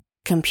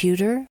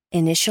Computer,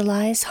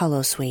 initialize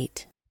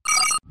holosuite.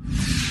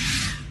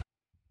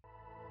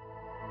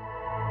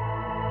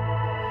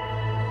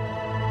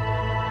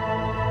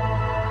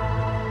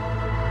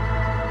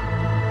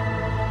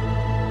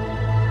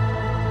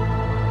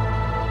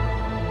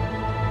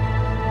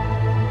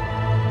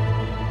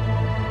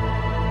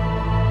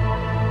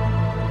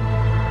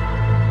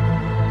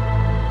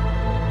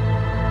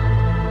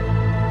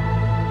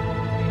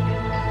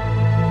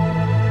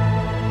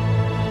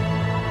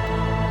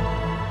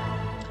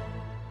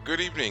 Good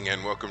evening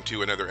and welcome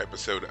to another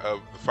episode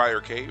of The Fire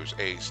Caves,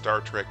 a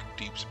Star Trek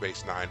Deep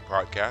Space Nine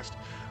podcast.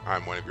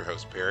 I'm one of your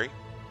hosts, Perry.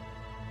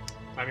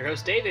 I'm your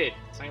host, David.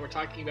 Tonight we're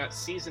talking about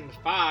Season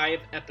 5,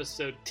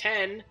 Episode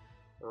 10,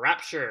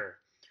 Rapture.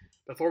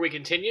 Before we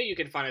continue, you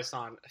can find us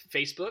on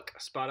Facebook,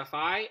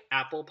 Spotify,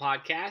 Apple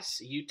Podcasts,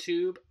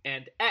 YouTube,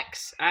 and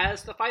X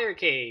as The Fire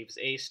Caves,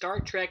 a Star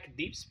Trek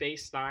Deep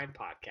Space Nine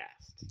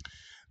podcast.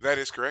 That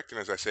is correct,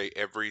 and as I say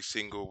every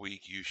single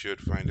week, you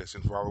should find us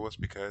and follow us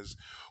because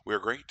we're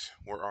great,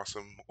 we're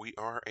awesome, we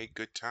are a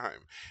good time.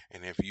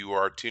 And if you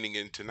are tuning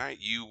in tonight,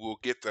 you will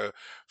get the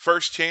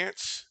first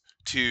chance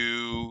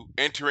to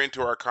enter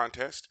into our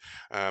contest.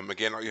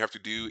 Again, all you have to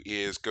do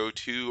is go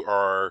to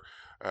our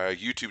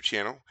YouTube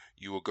channel.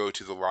 You will go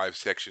to the live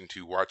section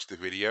to watch the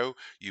video.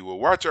 You will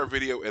watch our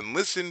video and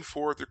listen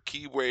for the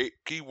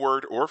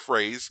keyword or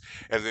phrase,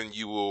 and then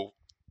you will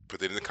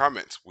put it in the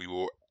comments. We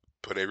will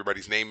put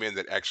everybody's name in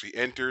that actually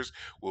enters.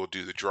 We'll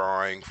do the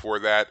drawing for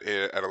that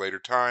at a later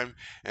time.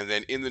 And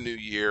then in the new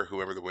year,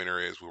 whoever the winner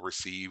is will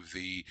receive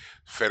the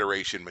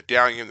Federation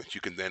medallion that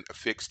you can then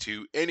affix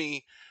to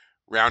any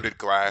rounded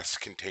glass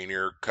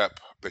container cup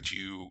that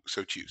you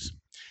so choose.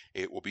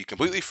 It will be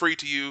completely free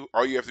to you.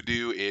 All you have to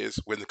do is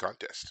win the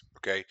contest,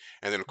 okay?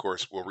 And then, of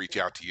course, we'll reach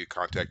out to you,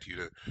 contact you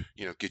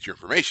to, get your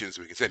information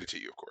so we can send it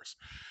to you, of course.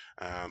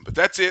 But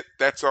that's it.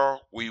 That's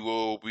all. We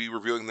will be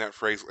revealing that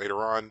phrase later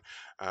on.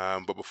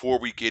 But before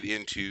we get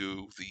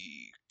into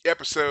the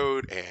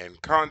episode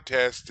and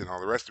contest and all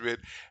the rest of it,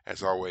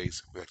 as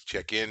always, we have to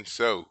check in.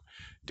 So,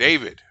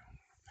 David,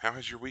 how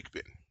has your week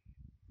been?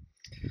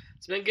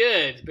 It's been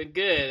good. It's been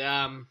good.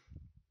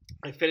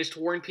 I finished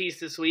War and Peace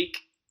this week.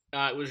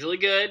 It was really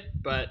good,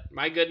 but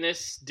my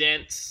goodness,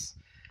 dense.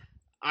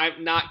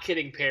 I'm not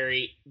kidding,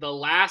 Perry. The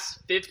last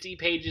 50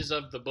 pages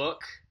of the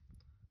book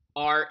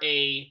are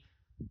a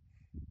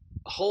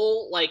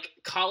whole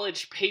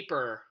college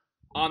paper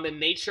on the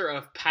nature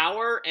of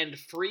power and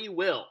free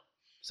will.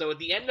 So at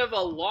the end of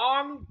a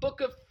long book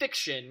of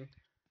fiction,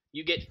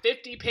 you get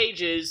 50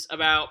 pages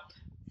about,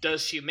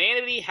 does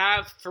humanity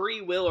have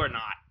free will or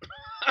not?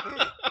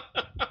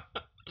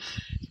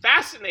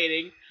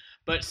 Fascinating,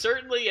 but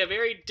certainly a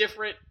very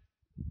different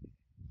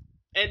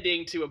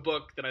ending to a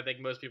book than I think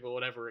most people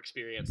would ever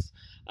experience.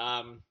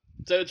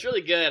 So it's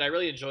really good. I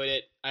really enjoyed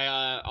it.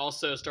 I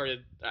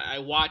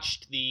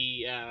watched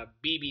the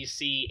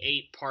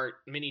BBC 8-part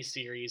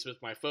miniseries with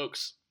my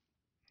folks.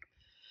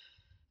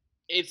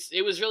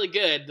 It was really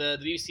good. The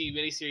BBC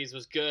miniseries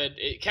was good.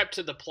 It kept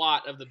to the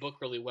plot of the book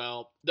really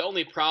well. The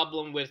only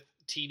problem with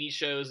TV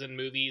shows and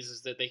movies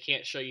is that they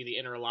can't show you the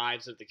inner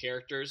lives of the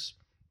characters.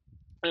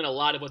 And a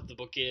lot of what the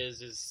book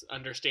is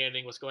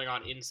understanding what's going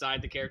on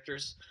inside the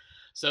characters.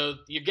 So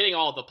you're getting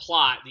all the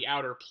plot, the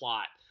outer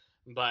plot.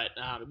 But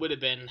it would have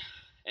been,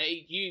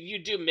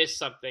 you do miss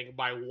something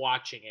by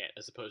watching it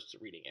as opposed to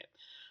reading it.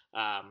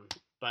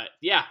 But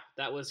yeah,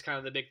 that was kind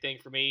of the big thing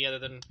for me, other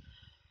than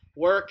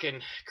work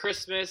and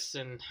Christmas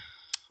and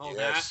all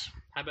that.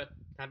 How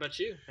about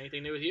you?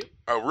 Anything new with you?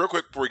 Real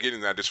quick before we get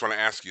into that, I just want to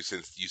ask you,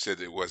 since you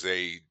said it was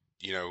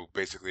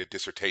basically a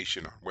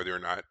dissertation on whether or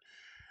not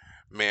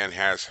man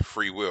has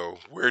free will,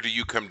 where do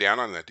you come down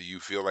on that? Do you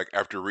feel like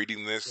after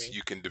reading this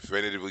you can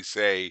definitively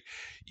say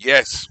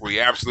yes, we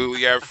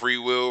absolutely have free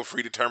will,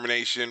 free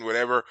determination,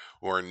 whatever,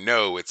 or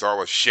no, it's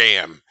all a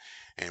sham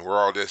and we're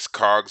all just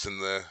cogs in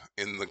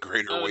the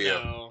greater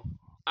wheel? No,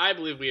 I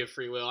believe we have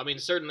free will. I mean,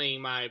 certainly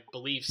my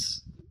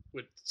beliefs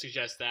would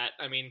suggest that.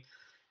 I mean,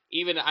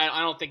 even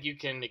I don't think you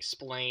can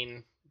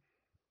explain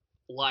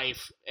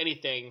life,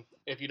 anything,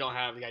 if you don't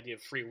have the idea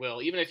of free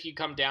will. Even if you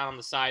come down on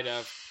the side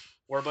of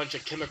we're a bunch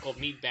of chemical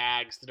meat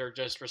bags that are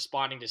just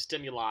responding to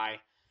stimuli,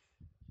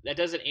 that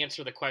doesn't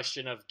answer the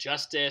question of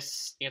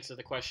justice, answer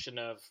the question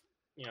of,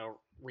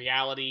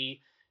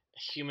 reality,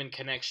 human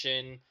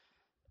connection.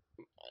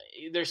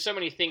 There's so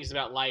many things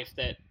about life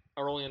that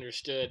are only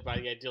understood by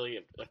the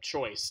idea of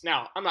choice.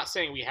 Now, I'm not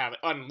saying we have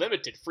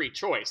unlimited free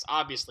choice.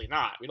 Obviously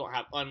not. We don't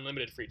have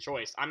unlimited free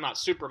choice. I'm not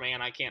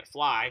Superman. I can't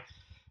fly.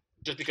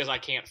 Just because I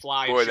can't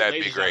fly and shoot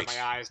lasers out of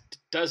my eyes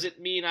doesn't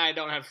mean I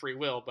don't have free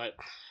will, but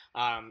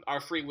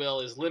our free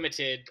will is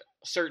limited,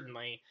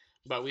 certainly,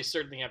 but we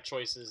certainly have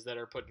choices that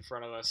are put in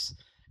front of us.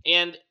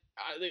 And,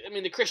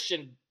 the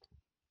Christian,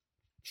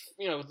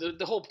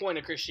 the whole point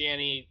of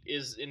Christianity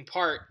is in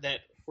part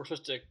that we're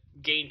supposed to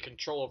gain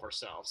control of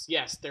ourselves.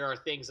 Yes, there are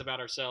things about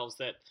ourselves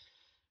that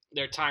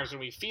there are times when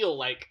we feel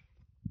like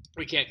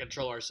we can't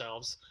control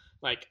ourselves.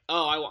 Like,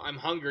 I'm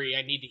hungry,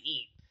 I need to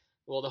eat.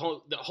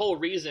 Well, the whole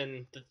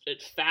reason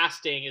that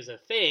fasting is a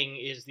thing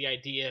is the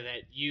idea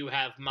that you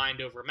have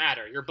mind over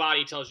matter. Your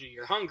body tells you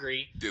you're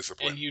hungry,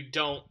 Discipline. and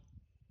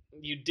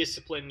you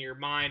discipline your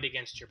mind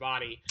against your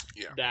body.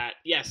 Yeah. That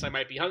yes, I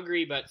might be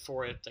hungry, but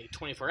for like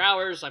 24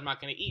 hours, I'm not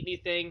going to eat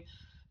anything,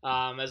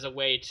 as a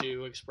way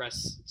to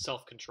express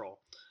self-control.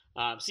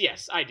 So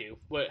yes, I do.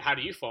 How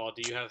do you fall?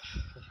 Do you have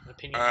an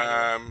opinion?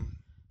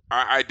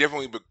 I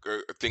definitely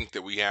think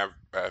that we have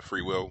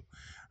free will.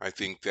 I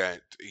think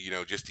that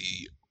just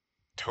the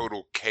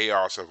total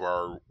chaos of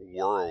our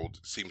world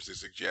seems to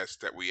suggest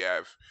that we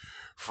have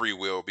free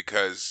will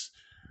because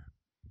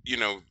you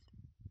know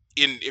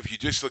if you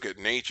just look at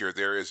nature,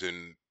 there's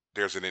an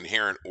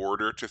inherent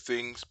order to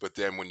things, but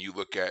then when you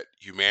look at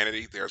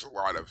humanity, there's a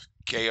lot of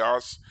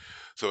chaos.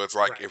 So it's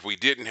like Right. if we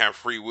didn't have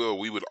free will,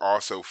 we would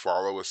also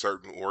follow a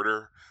certain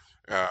order.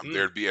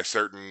 There'd be a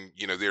certain,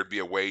 there'd be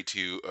a way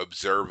to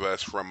observe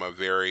us from a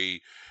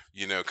very,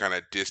 kind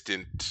of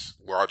distant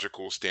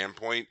logical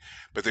standpoint.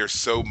 But there's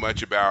so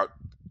much about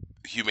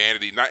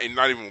humanity, not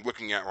even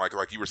looking at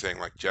like you were saying,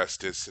 like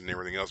justice and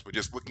everything else, but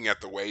just looking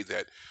at the way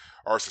that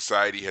our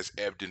society has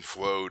ebbed and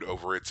flowed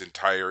over its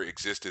entire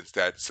existence,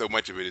 that so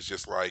much of it is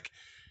just like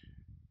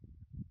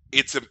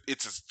it's a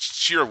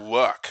sheer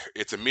luck,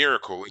 it's a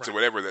miracle, it's a Right.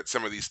 whatever that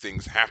some of these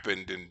things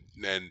happened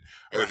and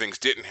other Right. things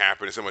didn't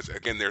happen. And so much,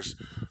 again,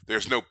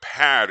 there's no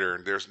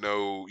pattern, there's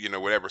no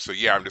whatever. So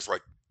yeah, I'm just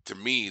like, to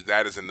me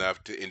that is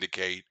enough to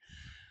indicate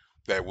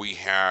that we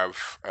have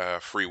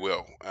free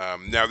will.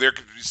 Now, there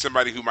could be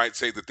somebody who might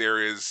say that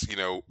there is,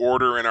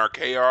 order in our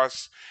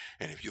chaos,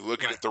 and if you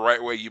look at Right. it the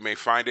right way, you may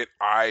find it.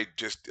 I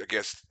guess,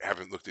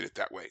 haven't looked at it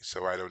that way,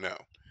 so I don't know.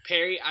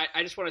 Perry,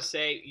 I just want to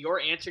say your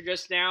answer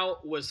just now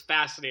was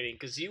fascinating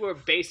because you were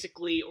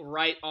basically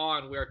right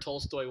on where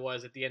Tolstoy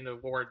was at the end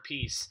of War and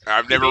Peace.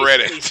 I've never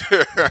read it.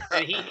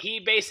 And he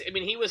basically, I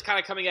mean, he was kind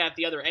of coming at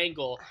the other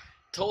angle.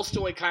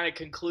 Tolstoy kind of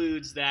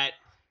concludes that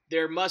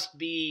there must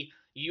be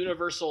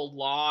universal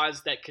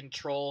laws that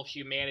control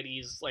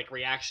humanity's like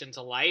reaction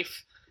to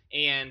life,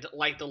 and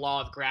like the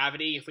law of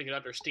gravity, if we could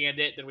understand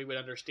it, then we would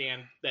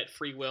understand that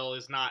free will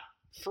is not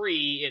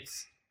free;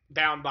 it's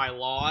bound by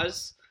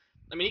laws.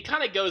 I mean, he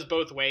kind of goes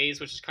both ways,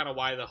 which is kind of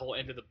why the whole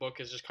end of the book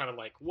is just kind of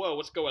like, whoa,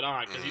 what's going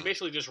on? Because he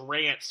basically just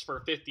rants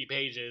for 50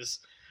 pages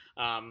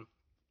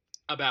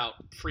about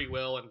free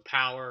will and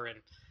power and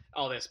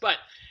all this. But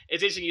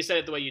it's interesting you said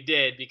it the way you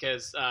did,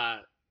 because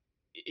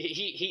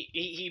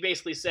he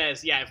basically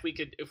says, yeah, if we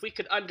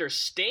could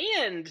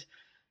understand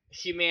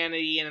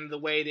humanity and the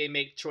way they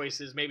make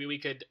choices, maybe we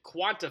could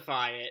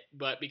quantify it.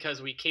 But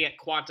because we can't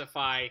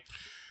quantify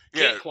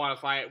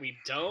it, we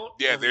don't.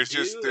 Yeah, Or we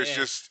do.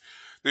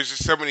 there's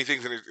just so many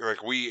things in it,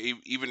 like we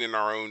even in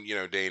our own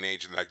day and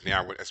age, and like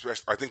now,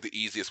 especially I think the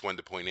easiest one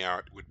to point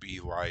out would be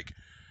like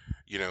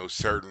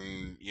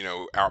certain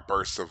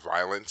outbursts of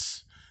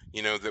violence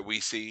that we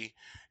see.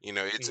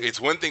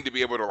 It's one thing to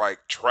be able to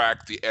like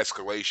track the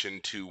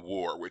escalation to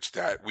war, which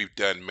that we've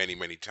done many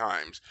many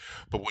times,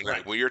 but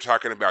Right. when you're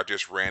talking about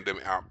just random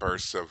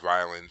outbursts of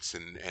violence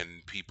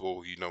and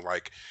people,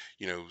 like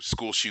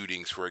school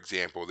shootings, for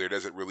example, there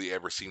doesn't really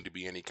ever seem to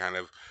be any kind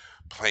of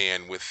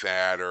plan with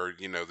that, or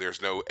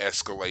there's no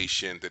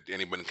escalation that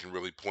anyone can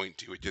really point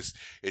to.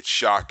 It's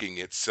shocking,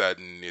 it's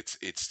sudden,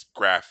 it's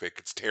graphic,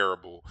 it's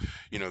terrible.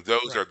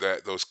 Those Right.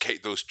 are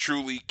those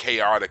truly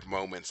chaotic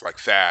moments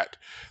like that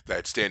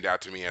stand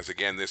out to me as,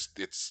 again,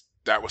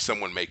 that was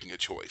someone making a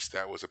choice.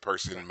 That was a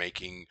person Right.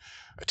 making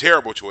a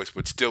terrible choice,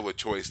 but still a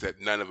choice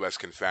that none of us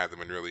can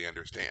fathom and really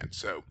understand.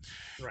 So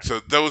Right. so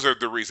those are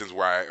the reasons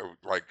why,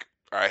 like,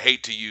 I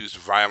hate to use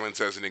violence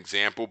as an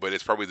example, but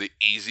it's probably the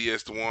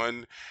easiest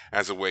one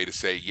as a way to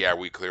say, yeah,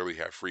 we clearly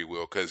have free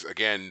will. Because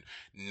again,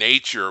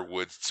 nature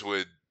would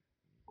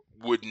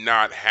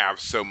not have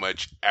so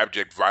much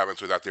abject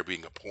violence without there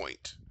being a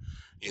point.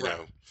 You Right.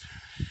 know,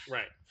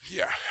 Right.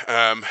 yeah.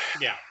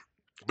 Yeah.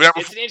 But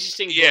It's an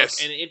interesting book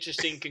yes, and an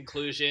interesting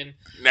conclusion.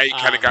 now you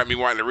kind of got me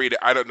wanting to read it.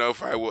 I don't know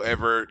if I will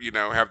ever,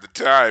 have the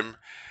time.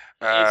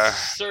 It's Uh,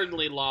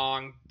 certainly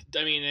long.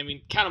 I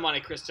mean, Count of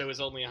Monte Cristo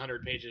is only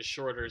 100 pages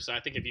shorter, so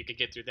I think if you could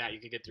get through that, you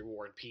could get through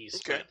War and Peace.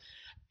 okay. But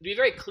to be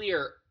very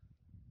clear,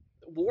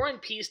 War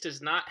and Peace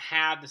does not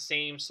have the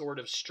same sort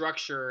of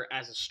structure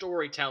as a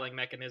storytelling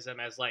mechanism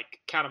as like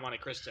Count of Monte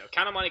Cristo.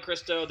 Count of Monte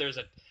Cristo, there's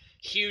a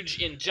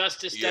huge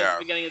injustice done at Yeah.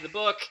 the beginning of the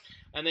book,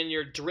 and then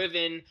you're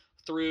driven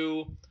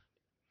through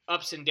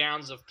ups and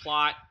downs of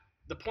plot.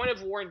 The point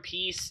of War and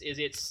Peace is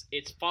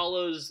it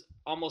follows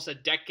almost a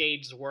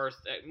decade's worth,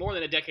 more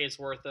than a decade's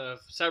worth of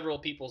several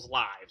people's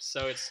lives.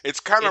 So It's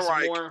kind of it's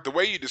like more the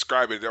way you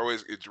describe it.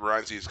 It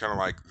reminds me. It's kind of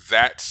like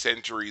that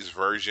century's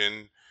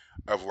version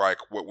of like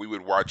what we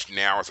would watch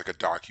now as like a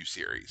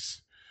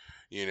docu-series.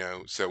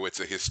 So it's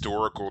a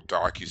historical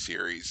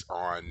docu-series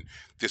on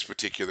this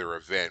particular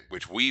event,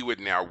 which we would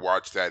now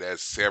watch that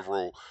as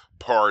several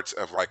parts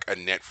of like a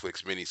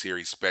Netflix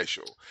miniseries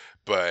special.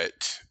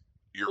 But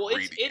you're well,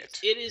 reading it.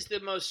 it is the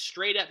most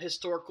straight up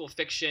historical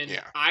fiction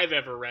Yeah. I've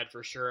ever read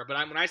for sure.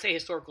 But when I say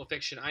historical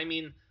fiction, I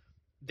mean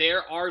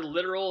there are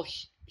literal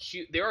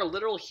there are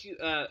literal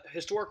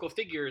historical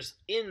figures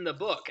in the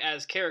book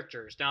as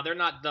characters. Now they're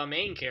not the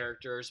main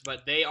characters,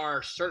 but they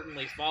are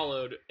certainly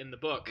followed in the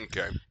book.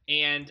 Okay.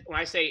 And when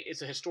I say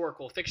it's a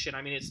historical fiction,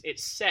 I mean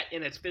it's set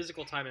in its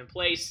physical time and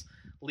place.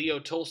 Leo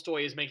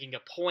Tolstoy is making a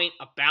point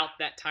about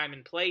that time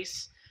and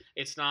place.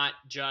 It's not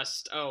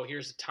just, oh,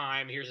 here's a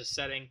time, here's a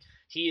setting.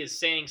 He is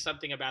saying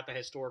something about the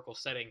historical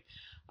setting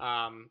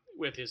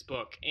with his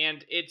book,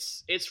 and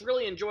it's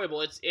really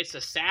enjoyable. It's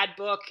a sad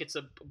book. It's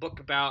a book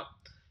about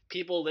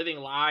people living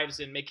lives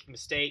and making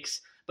mistakes,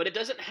 but it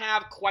doesn't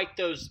have quite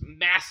those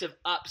massive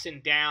ups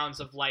and downs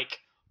of like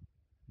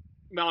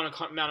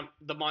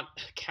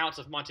Counts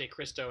of Monte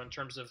Cristo in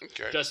terms of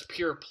just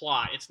pure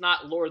plot. It's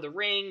not Lord of the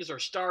Rings or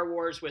Star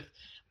Wars with,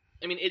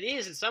 I mean, it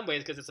is in some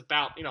ways because it's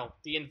about,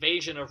 the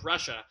invasion of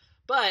Russia,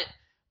 but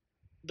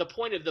the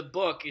point of the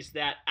book is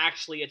that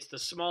actually it's the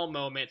small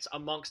moments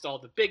amongst all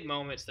the big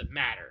moments that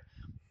matter,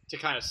 to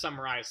kind of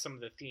summarize some of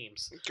the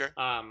themes. Okay.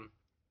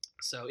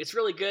 So it's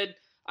really good.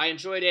 I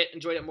enjoyed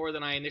it more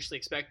than I initially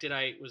expected.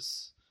 I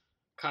was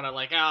kind of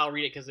like, I'll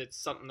read it because it's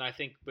something that I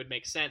think would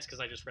make sense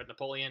because I just read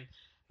Napoleon,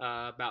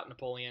 about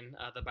Napoleon,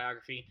 the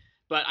biography.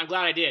 But I'm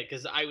glad I did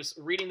because I was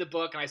reading the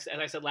book, and as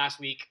I said last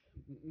week,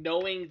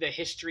 knowing the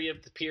history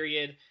of the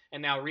period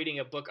and now reading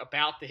a book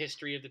about the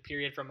history of the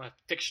period from a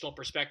fictional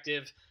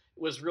perspective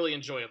was really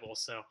enjoyable.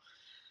 So,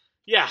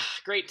 yeah,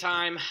 great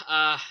time.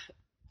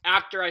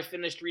 After I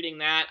finished reading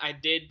that, I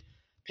did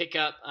pick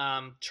up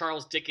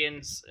Charles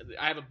Dickens.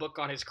 I have a book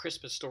on his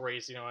Christmas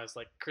stories, as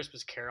like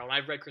Christmas Carol. And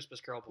I've read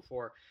Christmas Carol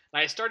before.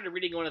 And I started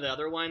reading one of the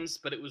other ones,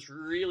 but it was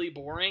really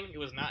boring. It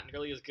was not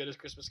nearly as good as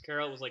Christmas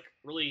Carol. It was like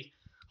really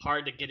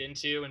hard to get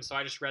into, and so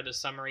I just read a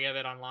summary of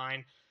it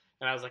online,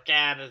 and I was like,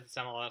 that doesn't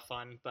sound a lot of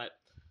fun. But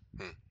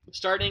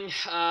starting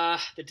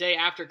the day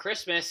after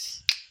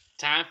Christmas,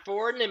 time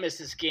for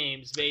Nemesis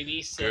games,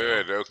 baby. So,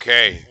 good.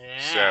 Okay.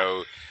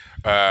 Yeah.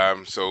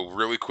 So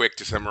really quick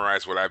to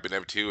summarize what I've been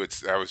up to,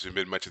 I've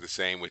been much of the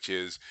same, which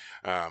is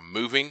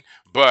moving,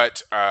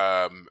 but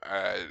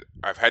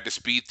I've had to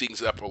speed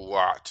things up a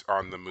lot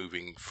on the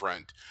moving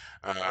front.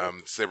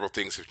 Several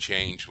things have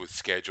changed with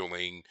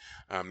scheduling,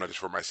 not just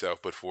for myself,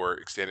 but for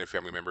extended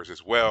family members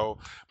as well.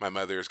 My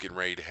mother is getting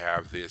ready to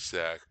have this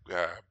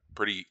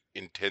pretty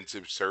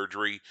intensive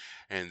surgery,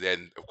 and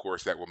then of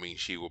course that will mean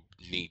she will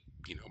need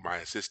my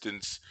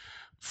assistance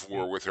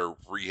with her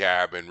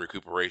rehab and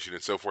recuperation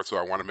and so forth. So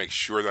I want to make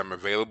sure that I'm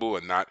available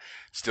and not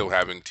still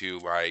having to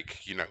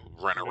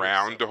run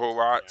around a whole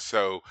lot. Yeah.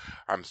 So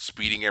I'm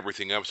speeding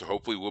everything up. So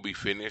hopefully we'll be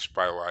finished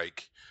by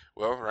right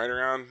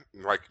around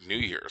New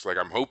Year's.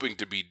 I'm hoping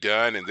to be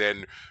done and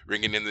then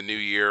ringing in the new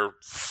year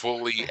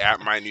fully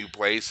at my new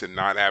place and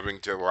not having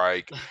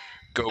to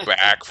go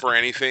back for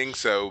anything.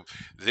 So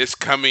this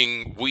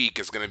coming week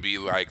is going to be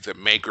the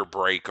make or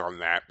break on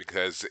that,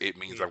 because it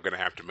means I'm going to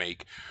have to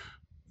make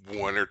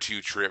one or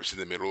two trips in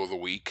the middle of the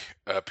week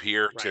up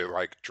here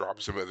to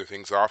drop some other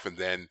things off, and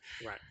then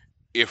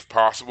if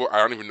possible, I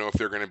don't even know if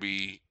they're going to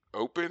be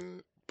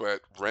open,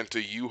 but rent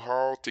a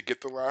U-Haul to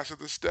get the last of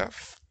the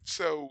stuff.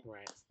 So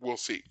we'll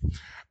see.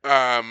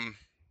 Nemesis,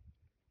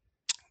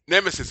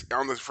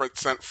 on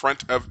the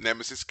front of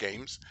Nemesis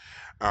games,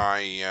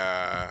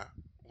 I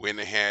went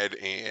ahead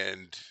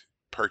and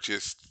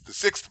purchased the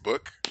 6th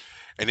book,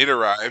 and it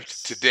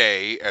arrived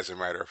today, as a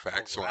matter of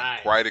fact. So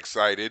I'm quite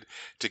excited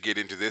to get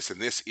into this,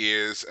 and this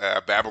is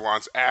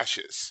Babylon's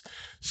Ashes.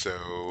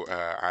 So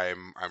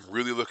I'm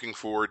really looking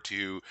forward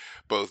to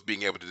both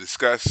being able to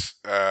discuss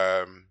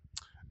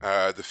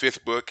the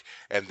 5th book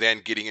and then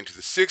getting into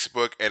the 6th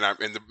book. And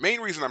the main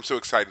reason I'm so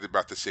excited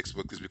about the 6th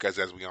book is because,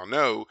 as we all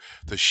know,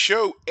 the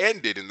show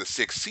ended in the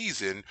 6th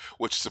season,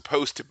 which is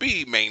supposed to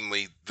be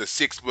mainly the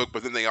 6th book,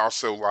 but then they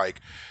also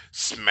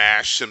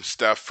smash some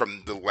stuff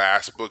from the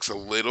last books a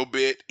little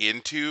bit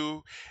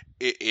into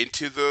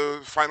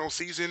the final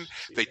season.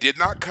 They did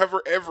not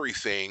cover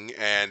everything,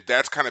 and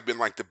that's kind of been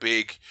the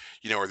big,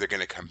 are they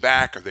going to come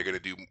back? Are they going to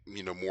do,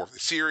 more of the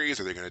series?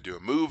 Are they going to do a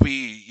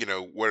movie?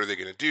 What are they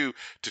going to do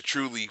to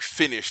truly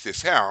finish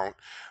this out?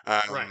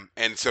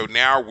 And so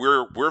now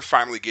we're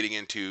finally getting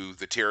into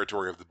the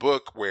territory of the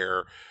book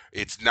where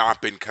it's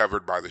not been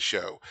covered by the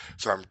show.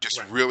 So I'm just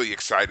really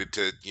excited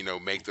to,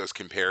 make those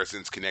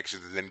comparisons,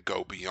 connections, and then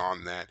go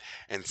beyond that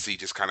and see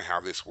just kind of how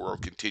this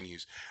world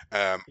continues.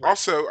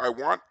 Also, I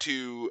want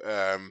to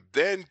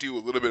then do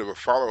a little bit of a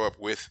follow-up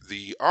with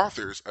the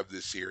authors of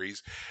this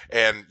series.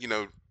 And,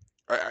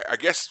 I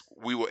guess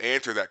we will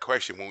answer that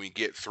question when we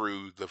get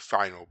through the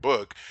final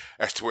book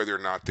as to whether or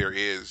not there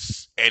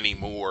is any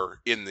more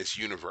in this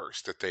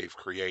universe that they've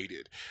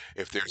created,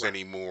 if there's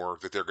any more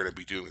that they're going to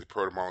be doing with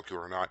proto-molecule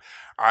or not.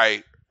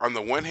 On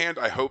the one hand,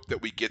 I hope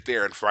that we get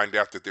there and find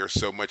out that there's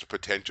so much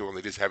potential and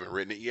they just haven't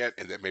written it yet,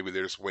 and that maybe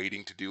they're just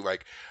waiting to do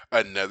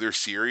another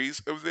series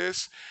of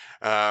this.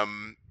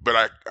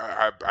 But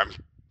I'm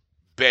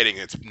betting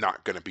it's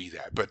not going to be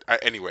that. But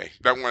anyway,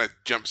 don't want to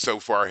jump so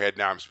far ahead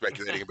now. I'm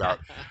speculating about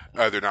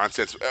other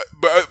nonsense.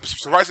 But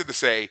suffice it to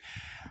say,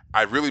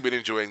 I've really been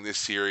enjoying this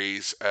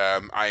series.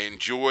 I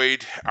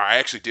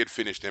actually did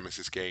finish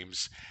Nemesis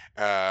Games.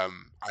 I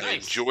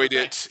Nice. enjoyed Okay.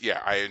 it.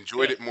 Yeah, I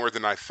enjoyed Good. it more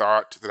than I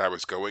thought that I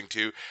was going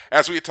to.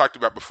 As we had talked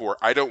about before,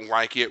 I don't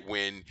like it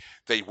when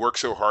they work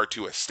so hard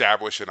to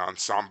establish an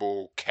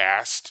ensemble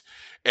cast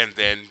and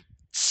then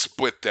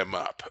split them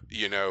up,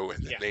 and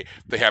then Yeah.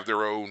 they have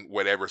their own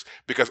whatevers,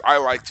 because I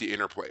like the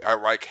interplay. I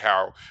like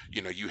how,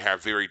 you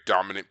have very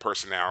dominant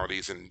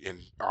personalities and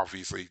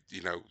obviously,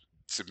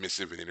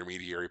 submissive and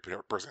intermediary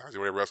personality,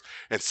 whatever else,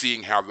 and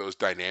seeing how those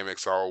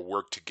dynamics all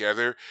work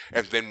together.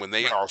 And then when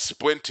they Right. all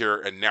splinter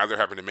and now they're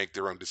having to make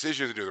their own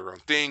decisions and do their own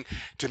thing,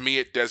 to me,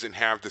 it doesn't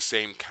have the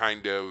same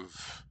kind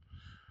of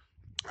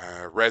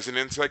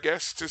resonance, I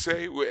guess to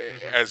say,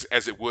 Hmm. as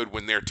it would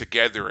when they're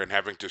together and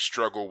having to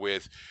struggle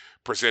with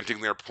presenting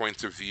their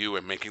points of view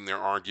and making their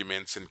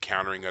arguments and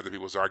countering other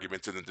people's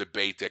arguments, and the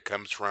debate that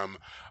comes from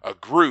a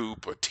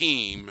group, a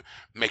team,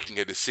 making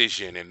a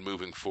decision and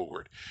moving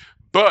forward.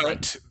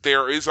 Right. But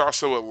there is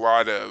also a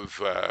lot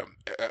of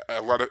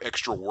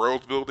extra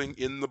world building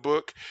in the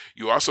book.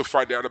 You also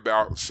find out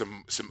about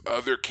some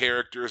other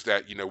characters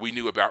that we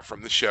knew about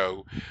from the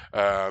show,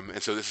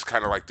 and so this is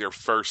kind of like their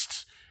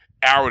first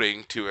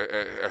outing to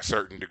a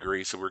certain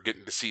degree. So we're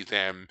getting to see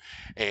them,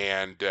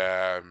 and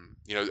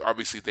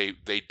obviously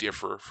they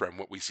differ from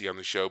what we see on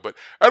the show, but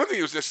I don't think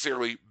it was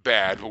necessarily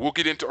bad. But we'll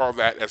get into all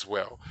that as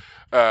well.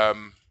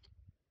 Um,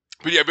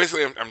 but yeah,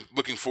 basically, I'm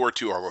looking forward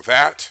to all of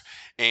that.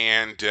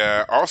 And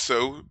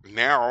also,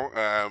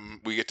 now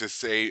we get to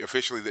say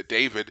officially that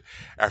David,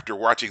 after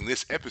watching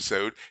this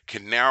episode,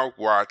 can now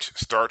watch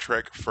Star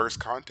Trek First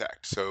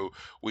Contact. So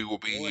we will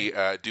be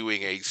Boy.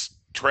 doing a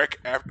Trek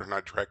after,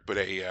 not Trek, but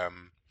a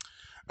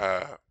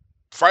uh,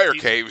 Fire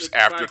Caves It's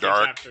After Fire Caves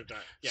Dark. After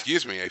Dark. Yeah.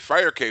 Excuse me, a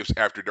Fire Caves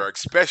After Dark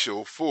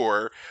special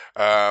for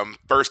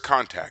First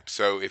Contact.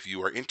 So if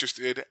you are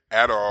interested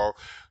at all,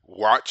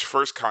 watch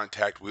First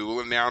Contact. We will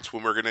announce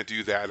when we're going to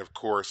do that, of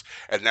course,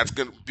 and that's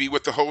going to be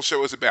what the whole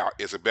show is about.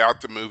 It's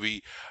about the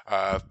movie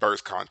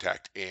First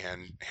Contact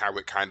and how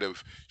it kind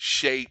of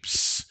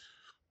shapes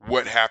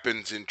what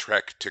happens in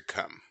Trek to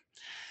come.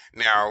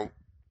 Now,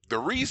 the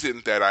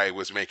reason that I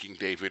was making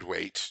David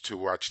wait to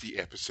watch the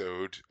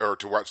episode or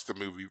to watch the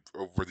movie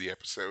over the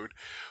episode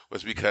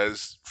was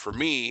because for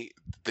me,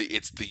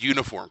 it's the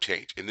uniform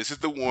change. And this is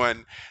the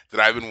one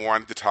that I've been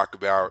wanting to talk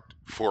about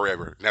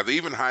forever. Now, they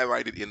even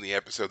highlighted in the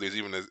episode, there's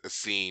even a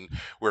scene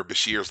where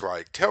Bashir's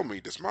like, "Tell me,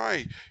 does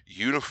my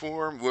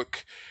uniform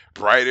look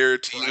brighter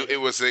to you?" Brighter. It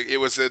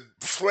was a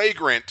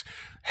flagrant,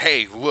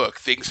 "Hey, look,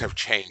 things have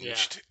Yeah.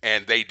 changed."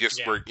 And they just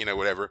Yeah. were,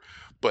 whatever.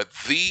 But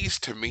these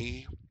to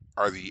me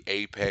are the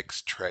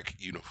Apex Trek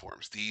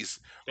uniforms. These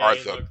are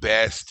They the look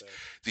best. fantastic.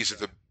 These are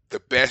Yeah. the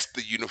best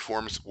the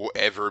uniforms will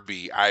ever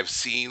be. I've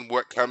seen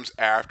what Yeah. comes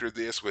after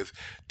this with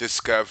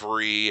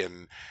Discovery,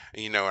 and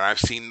and I've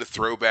seen the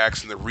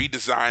throwbacks and the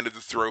redesign of the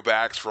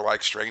throwbacks for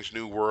like Strange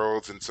New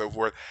Worlds and so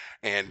forth.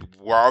 And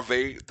while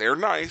they're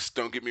nice,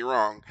 don't get me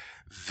wrong,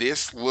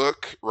 this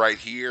look right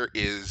here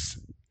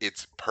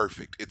it's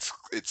perfect. It's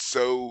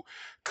so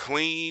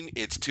clean,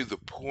 it's to the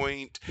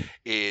point,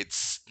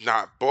 it's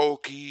not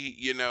bulky,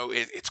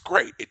 it's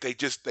great.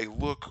 They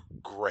look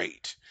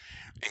great.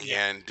 Yeah.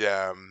 And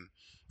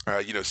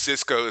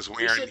Cisco is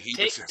We wearing should he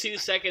was take 2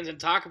 seconds and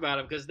talk about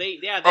them because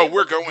oh, they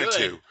we're look going good.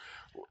 to.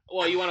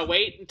 Well, you want to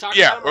wait and talk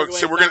Yeah, about them, or go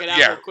so ahead and we're knock gonna it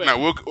out yeah real quick? no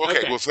we'll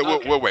okay Okay. so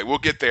Okay. we'll wait, we'll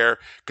get there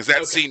because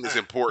that Okay. scene All is right.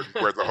 important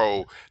where the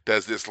whole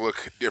does this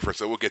look different,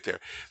 so we'll get there.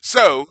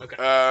 So Okay.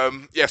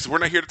 yes, we're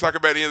not here to talk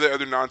about any of the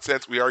other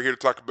nonsense. We are here to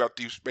talk about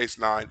Deep Space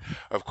Nine,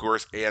 of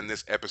course, and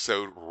this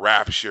episode,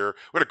 Rapture.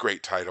 What a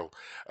great title.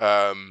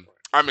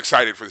 I'm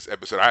excited for this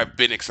episode. I've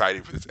been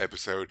excited for this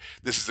episode.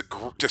 This is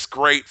just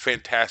great,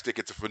 fantastic.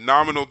 It's a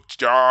phenomenal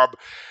job.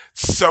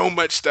 So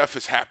much stuff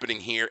is happening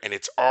here, and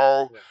it's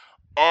all Yeah.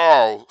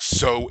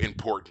 so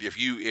important. If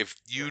Yeah.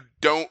 you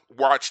don't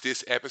watch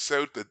this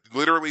episode,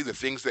 literally the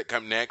things that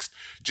come next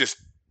just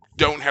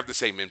don't have the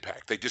same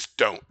impact. They just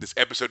don't. This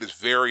episode is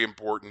very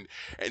important,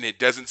 and it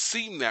doesn't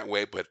seem that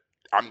way, but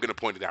I'm going to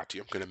point it out to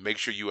you. I'm going to make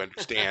sure you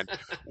understand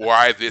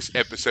why this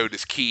episode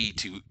is key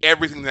to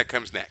everything that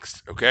comes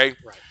next. Okay?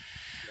 Right.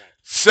 Right.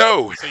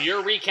 So, So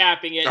you're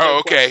recapping it, no oh,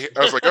 okay. question.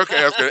 I was like,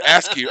 okay, I was going to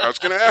ask you. I was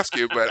going to ask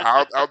you, but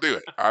I'll do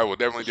it. I will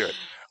definitely do it.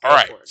 All Go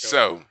right. for it. Go for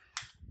So,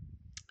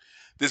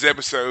 this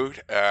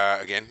episode,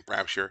 again,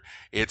 Rapture,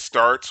 it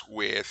starts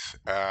with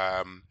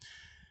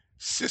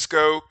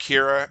Cisco,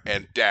 Kira,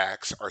 and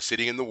Dax are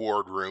sitting in the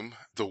ward room.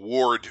 The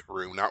ward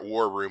room, not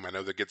war room. I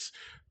know that gets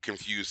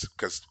confused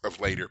because of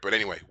later. But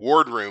anyway,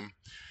 ward room.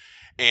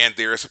 And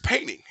there is a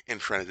painting in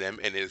front of them,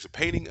 and it is a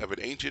painting of an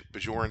ancient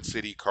Bajoran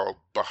city called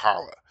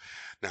Bahala.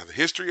 Now, the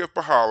history of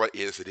Bahala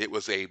is that it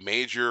was a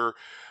major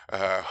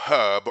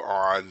hub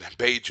on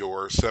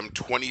Bajor some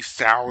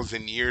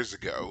 20,000 years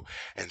ago,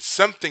 and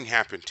something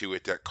happened to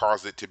it that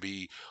caused it to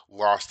be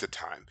lost to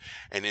time.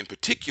 And in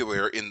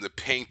particular, in the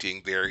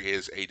painting, there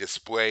is a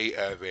display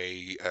of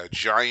a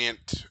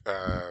giant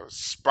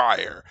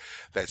spire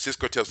that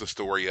Cisco tells the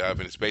story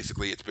of, and it's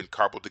been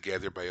cobbled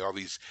together by all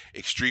these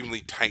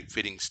extremely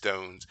tight-fitting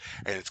stones,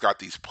 and it's got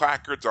these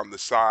placards on the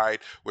side,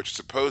 which are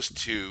supposed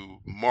to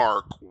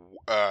mark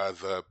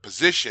the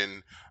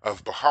position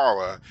of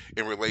Bahala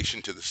in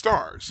relation to the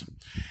stars.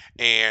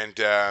 And,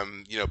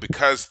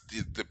 because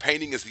the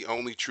painting is the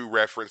only true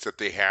reference that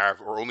they have,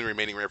 or only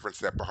remaining reference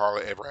that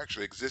Bahala ever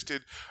actually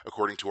existed,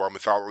 according to our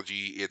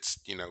mythology, it's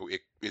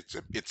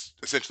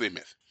essentially a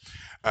myth.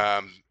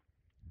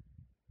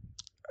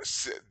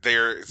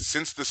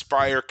 Since the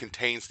spire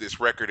contains this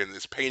record and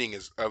this painting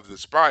is of the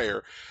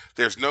spire,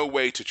 there's no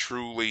way to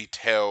truly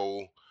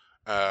tell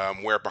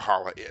where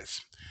Bahala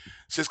is.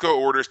 Cisco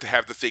orders to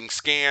have the thing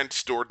scanned,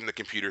 stored in the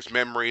computer's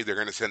memory. They're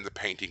going to send the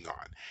painting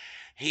on.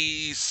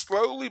 He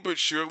slowly but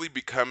surely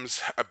becomes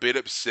a bit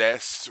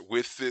obsessed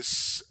with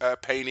this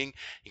painting.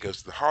 He goes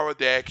to the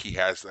holodeck. He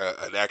has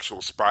an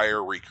actual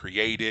spire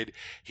recreated.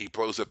 He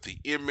blows up the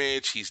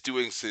image. He's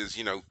doing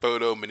his,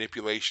 photo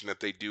manipulation that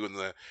they do in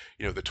the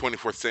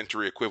 24th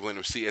century equivalent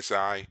of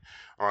CSI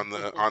on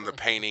the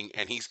painting,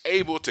 and he's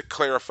able to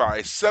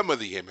clarify some of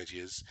the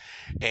images,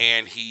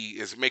 and he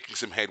is making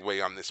some headway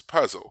on this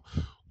puzzle.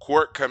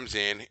 Quark comes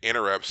in,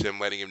 interrupts him,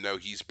 letting him know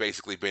he's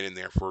basically been in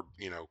there for,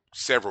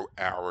 several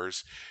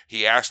hours.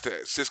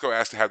 Cisco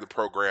asked to have the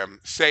program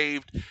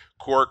saved.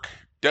 Quark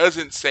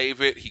doesn't save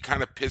it. He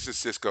kind of pisses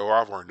Cisco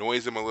off or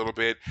annoys him a little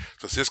bit.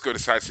 So Cisco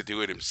decides to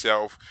do it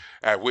himself,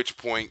 at which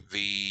point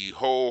the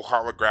whole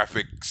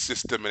holographic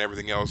system and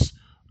everything else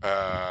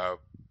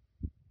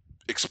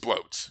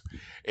explodes.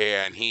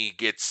 And he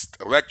gets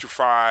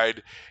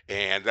electrified,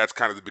 and that's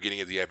kind of the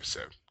beginning of the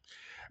episode.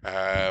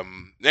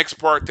 Next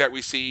part that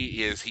we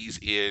see is he's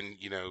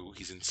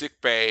in sick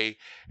bay,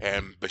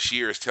 and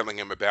Bashir is telling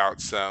him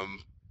about some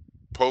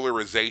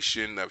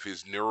polarization of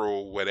his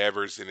neural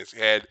whatever's in his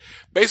head,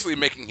 basically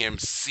making him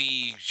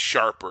see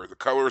sharper. The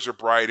colors are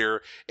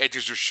brighter,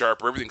 edges are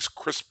sharper, everything's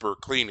crisper,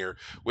 cleaner,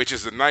 which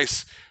is a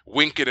nice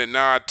wink and a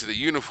nod to the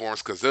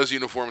uniforms, because those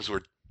uniforms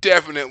were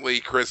definitely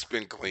crisp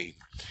and clean.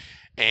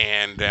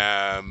 And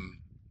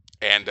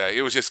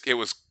it was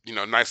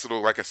nice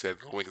little, like I said,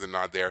 little wink and a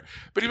nod there.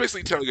 But he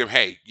basically telling him,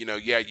 hey,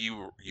 yeah,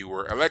 you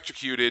were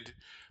electrocuted,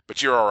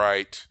 but you're all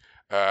right.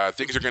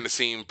 Things are going to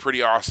seem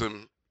pretty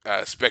awesome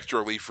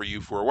spectrally for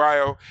you for a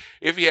while.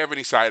 If you have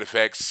any side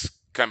effects,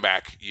 come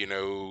back.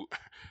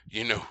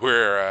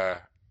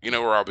 Where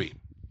I'll be.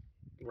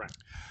 Right.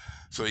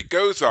 So he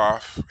goes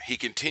off. He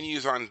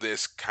continues on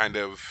this kind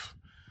of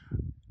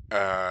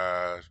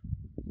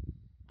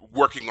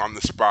working on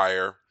the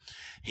spire.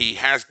 He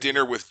has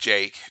dinner with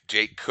Jake.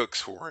 Jake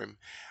cooks for him.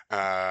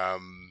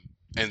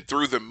 And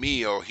through the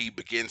meal, he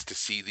begins to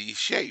see these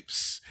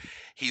shapes.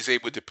 He's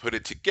able to put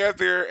it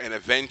together, and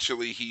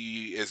eventually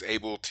he is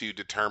able to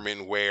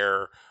determine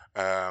where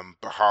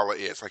Bahala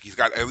is. Like, he's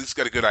at least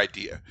got a good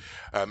idea.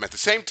 At the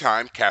same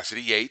time,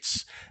 Kassidy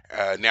Yates,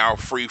 now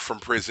free from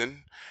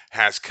prison,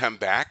 has come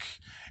back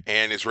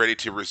and is ready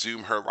to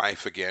resume her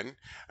life again.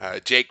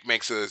 Jake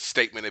makes a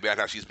statement about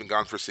how she's been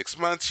gone for 6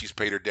 months. She's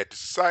paid her debt to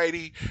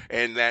society,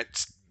 and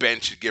that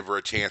Ben should give her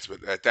a chance.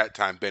 But at that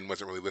time, Ben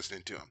wasn't really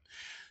listening to him.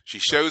 She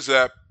shows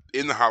up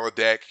in the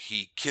holodeck.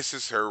 He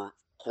kisses her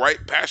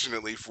quite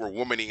passionately for a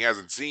woman he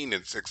hasn't seen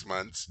in 6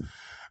 months.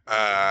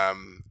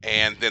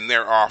 And then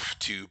they're off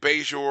to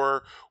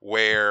Bajor,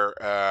 where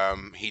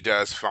he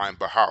does find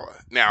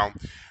Bahala. Now,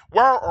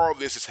 while all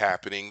this is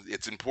happening,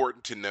 it's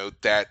important to note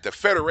that the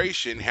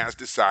Federation has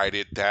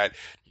decided that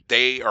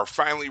they are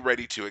finally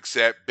ready to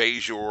accept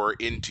Bajor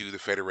into the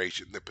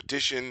Federation. The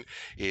petition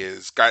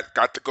is got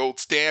the gold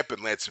stamp,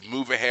 and let's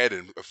move ahead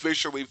and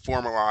officially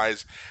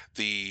formalize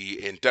the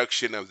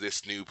induction of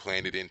this new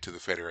planet into the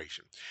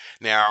Federation.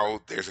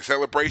 Now, there's a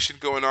celebration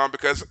going on,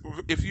 because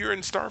if you're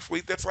in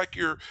Starfleet, that's like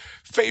your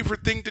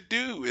favorite thing to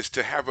do, is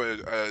to have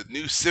a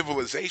new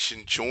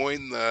civilization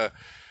join the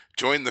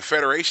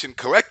Federation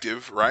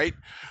collective, right?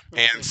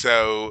 And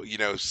so,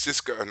 not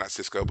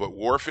Cisco, but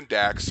Worf and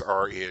Dax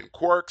are in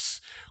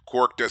Quark's.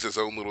 Quark does his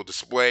own little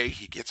display.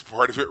 He gets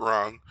part of it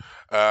wrong.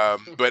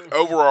 But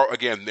overall,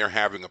 again, they're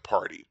having a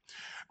party.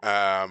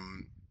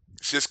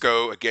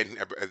 Cisco, again,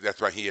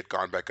 that's why he had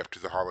gone back up to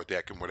the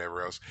holodeck and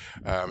whatever else.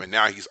 And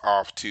now he's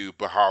off to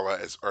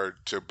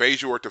to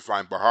Bajor to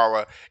find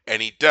Bahala,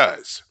 and he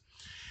does.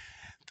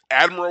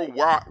 Admiral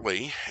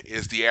Watley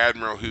is the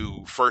admiral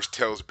who first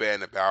tells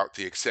Ben about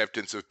the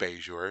acceptance of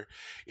Bajor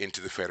into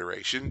the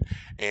Federation,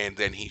 and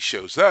then he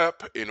shows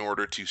up in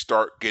order to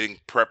start getting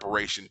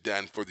preparation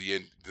done for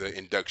the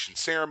induction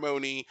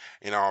ceremony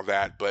and all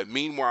that. But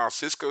meanwhile,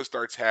 Cisco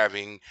starts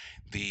having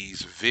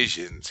these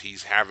visions.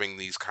 He's having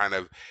these kind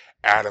of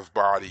out of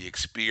body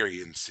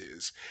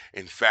experiences.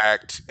 In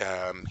fact,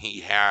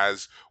 he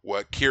has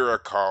what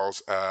Kira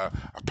calls a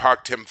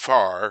Paktem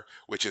Far,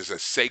 which is a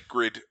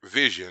sacred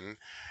vision.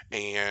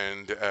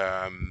 And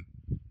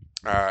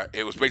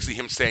it was basically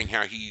him saying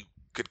how he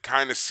could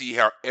kind of see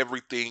how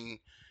everything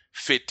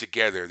fit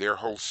together, their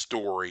whole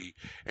story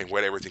and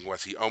what everything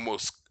was. He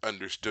almost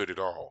understood it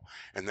all.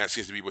 And that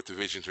seems to be what the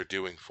visions are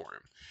doing for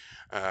him.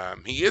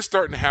 He is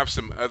starting to have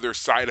some other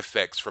side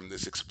effects from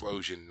this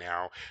explosion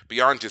now.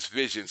 Beyond just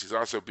visions, he's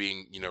also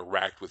being,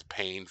 racked with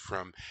pain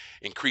from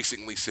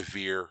increasingly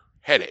severe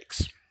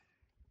headaches.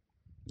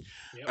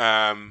 Yep.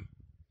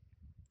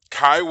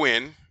 Kai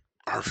Winn,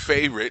 our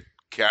favorite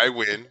Kai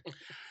Winn,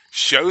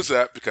 shows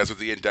up because of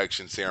the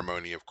induction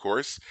ceremony, of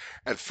course.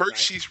 At first, Right.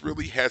 she's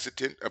really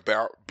hesitant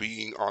about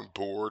being on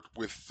board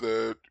with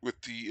the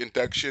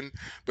induction,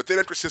 but then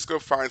after Cisco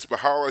finds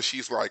Bahala,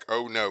 she's like,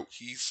 "Oh no,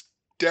 he's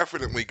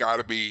definitely got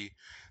to be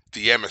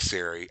the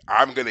emissary.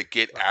 I'm gonna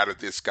get Right. out of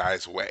this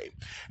guy's way."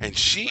 And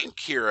she Right. and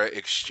Kira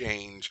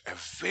exchange a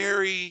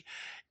very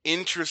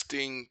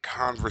interesting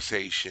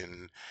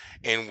conversation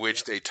in which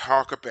Yep. they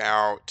talk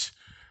about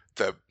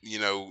the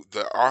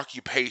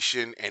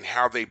occupation and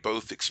how they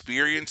both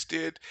experienced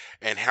it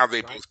and how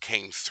they Right. both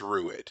came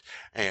through it.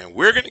 And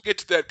we're going Right. to get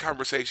to that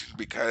conversation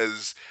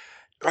because,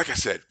 like I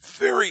said,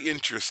 very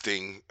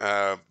interesting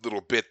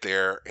little bit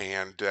there.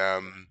 And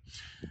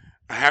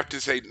I have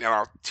to say now,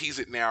 I'll tease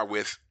it now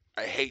with,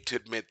 I hate to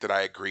admit that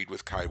I agreed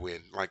with Kai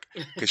Wynn, like,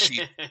 because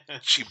she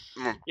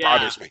Yeah.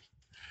 bothers me.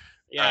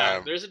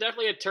 Yeah. There's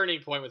definitely a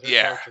turning point with her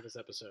Yeah. character this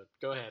episode.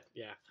 Go ahead.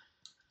 Yeah.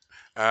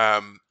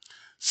 Um,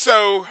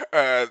 so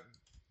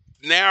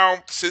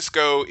now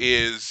Cisco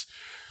is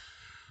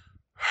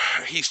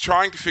he's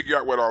trying to figure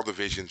out what all the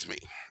visions mean,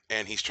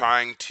 and he's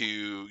trying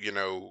to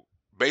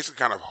basically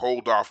kind of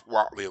hold off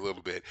Watley a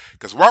little bit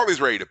because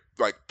Watley's ready to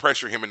like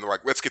pressure him into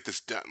like, let's get this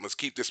done, let's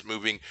keep this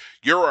moving.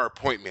 You're our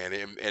point man,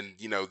 and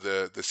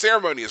the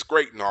ceremony is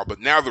great and all, but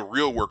now the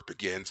real work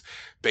begins.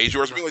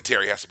 Bajor's Right.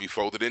 military has to be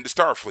folded into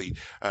Starfleet.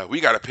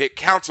 We got to pick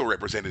council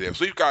representatives.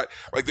 We've got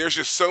like there's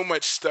just so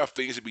much stuff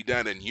that needs to be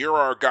done, and you're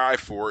our guy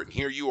for it. And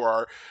here you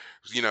are,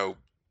 you know,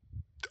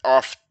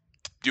 off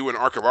doing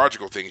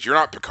archaeological things. You're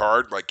not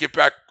Picard. Like, get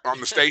back on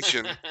the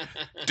station,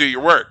 do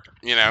your work.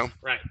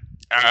 Right.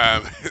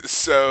 Um,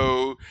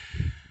 so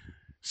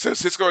so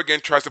Cisco again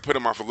tries to put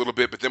him off a little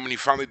bit, but then when he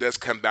finally does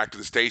come back to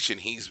the station,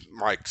 he's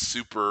like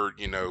super,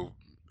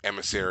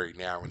 emissary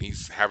now, and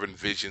he's having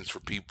visions for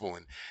people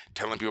and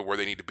telling people where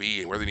they need to be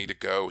and where they need to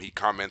go. He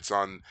comments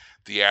on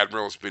the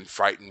admiral's been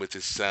fighting with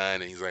his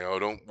son, and he's like, "Oh,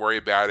 don't worry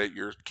about it.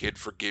 Your kid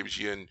forgives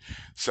you," and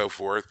so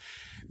forth.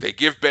 They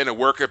give Ben a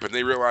workup, and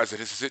they realize that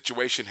his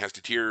situation has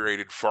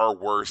deteriorated far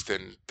worse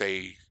than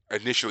they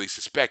initially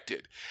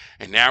suspected.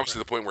 And now it's to Right.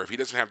 the point where if he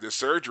doesn't have this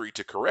surgery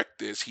to correct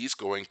this, he's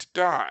going to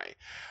die.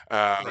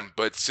 Right.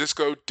 But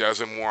Cisco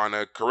doesn't want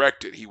to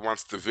correct it. He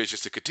wants the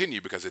visions to continue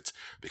because it's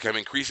become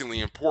increasingly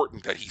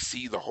important that he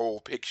see the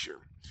whole picture.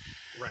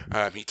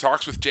 Right. He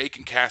talks with Jake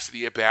and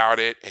Kassidy about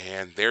it,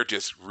 and they're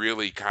just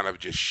really kind of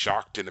just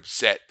shocked and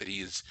upset that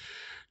he's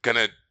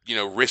gonna,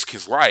 risk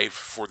his life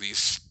for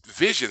these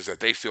visions that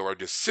they feel are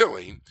just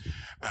silly.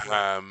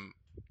 Right.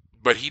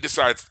 But he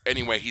decides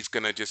anyway he's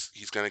gonna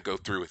go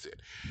through with it.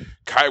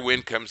 Kai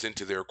Wynn comes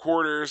into their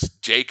quarters.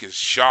 Jake is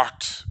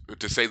shocked,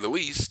 to say the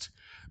least,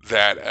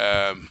 that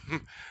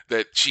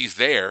that she's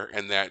there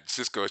and that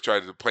Cisco has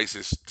decided to place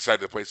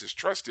his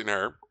trust in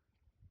her.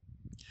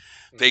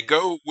 They Hmm.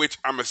 go, which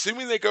I'm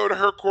assuming they go to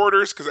her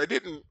quarters because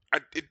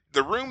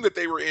the room that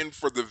they were in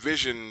for the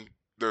vision,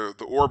 the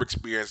orb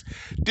experience,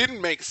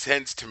 didn't make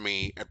sense to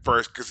me at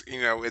first because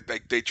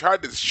like they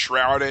tried to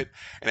shroud it,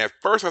 and at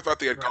first I thought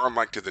they had Right. gone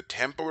like to the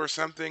temple or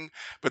something,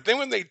 but then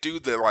when they do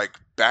the like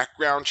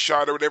background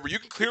shot or whatever, you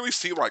can clearly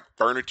see like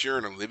furniture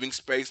and a living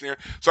space there.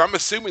 So I'm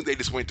assuming they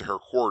just went to her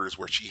quarters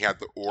where she had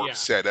the orb Yeah.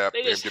 set up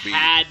They for him just to be.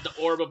 had the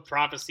orb of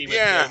prophecy with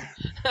Yeah, them.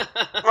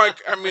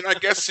 like, I mean, I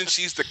guess since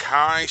she's the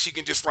Kai, she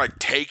can just like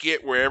take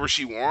it wherever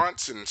she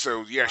wants, and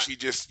so yeah, Right. she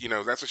just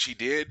that's what she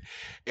did.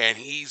 And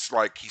he's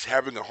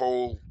having a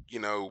whole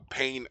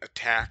pain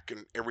attack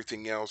and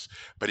everything else,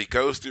 but he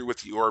goes through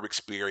with the orb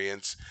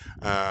experience.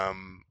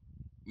 Um,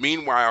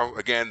 Meanwhile,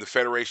 again, the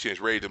Federation is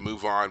ready to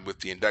move on with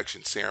the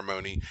induction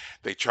ceremony.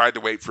 They tried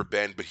to wait for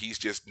Ben, but he's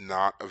just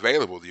not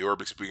available. The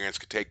orb experience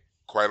could take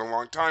quite a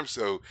long time,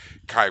 so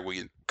Kai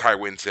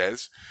Wynn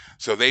says.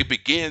 So they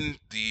begin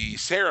the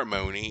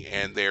ceremony,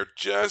 and they're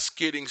just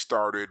getting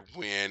started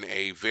when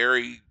a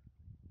very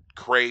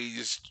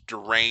crazed,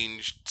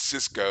 deranged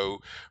Cisco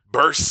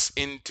bursts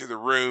into the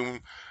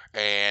room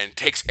and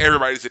takes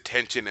everybody's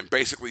attention and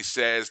basically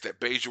says that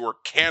Bajor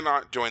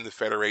cannot join the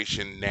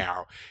Federation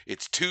now.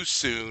 It's too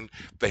soon.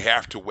 They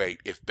have to wait.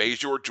 If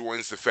Bajor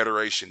joins the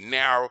Federation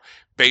now,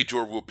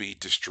 Bajor will be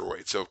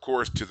destroyed. So, of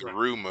course, to the Right.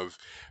 room of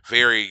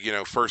very,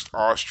 first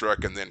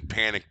awestruck and then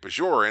panicked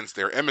Bajorans,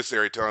 their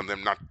emissary telling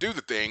them not to do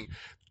the thing,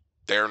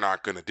 they're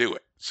not going to do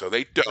it. So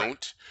they Right.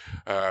 don't.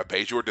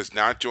 Bajor does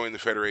not join the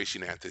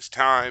Federation at this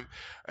time.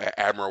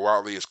 Admiral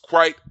Watley is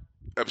quite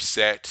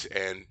upset,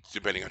 and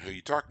depending on who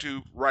you talk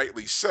to,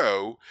 rightly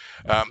so.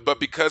 But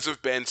because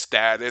of Ben's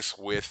status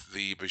with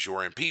the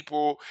Bajoran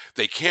people,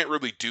 they can't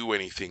really do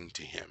anything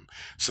to him.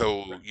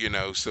 So,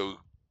 so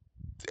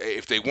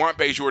if they want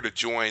Bajor to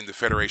join the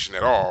Federation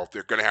at all,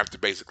 they're going to have to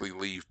basically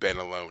leave Ben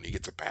alone. He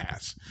gets a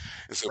pass.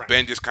 And so Right.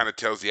 Ben just kind of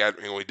tells the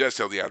Admiral, he does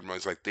tell the Admiral,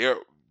 he's like,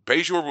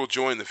 Bajor will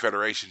join the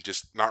Federation,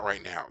 just not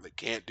right now. They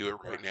can't do it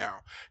right now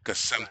because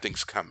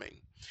something's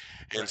coming.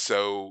 And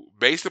so,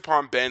 based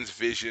upon Ben's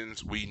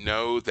visions, we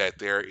know that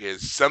there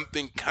is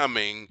something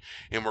coming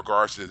in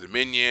regards to the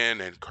Dominion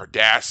and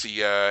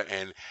Cardassia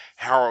and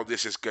how all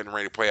this is getting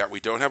ready to play out. We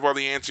don't have all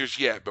the answers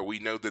yet, but we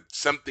know that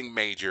something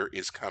major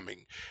is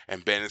coming.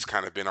 And Ben has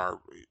kind of been our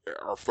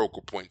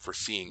focal point for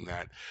seeing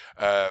that.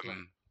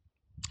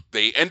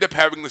 They end up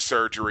having the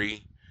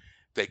surgery.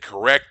 They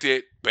correct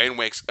it. Ben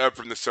wakes up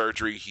from the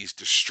surgery. He's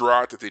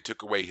distraught that they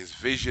took away his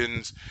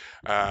visions.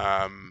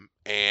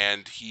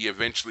 And he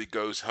eventually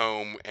goes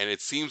home. And it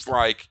seems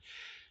like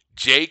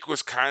Jake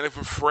was kind of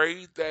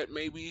afraid that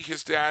maybe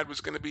his dad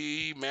was going to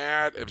be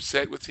mad,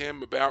 upset with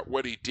him about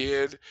what he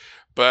did.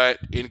 But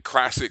in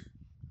classic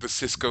the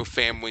Sisko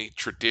family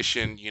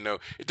tradition,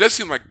 it does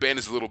seem like Ben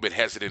is a little bit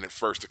hesitant at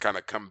first to kind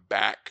of come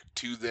back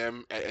to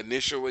them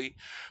initially.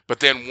 But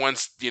then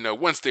once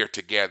they're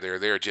together,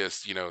 they're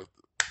just,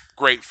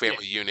 great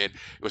family unit.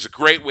 It was a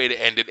great way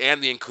to end it,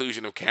 and the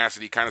inclusion of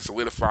Kassidy kind of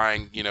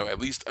solidifying, at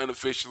least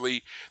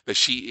unofficially, that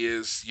she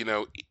is,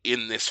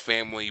 in this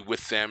family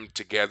with them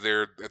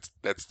together.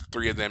 That's the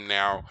three of them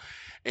now,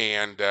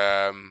 and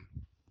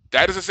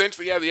that is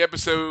essentially how the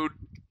episode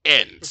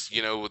ends.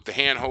 With the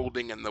hand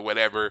holding and the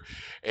whatever,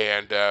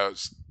 and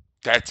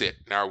that's it.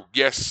 Now,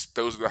 yes,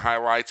 those are the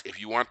highlights. If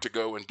you want to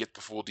go and get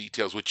the full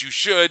details, which you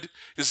should,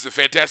 this is a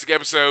fantastic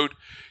episode.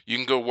 You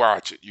can go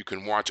watch it. You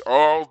can watch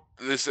all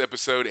this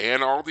episode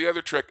and all the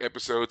other Trek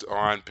episodes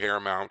on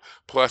Paramount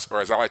Plus, or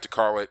as I like to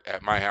call it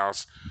at my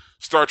house,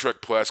 Star Trek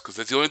Plus, because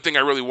that's the only thing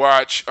I really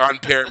watch on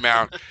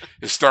Paramount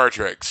is Star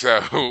Trek.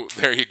 So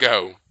there you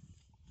go.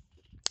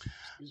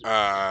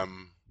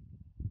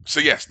 So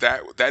yes,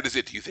 that is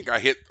it. Do you think I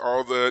hit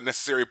all the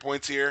necessary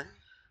points here?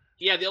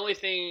 Yeah, the only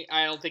thing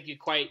I don't think you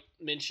quite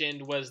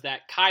mentioned was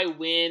that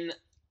Winn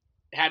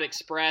had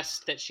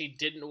expressed that she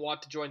didn't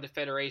want to join the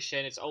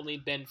Federation. It's only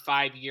been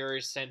 5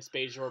 years since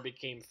Bajor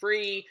became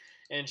free,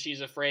 and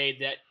she's afraid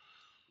that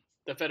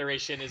the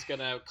Federation is going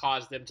to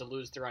cause them to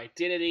lose their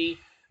identity.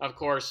 Of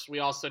course, we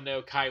also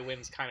know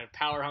Wynn's kind of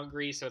power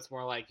hungry, so it's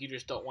more like you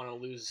just don't want to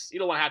lose. You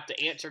don't want to have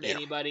to answer to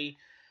anybody.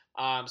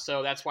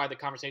 So that's why the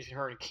conversation with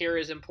her and Kira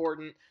is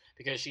important,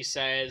 because she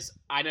says,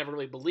 I never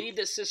really believed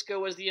that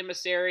Sisko was the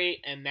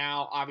emissary, and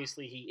now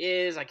obviously he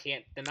is. I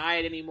can't deny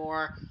it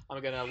anymore.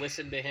 I'm going to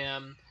listen to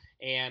him,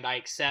 and I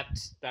accept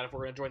that if we're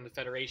going to join the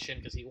Federation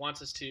because he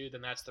wants us to,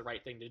 then that's the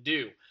right thing to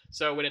do.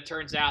 So when it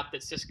turns out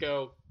that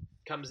Sisko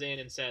comes in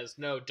and says,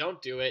 no,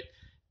 don't do it,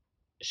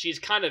 she's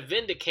kind of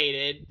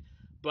vindicated,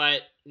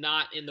 but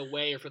not in the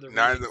way or for the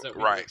reasons that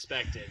we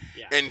expected.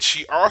 Yeah. And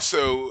she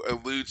also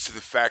alludes to the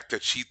fact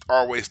that she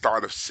always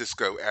thought of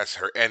Sisko as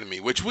her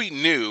enemy, which we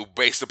knew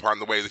based upon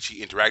the way that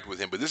she interacted with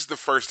him. But this is the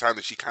first time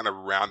that she kind of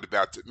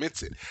roundabout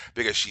admits it,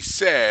 because she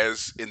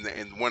says in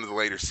one of the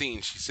later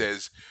scenes, she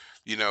says,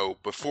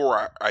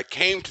 before I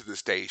came to the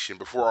station,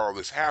 before all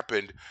this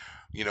happened,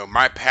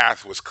 my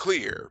path was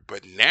clear,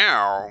 but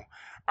now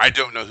I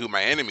don't know who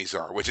my enemies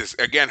are, which is,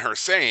 again, her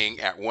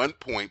saying at one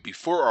point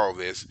before all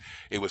this,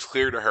 it was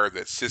clear to her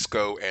that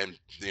Sisko and,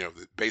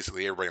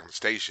 basically everybody on the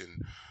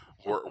station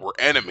were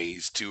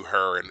enemies to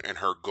her and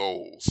her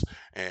goals.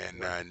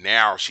 And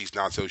now she's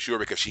not so sure,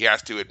 because she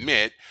has to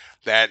admit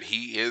that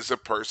he is a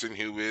person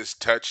who is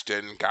touched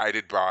and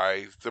guided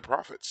by the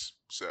prophets.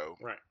 So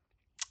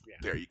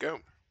there you go.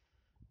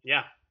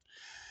 Yeah.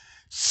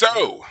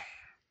 So,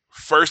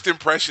 first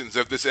impressions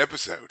of this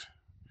episode.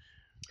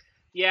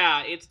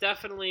 Yeah, it's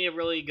definitely a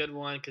really good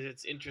one because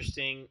it's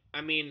interesting.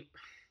 I mean,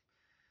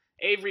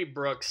 Avery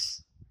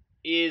Brooks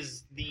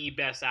is the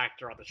best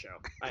actor on the show.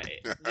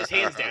 Just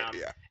hands down.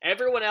 Yeah.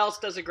 Everyone else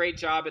does a great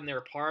job in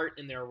their part,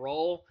 in their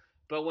role,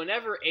 but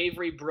whenever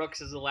Avery Brooks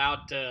is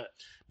allowed to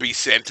be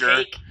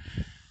center,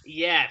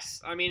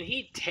 yes. I mean,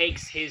 he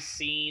takes his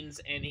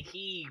scenes and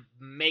he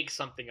makes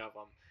something of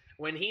them.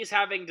 When he's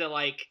having to,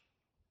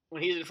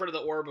 when he's in front of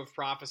the orb of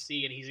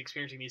prophecy and he's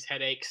experiencing these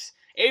headaches,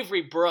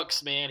 Avery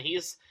Brooks, man,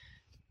 he's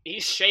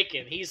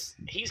shaking.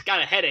 He's got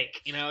a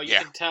headache. You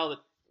can tell that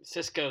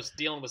Sisko's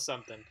dealing with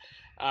something.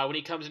 When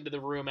he comes into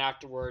the room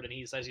afterward and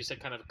he's, as you said,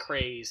 kind of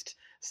crazed,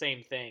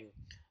 same thing.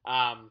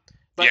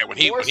 But when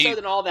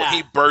than all that,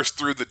 when he bursts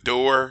through the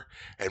door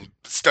and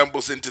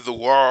stumbles into the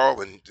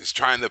wall and is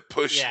trying to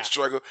push and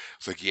struggle,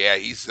 it's like,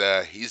 he's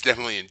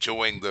definitely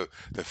enjoying the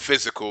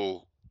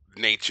physical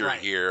nature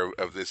here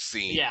of this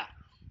scene. Yeah.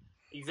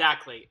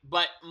 Exactly.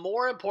 But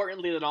more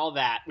importantly than all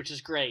that, which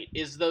is great,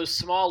 is those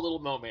small little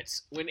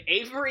moments. When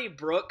Avery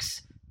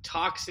Brooks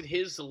talks in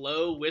his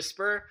low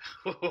whisper.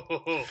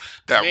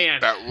 That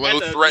low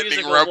That's a threatening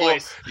musical rumble.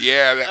 voice.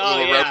 Yeah, that Oh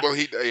little yeah,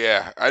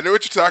 rumble. I know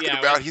what you're talking yeah,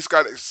 about.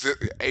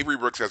 Avery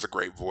Brooks has a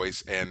great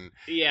voice, and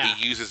he yeah,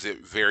 uses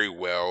it very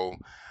well.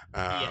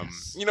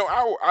 yes,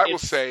 I will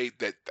it's say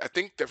that I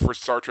think that for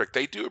Star Trek,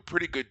 they do a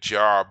pretty good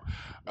job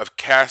of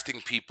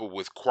casting people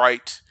with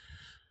quite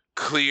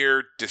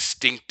clear,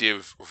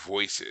 distinctive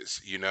voices.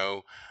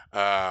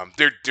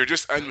 They're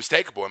just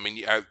unmistakable. I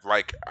mean,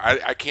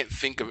 I can't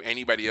think of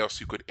anybody else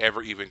who could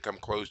ever even come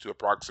close to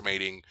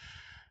approximating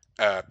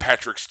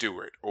Patrick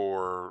Stewart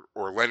or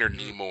Leonard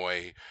mm-hmm.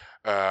 Nimoy,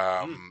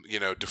 Mm,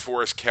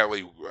 DeForest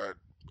Kelly,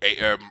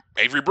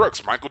 Avery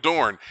Brooks, Michael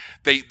Dorn.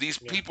 These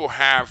yeah, people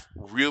have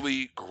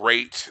really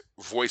great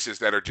voices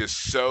that are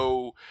just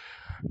so.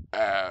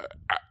 Uh,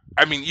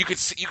 I mean, you could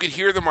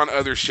hear them on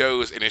other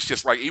shows, and it's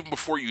just like even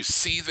before you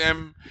see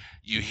them,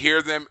 you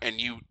hear them, and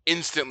you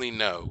instantly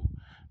know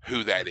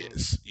who that mm-hmm.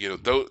 is.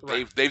 Though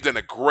Right. they've done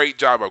a great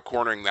job of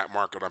cornering that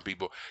market on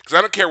people. Because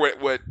I don't care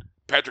what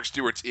Patrick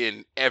Stewart's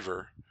in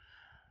ever.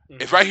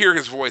 If Mm-hmm. I hear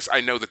his voice,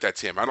 I know that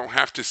that's him. I don't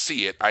have to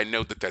see it. I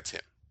know that that's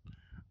him.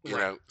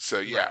 Right. So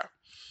Right. yeah.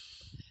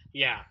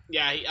 Yeah.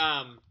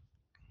 Yeah.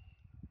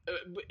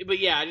 But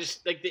yeah, I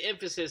just like the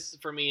emphasis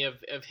for me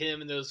of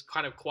him in those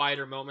kind of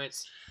quieter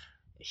moments.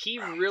 He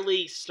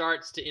really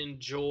starts to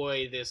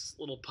enjoy this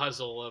little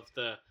puzzle of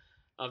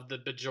the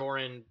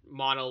Bajoran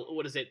mono.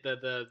 What is it?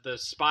 The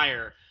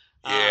spire.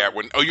 Yeah,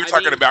 you're I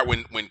talking mean, about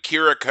when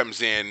Kira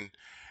comes in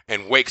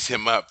and wakes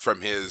him up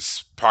from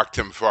his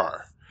Paktum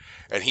Far,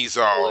 and he's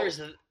well, all, I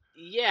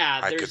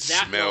could there's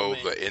that smell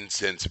moment. the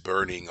incense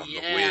burning on the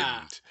Yeah.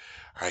 wind.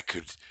 I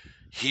could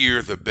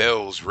hear the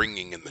bells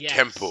ringing in the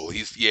temple.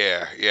 Yes. He's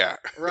yeah.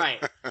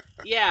 Right.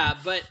 Yeah,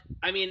 but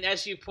I mean,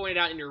 as you pointed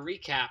out in your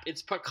recap,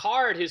 it's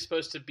Picard who's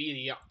supposed to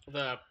be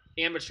the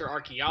amateur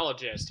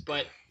archaeologist,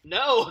 but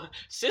no,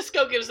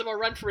 Cisco gives him a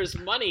run for his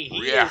money.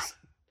 Yeah.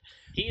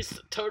 He's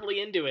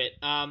totally into it.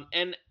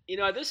 And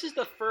this is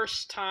the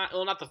first time.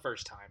 Well, not the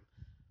first time.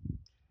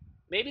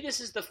 Maybe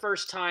this is the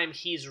first time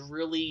he's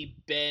really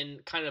been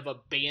kind of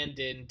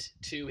abandoned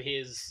to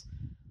his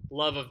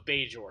love of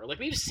Bajor. Like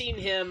we've seen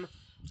him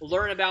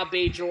learn about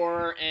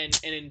Bajor and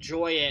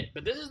enjoy it,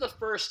 but this is the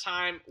first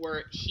time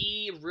where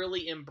he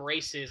really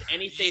embraces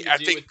anything to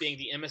do with being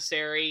the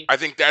emissary. I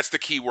think that's the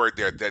key word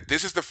there. That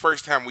this is the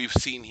first time we've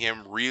seen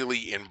him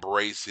really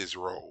embrace his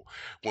role.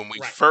 When we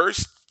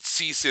first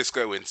see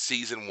Cisco in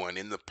season 1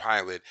 in the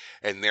pilot,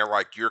 and they're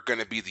like, "You're going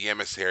to be the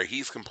emissary,"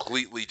 he's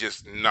completely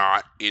just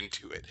not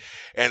into it.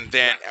 And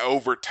then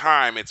over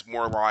time, it's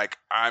more like,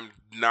 "I'm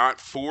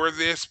not for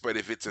this, but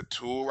if it's a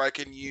tool I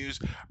can use,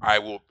 I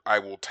will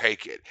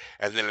take it."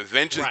 And then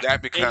eventually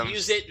that becomes, and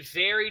use it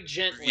very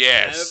gently.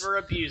 Yes. Never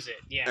abuse it.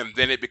 Yeah. And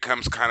then it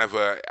becomes kind of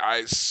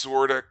I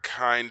sort of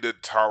kind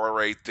of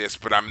tolerate this,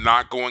 but I'm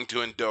not going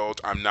to indulge.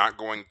 I'm not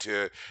going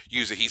to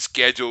use it. He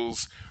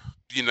schedules,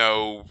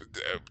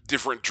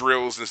 different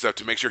drills and stuff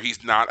to make sure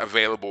he's not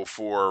available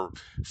for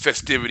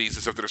festivities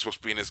and stuff that are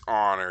supposed to be in his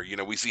honor.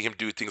 We see him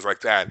do things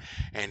like that.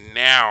 And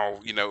now,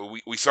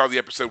 we saw the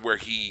episode where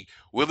he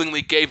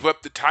willingly gave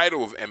up the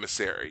title of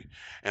emissary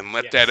and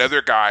let that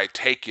other guy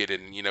take it.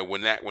 And,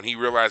 when he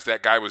realized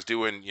that guy was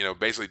doing,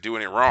 basically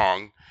doing it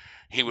wrong,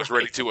 he was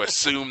ready to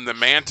assume the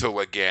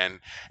mantle again.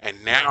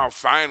 And now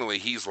finally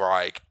he's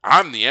like,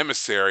 "I'm the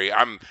emissary.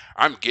 I'm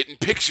getting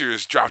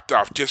pictures dropped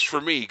off just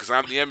for me because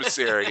I'm the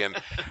emissary, and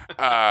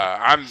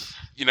I'm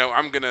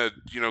gonna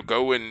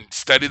go and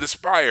study the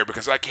spire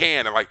because I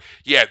can." And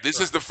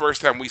this is the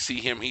first time we see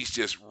him. He's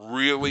just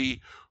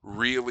really,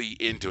 really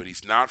into it.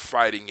 He's not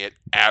fighting it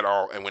at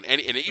all. And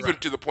even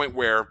to the point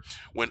where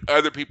when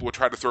other people would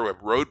try to throw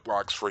up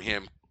roadblocks for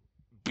him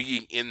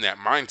being in that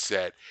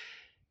mindset,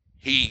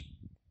 he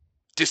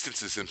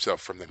distances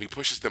himself from them. He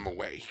pushes them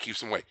away. He keeps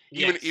them away.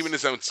 Even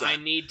his own son. I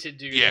need to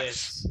do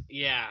this.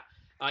 Yeah.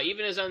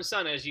 Even his own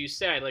son, as you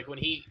said, like when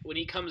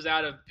he comes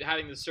out of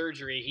having the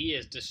surgery, he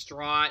is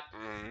distraught.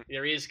 Mhm.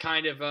 There is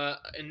kind of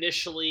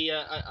initially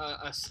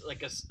a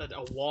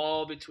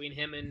wall between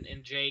him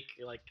and Jake.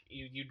 Like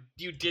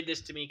you did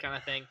this to me, kind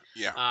of thing.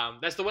 Yeah.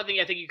 That's the one thing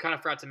I think you kind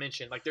of forgot to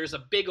mention. Like there's a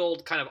big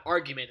old kind of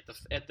argument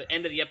at the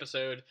end of the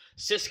episode.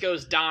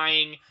 Cisco's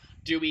dying.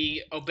 Do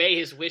we obey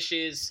his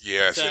wishes?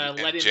 Yes, to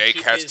and let him Jake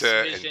keep has his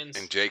to, visions?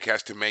 and Jake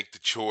has to make the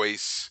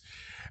choice.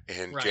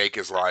 And Right. Jake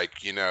is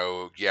like,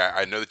 yeah,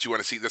 I know that you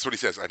want to see. That's what he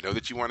says. I know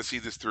that you want to see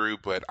this through,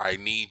 but I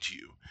need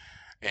you.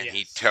 And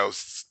he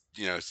tells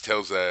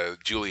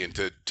Julian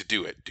to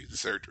do it, do the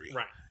surgery.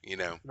 Right.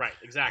 Right.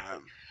 Exactly.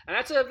 And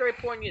that's a very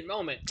poignant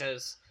moment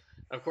because,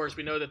 of course,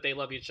 we know that they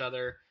love each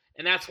other,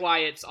 and that's why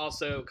it's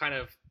also kind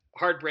of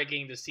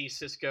heartbreaking to see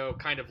Cisco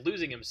kind of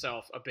losing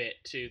himself a bit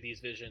to these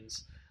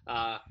visions.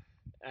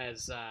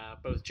 As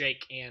both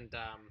Jake and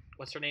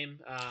what's her name?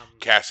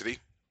 Kassidy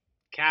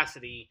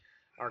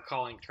are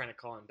trying to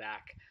call him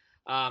back.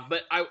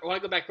 But I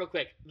want to go back real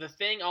quick. The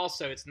thing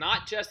also, it's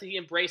not just that he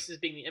embraces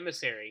being the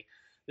emissary.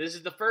 This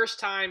is the first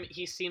time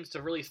he seems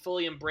to really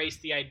fully embrace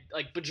the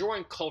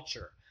Bajoran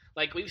culture.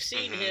 Like we've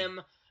seen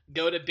him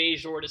go to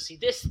Bejor to see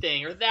this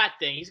thing or that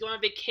thing. He's going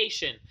on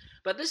vacation.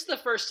 But this is the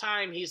first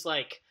time he's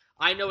like,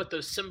 I know what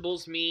those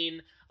symbols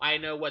mean. I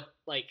know what,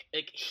 like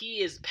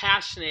he is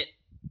passionate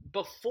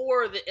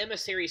before the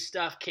emissary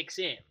stuff kicks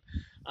in,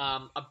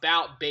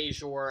 about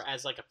Bejor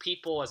as like a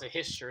people, as a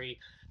history.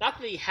 Not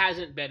that he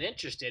hasn't been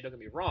interested, don't get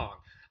me wrong.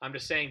 I'm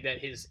just saying that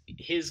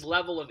his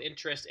level of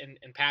interest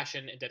and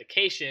passion and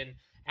dedication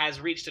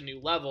has reached a new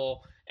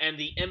level, and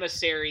the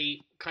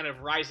emissary kind of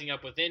rising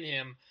up within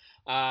him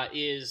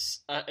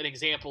is an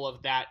example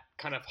of that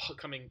kind of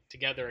coming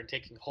together and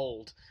taking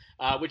hold,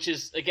 which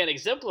is, again,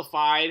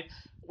 exemplified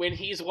when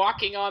he's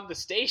walking on the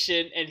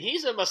station and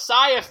he's a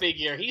messiah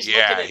figure. He's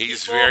looking at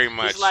he's people. very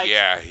much, He's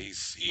like,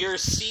 he's your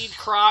seed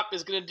crop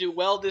is going to do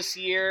well this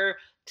year.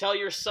 Tell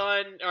your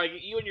son, or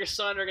you and your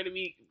son are going to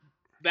be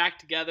back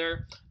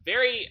together.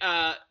 Very,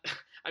 I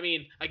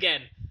mean,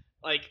 again,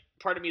 like,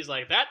 part of me is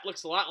like, that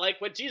looks a lot like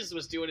what Jesus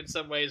was doing in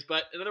some ways,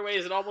 but in other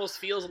ways it almost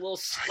feels a little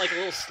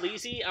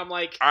sleazy. I'm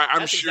like, I'm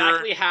that's sure,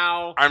 exactly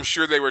how. I'm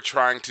sure they were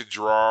trying to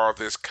draw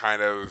this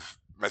kind of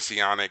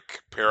messianic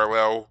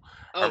parallel.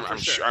 Oh, for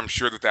sure. I'm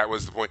sure that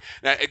was the point.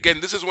 Now,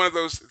 again, this is one of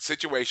those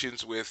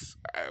situations with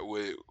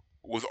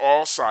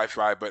all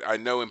sci-fi, but I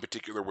know in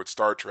particular with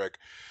Star Trek,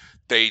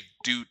 they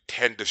do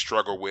tend to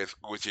struggle with,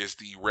 which is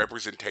the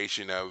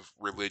representation of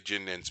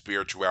religion and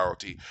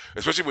spirituality,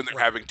 especially when they're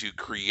Right. having to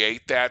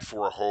create that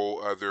for a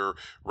whole other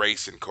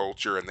race and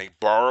culture. And they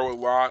borrow a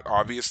lot,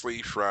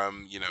 obviously,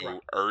 from, Right.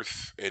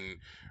 Earth and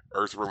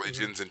Earth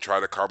religions and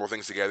try to cobble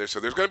things together. So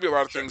there's going to be a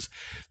lot of Sure. things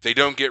they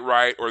don't get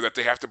right, or that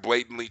they have to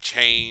blatantly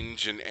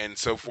change and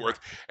so forth.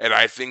 And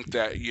I think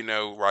that,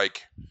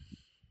 like,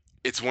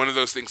 it's one of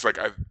those things, like,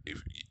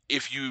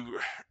 if you,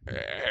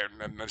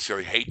 not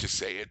necessarily hate to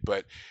say it,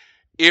 but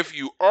if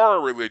you are a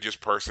religious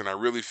person, I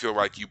really feel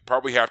like you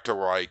probably have to,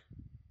 like,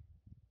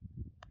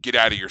 get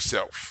out of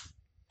yourself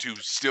to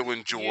still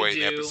enjoy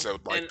an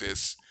episode like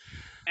this.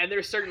 And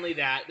there's certainly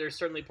that. There's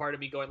certainly part of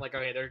me going like,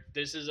 okay,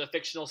 this is a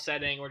fictional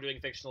setting. We're doing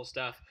fictional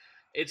stuff.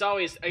 It's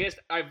always, I guess,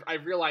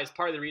 I've realized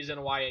part of the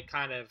reason why it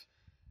kind of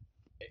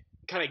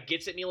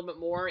gets at me a little bit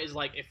more is,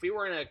 like, if we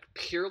were in a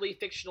purely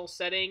fictional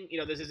setting,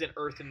 this isn't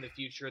Earth in the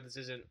future. This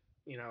isn't,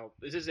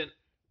 this isn't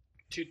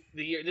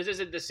this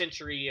isn't the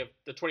century of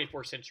the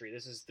 24th century.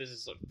 This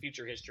is a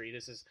future history.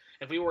 This is,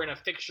 if we were in a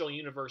fictional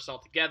universe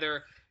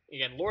altogether.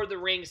 Again, Lord of the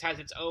Rings has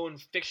its own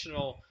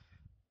fictional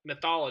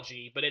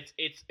mythology, but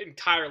it's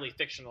entirely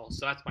fictional.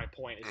 So that's my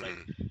point. It's like,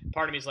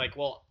 part of me is like,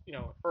 well,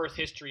 Earth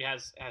history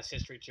has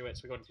history to it.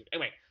 So we go into,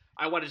 anyway.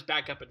 I want to just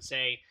back up and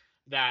say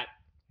that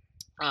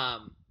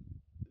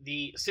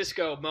the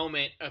Cisco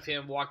moment of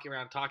him walking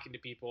around talking to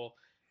people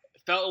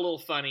felt a little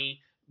funny,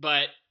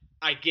 but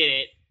I get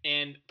it.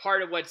 And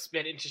part of what's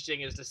been interesting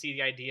is to see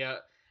the idea.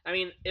 I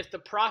mean, if the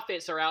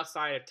prophets are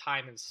outside of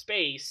time and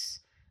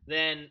space,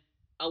 then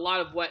a lot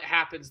of what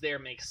happens there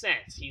makes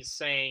sense. He's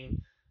saying,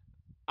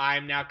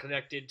 I'm now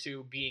connected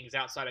to beings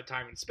outside of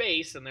time and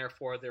space, and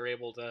therefore they're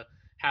able to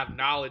have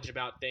knowledge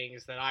about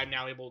things that I'm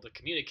now able to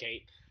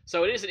communicate.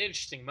 So it is an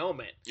interesting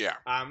moment. Yeah.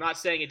 I'm not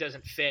saying it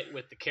doesn't fit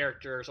with the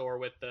characters or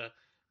with the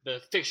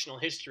fictional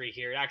history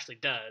here. It actually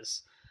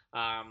does.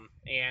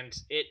 And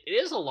it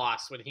is a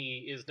loss when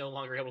he is no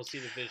longer able to see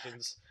the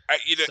visions.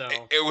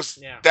 It was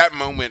that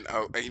moment.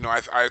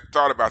 I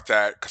thought about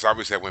that because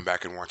obviously I went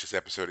back and watched this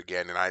episode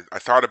again, and I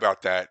thought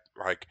about that,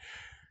 like,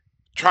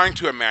 trying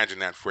to imagine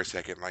that for a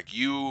second. Like,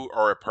 you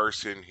are a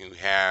person who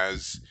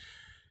has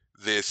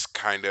this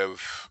kind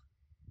of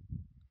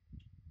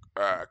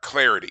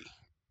clarity,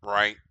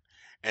 right?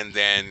 And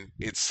then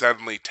it's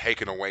suddenly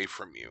taken away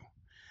from you,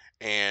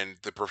 and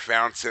the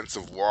profound sense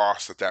of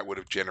loss that would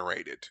have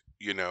generated.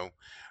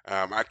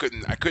 I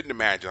couldn't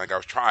imagine. Like,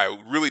 I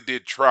really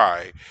did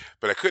try,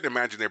 but I couldn't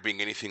imagine there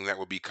being anything that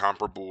would be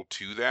comparable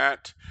to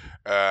that.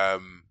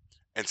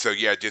 And so,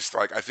 yeah, just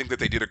like, I think that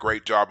they did a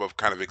great job of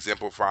kind of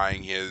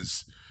exemplifying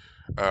his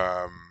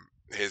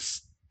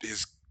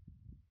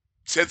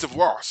sense of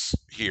loss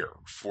here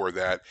for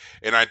that.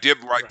 And I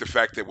did like the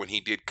fact that when he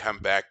did come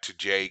back to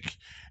Jake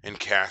and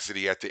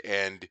Kassidy at the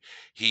end,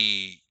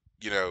 he,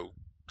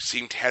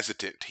 seemed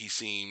hesitant. He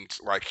seemed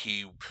like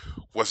he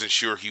wasn't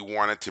sure he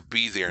wanted to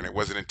be there, and it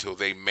wasn't until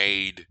they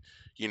made,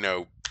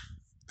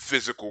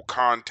 physical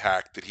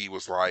contact that he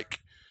was like,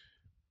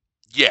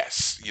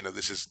 yes,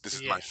 this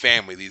is my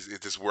family. This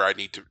is where I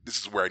need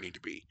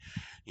to be,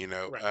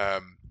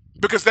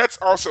 because that's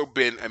also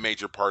been a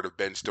major part of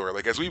Ben's story.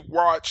 Like, as we've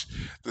watched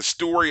the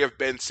story of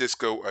Ben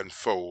Sisko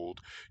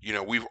unfold,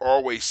 we've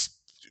always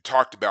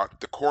talked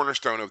about the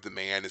cornerstone of the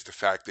man is the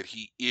fact that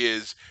he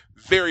is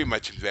very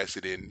much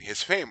invested in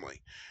his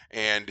family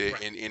and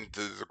in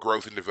the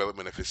growth and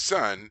development of his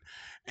son.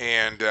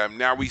 And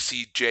now we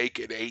see Jake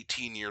at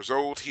 18 years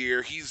old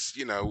here. He's,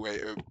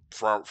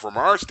 from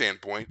our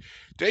standpoint,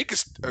 Jake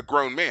is a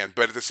grown man,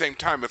 but at the same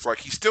time, it's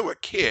like he's still a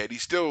kid.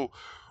 He's still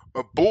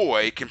a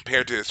boy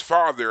compared to his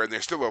father, and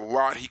there's still a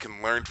lot he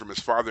can learn from his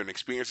father and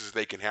experiences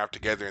they can have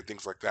together and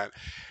things like that.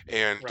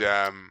 And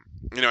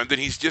and then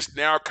he's just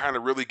now kind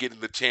of really getting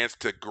the chance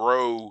to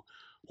grow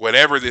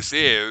whatever this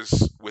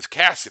is with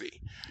Kassidy.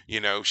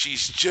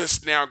 She's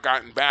just now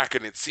gotten back,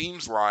 and it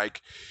seems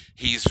like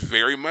he's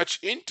very much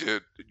into,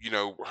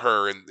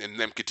 her and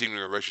them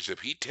continuing the relationship.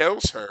 He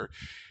tells her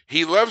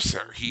he loves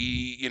her.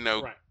 He,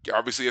 Right.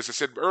 obviously, as I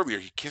said earlier,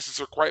 he kisses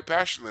her quite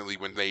passionately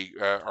when they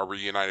are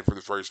reunited for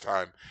the first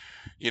time.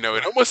 It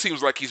Right. almost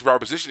seems like he's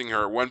propositioning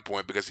her at one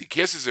point, because he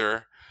kisses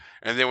her,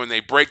 and then when they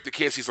break the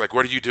kiss, he's like,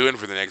 "What are you doing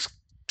for the next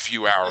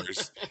few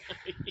hours?" Yeah.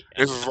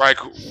 This is like,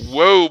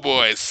 whoa,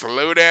 boy,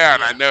 slow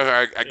down. I Yeah.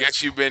 know. I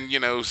guess you've been,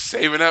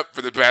 saving up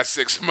for the past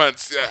 6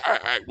 months.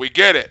 We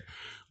get it,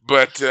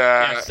 but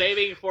Yeah,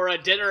 saving for a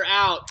dinner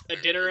out,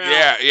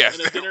 yeah, yes,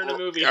 and a dinner and a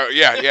movie.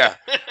 yeah.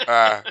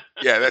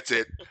 Yeah, that's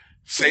it.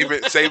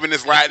 Saving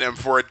his latinum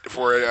for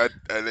a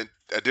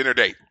dinner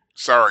date.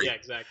 Sorry, Yeah,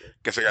 exactly.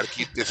 guess I got to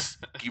keep it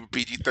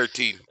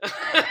PG-13.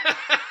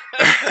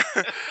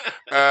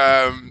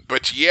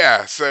 But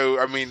yeah, so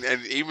I mean,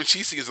 and even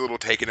she seems a little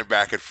taken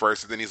aback at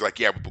first, and then he's like,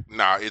 "Yeah,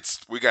 nah,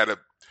 we gotta.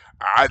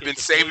 I've Get been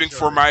the saving cage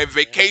for order. my Yeah.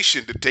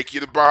 vacation to take you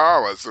to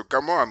Bahala, so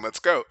come on, let's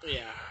go."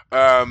 Yeah.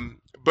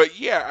 But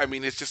yeah, I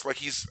mean, it's just like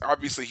he's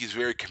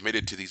very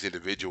committed to these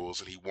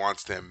individuals, and he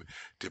wants them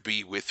to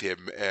be with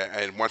him,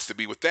 and wants to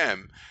be with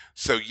them.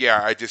 So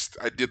yeah, I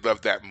did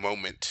love that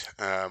moment,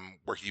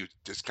 where he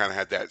just kind of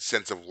had that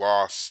sense of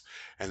loss,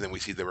 and then we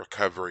see the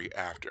recovery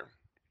after.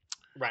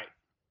 Right.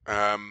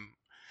 Um,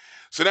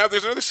 so now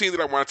there's another scene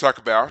that I want to talk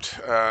about,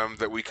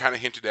 that we kind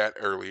of hinted at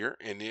earlier,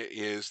 and it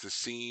is the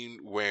scene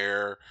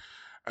where,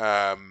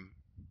 um,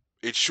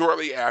 it's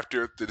shortly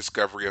after the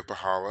discovery of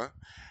Bahala.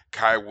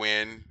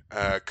 Winn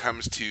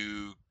comes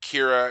to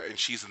Kira, and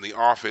she's in the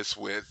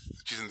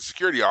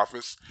security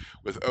office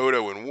with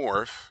Odo and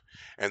Worf,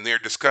 and they're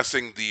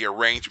discussing the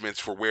arrangements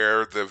for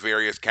where the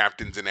various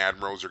captains and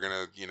admirals are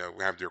gonna,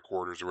 have their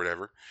quarters or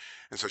whatever.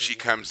 And so she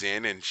comes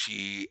in, and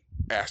she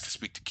asks to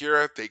speak to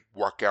Kira. They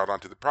walk out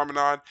onto the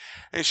promenade,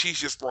 and she's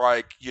just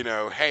like,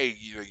 hey,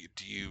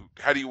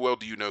 how do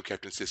you know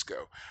Captain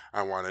Sisko?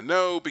 I want to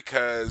know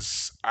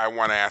because I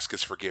want to ask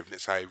his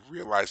forgiveness. I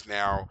realize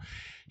now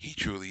he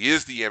truly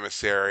is the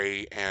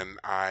emissary, and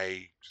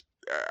I've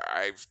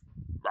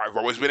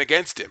always been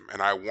against him,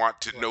 and I want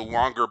to no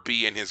longer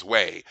be in his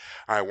way.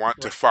 I want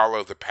to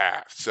follow the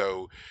path.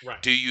 So, Right.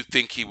 do you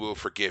think he will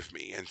forgive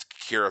me? And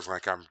Kira's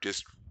like, I'm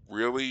just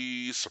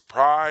really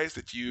surprised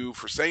at you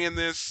for saying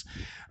this,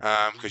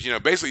 because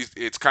basically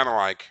it's kind of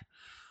like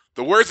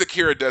the words that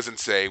Kira doesn't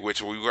say,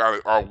 which we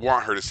all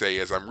want her to say,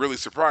 is, "I'm really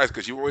surprised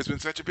because you've always been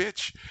such a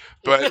bitch."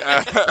 But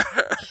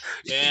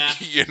Yeah.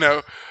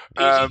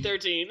 um,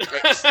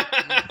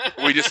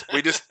 PG-13. we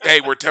just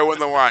hey, we're towing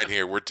the line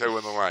here. We're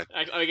towing the line.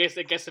 I guess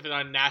if it's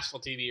on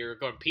national TV, you're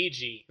going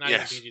PG, not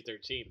Yes. even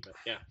PG-13. But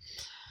yeah.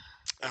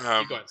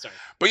 Um, Keep going. Sorry.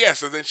 but yeah,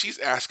 so then she's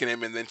asking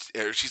him, and then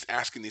she's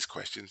asking these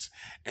questions,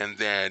 and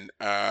then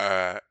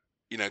Kywin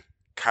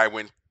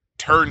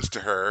turns to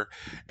her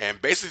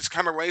and basically just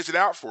kind of lays it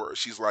out for her.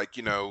 She's like,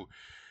 you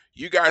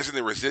guys in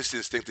the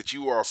resistance think that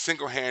you all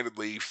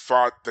single-handedly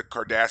fought the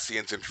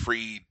Cardassians and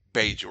freed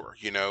Bajor,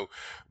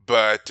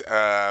 but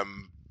I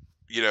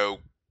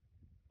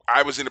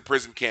was in a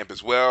prison camp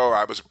as well.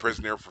 I was a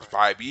prisoner for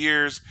 5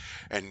 years,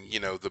 and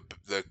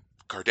the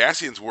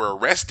Cardassians were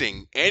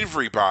arresting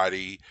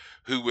everybody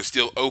who was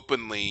still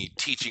openly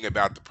teaching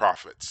about the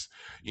prophets.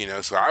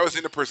 So I was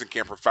in a prison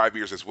camp for 5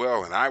 years as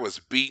well, and I was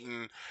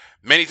beaten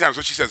many times.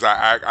 What she says,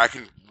 I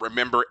can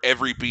remember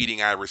every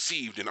beating I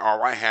received, and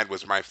all I had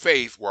was my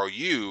faith, while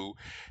you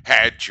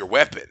had your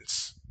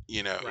weapons.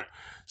 Right.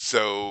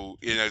 So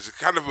it's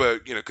kind of a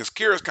because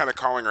Kira's kind of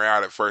calling her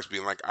out at first,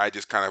 being like, I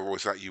just kind of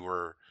always thought you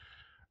were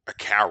a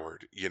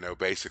coward.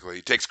 Basically,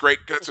 it takes great.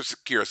 That's what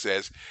Kira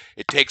says.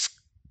 It takes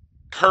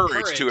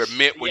courage to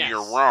admit when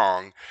you're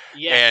wrong.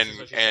 Yes,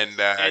 and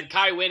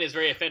Kai Winn is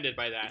very offended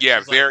by that. Yeah,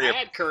 She's very. like, I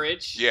had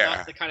courage. Yeah,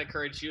 not the kind of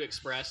courage you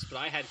expressed, but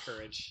I had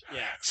courage.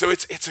 Yeah. So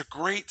it's a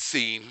great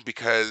scene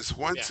because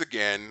once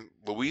again,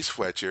 Louise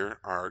Fletcher,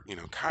 our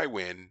Kai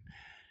Winn,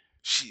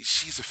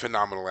 she's a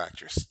phenomenal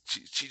actress.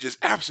 She just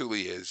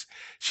absolutely is.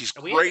 She's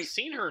we great. Haven't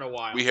seen her in a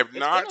while. We have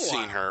not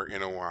seen her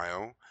in a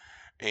while.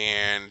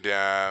 And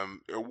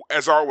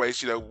as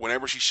always,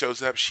 whenever she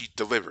shows up, she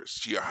delivers.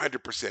 She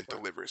 100%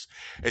 delivers.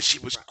 And she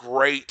was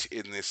great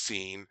in this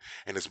scene.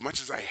 And as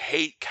much as I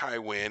hate Kai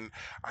Winn,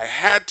 I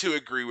had to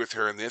agree with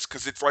her in this,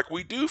 because it's like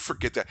we do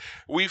forget that.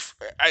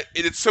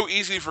 It's so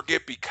easy to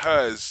forget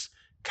because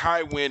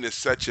Kai Winn is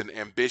such an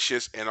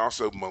ambitious and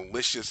also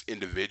malicious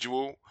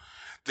individual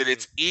that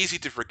it's easy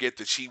to forget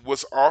that she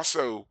was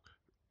also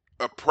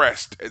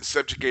oppressed and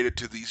subjugated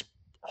to these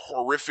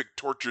horrific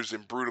tortures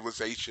and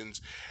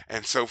brutalizations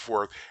and so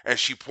forth. And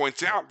she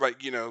points out,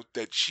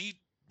 that she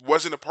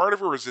wasn't a part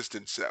of a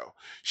resistance cell.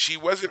 She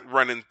wasn't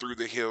running through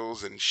the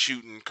hills and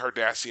shooting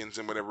Cardassians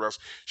and whatever else.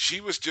 She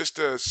was just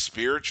a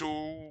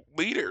spiritual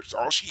leader.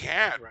 All she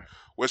had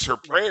was her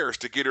prayers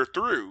to get her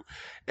through.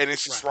 And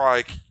it's just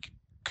like,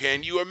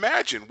 can you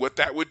imagine what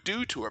that would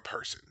do to a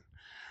person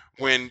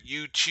when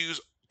you choose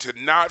to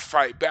not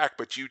fight back,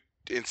 but you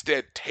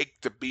instead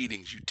take the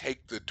beatings, you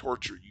take the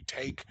torture, you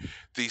take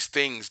these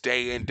things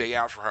day in, day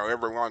out for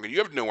however long, and you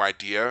have no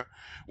idea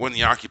when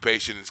the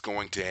occupation is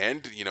going to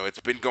end. It's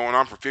been going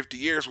on for 50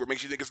 years. What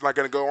makes you think it's not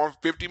going to go on for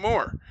 50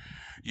 more?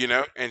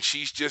 And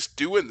she's just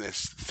doing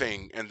this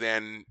thing. And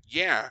then,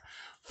 yeah,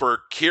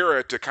 for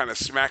Kira to kind of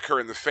smack her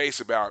in the face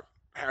about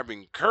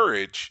having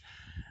courage,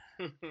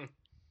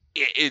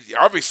 it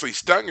obviously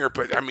stung her,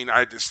 but I mean,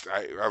 I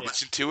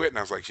listened to it and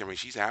I was like, I mean,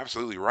 she's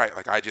absolutely right.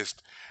 Like,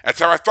 that's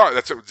how I thought.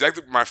 That's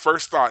exactly my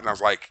first thought. And I was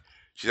like,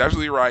 she's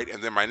absolutely right.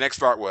 And then my next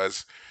thought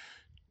was,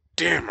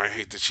 damn, I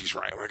hate that she's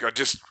right. Like, I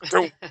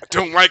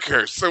don't like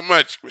her so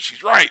much, but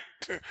she's right.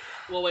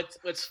 Well,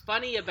 what's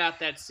funny about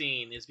that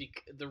scene is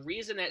the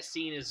reason that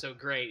scene is so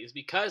great is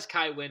because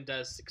Kai Winn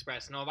does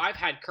express, no, I've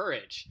had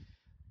courage,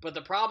 but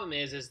the problem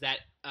is that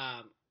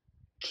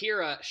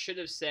Kira should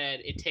have said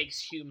it takes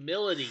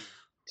humility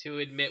to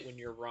admit when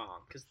you're wrong,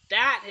 because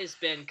that has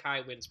been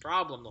Kai Winn's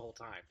problem the whole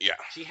time. Yeah.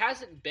 She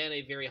hasn't been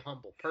a very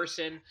humble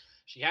person.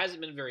 She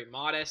hasn't been very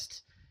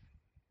modest.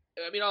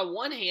 I mean, on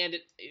one hand,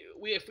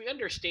 if we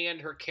understand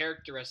her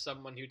character as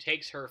someone who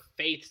takes her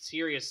faith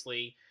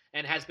seriously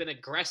and has been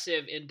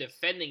aggressive in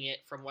defending it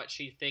from what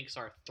she thinks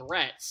are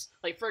threats.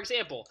 Like, for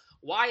example,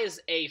 why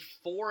is a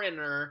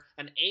foreigner,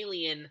 an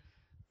alien,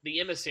 the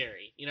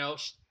emissary?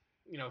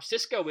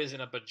 Cisco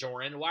isn't a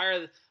Bajoran.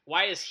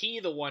 Why is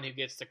he the one who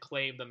gets to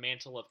claim the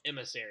mantle of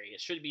emissary?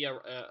 It should be a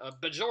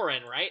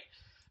Bajoran, right?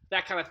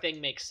 That kind of thing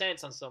makes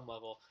sense on some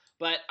level.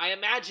 But I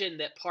imagine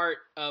that part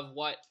of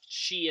what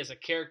she as a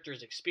character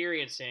is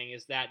experiencing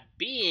is that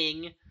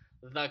being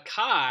the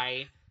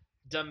Kai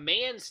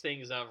demands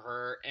things of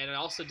her, and it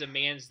also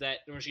demands that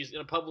when she's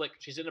in a public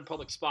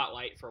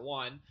spotlight, for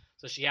one,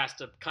 so she has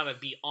to kind of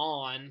be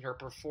on, her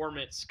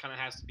performance kind of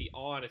has to be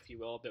on, if you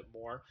will, a bit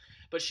more.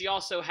 But she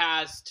also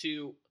has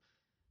to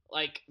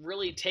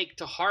really take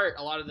to heart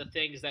a lot of the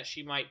things that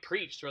she might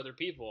preach to other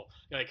people,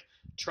 like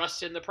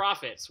trust in the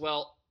prophets.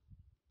 Well,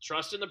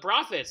 trust in the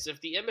prophets.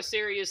 If the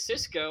emissary is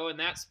Cisco and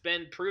that's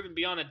been proven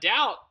beyond a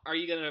doubt, are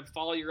you going to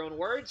follow your own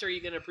words, or are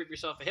you going to prove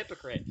yourself a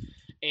hypocrite?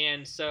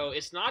 And so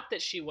it's not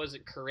that she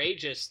wasn't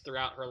courageous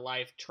throughout her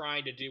life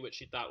trying to do what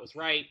she thought was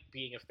right,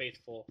 being a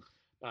faithful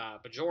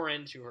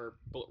Bajoran to her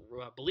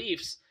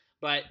beliefs,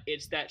 but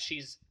it's that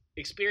she's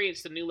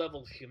experienced a new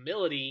level of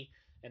humility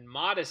and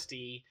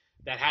modesty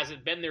that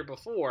hasn't been there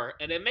before,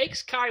 and it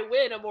makes Kai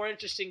Winn a more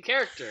interesting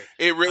character.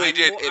 It really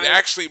did. It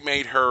actually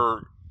made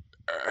her,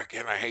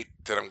 again, I hate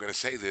that I'm going to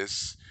say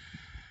this,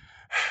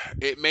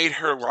 it made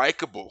her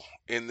likable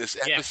in this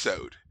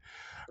episode.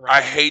 Yes. Right.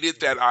 I hated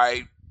that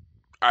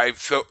I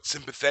felt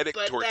sympathetic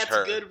towards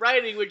her. But that's good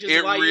writing, which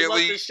is why you love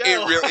the show.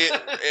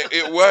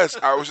 It was.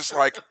 I was just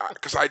like,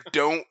 because I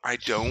don't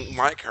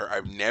like her.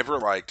 I've never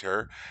liked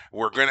her.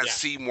 We're gonna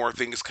see more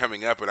things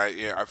coming up, and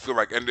I feel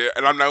like, and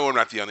I know I'm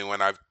not the only one.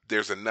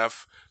 There's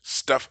enough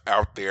stuff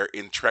out there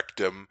in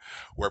Trekdom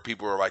where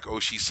people are like, oh,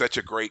 she's such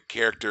a great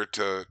character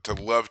to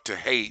love to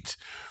hate,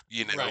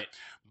 Right.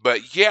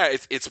 But yeah,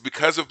 it's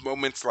because of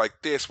moments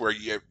like this where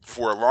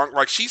for a long,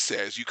 like she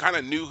says, you kind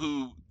of knew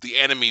who the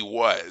enemy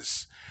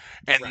was.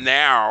 And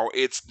now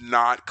it's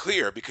not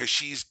clear because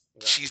she's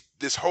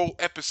this whole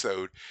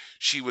episode,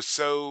 she was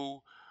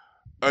so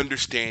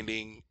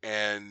understanding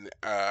and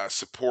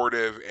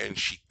supportive, and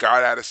she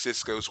got out of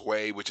Cisco's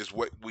way, which is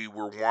what we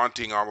were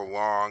wanting all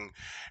along.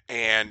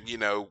 And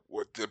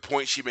what the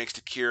point she makes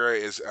to Kira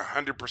is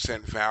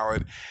 100%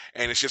 valid,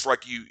 and it's just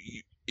like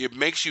it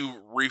makes you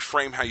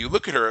reframe how you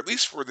look at her, at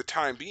least for the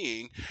time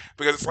being,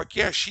 because it's like,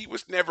 yeah, she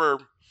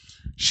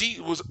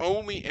was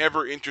only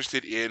ever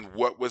interested in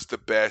what was the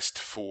best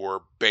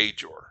for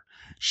Bajor.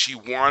 She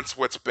wants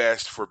what's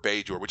best for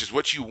Bajor, which is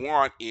what you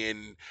want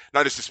in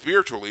not just a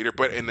spiritual leader,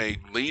 but in a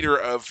leader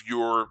of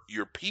your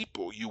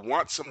people. You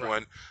want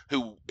someone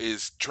who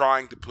is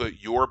trying to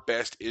put your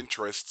best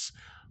interests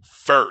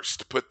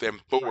first, put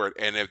them forward.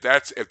 And if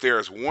there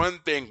is one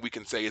thing we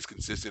can say is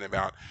consistent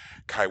about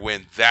Kai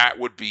Winn, that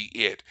would be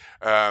it.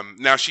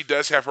 Now, she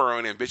does have her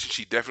own ambition.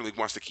 She definitely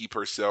wants to keep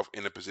herself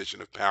in a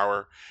position of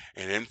power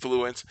and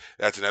influence.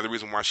 That's another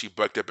reason why she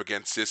bucked up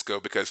against Cisco,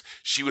 because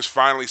she was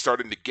finally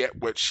starting to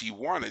get what she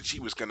wanted. She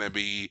was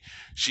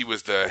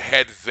the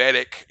head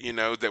Vedic,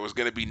 that was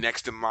going to be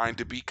next in line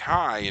to be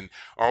Kai and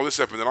all this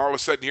stuff. And then all of a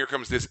sudden, here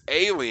comes this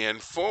alien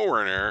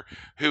foreigner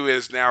who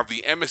is now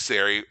the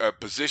emissary, a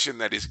position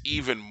that is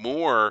even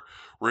more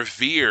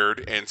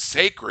revered and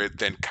sacred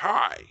than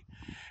Kai.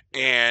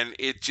 And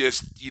it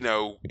just,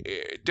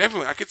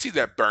 definitely, I could see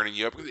that burning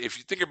you up. If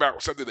you think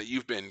about something that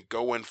you've been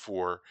going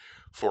for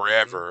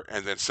forever,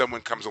 and then someone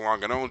comes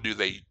along, and only do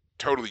they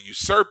totally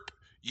usurp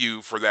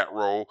you for that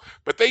role,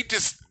 but they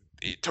just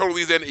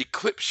totally then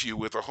eclipse you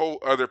with a whole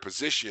other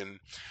position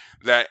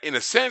that, in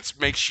a sense,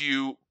 makes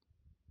you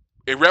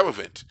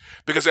irrelevant,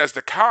 because as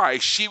the Kai,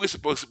 she was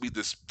supposed to be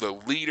the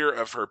leader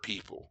of her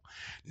people.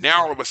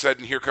 Now all of a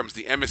sudden, here comes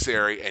the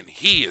emissary, and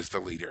he is the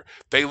leader.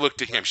 They look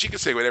to him. She can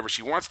say whatever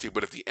she wants to,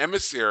 but if the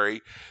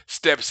emissary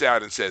steps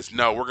out and says,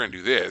 "No, we're going to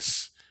do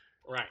this,"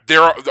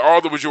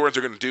 all the Bajorans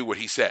are going to do what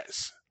he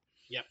says.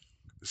 Yep.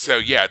 So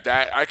yeah,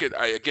 that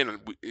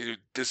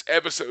this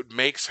episode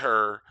makes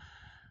her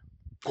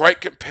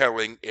quite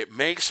compelling. It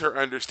makes her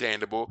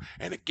understandable.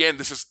 And again,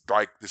 this is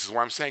why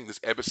I'm saying this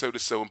episode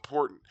is so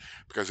important,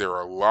 because there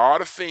are a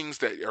lot of things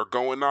that are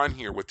going on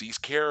here with these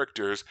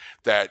characters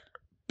that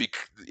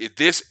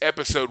this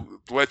episode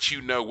lets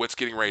you know what's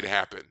getting ready to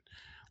happen.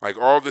 Like,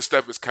 all this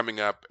stuff is coming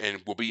up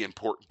and will be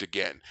important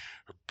again.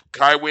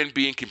 Kai Winn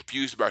being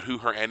confused about who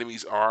her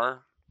enemies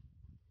are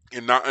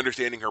and not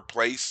understanding her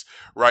place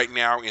right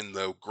now in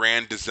the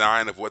grand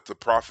design of what the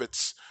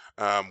prophets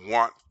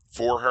want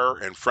for her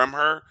and from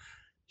her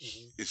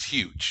Hmm. is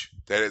huge.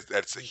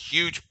 That's a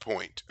huge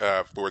point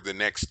for the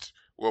next,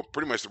 well,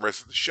 pretty much the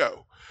rest of the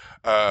show.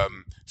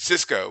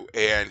 Cisco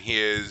and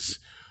his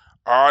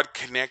odd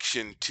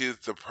connection to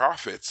the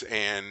prophets,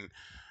 and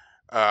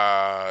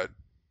uh,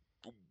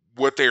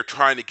 what they're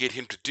trying to get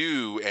him to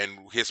do,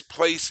 and his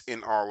place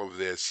in all of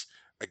this.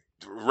 The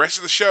rest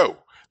of the show,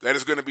 that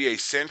is going to be a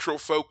central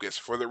focus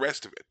for the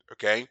rest of it.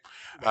 Okay,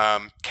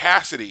 Right.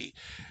 Kassidy,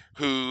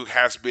 who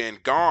has been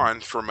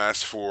gone from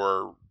us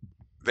for,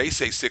 they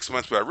say 6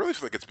 months, but I really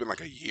feel like it's been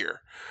like a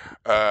year.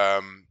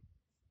 Um,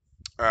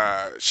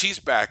 she's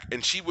back,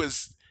 and she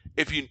was.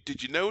 If you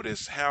did, you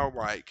notice how,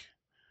 like,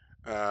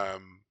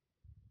 um,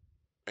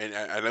 and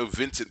I know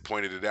Vincent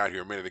pointed it out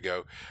here a minute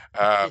ago,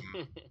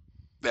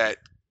 that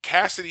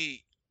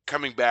Kassidy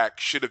coming back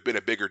should have been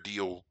a bigger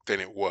deal than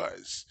it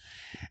was,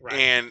 Right.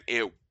 and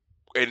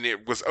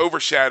it was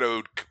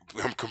overshadowed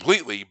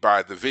completely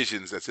by the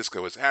visions that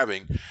Cisco was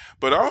having,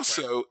 but Right.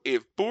 also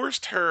it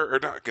forced her, or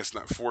not, I guess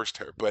not forced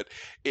her, but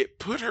it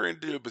put her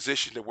into a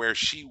position to where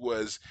she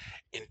was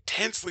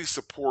intensely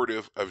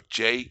supportive of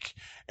Jake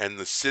and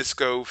the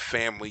Cisco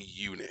family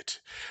unit.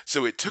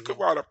 So it took a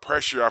Hmm. lot of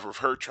pressure off of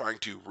her trying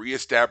to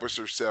reestablish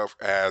herself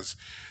as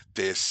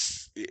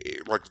this,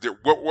 like,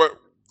 what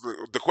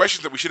the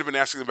questions that we should have been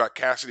asking about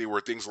Kassidy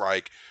were things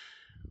like,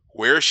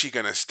 where is she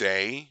going to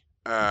stay?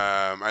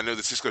 I know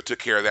that Cisco took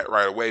care of that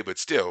right away, but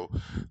still,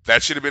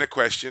 that should have been a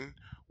question.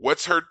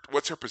 What's her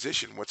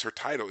position? What's her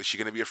title? Is she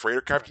going to be a freighter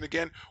Right. captain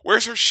again?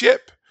 Where's her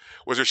ship?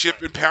 Was her ship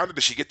Right. impounded?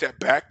 Does she get that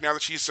back now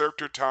that she served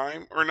her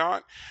time or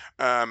not?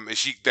 Is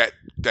she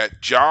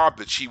that job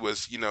that she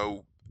was,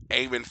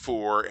 aiming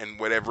for and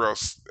whatever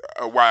else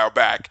a while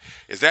back?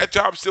 Is that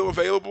job still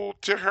available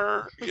to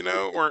her?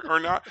 Or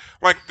not?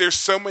 Like, there's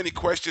so many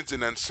questions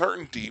and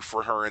uncertainty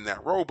for her in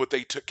that role, but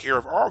they took care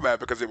of all that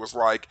because it was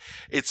like,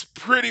 it's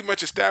pretty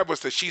much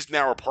established that she's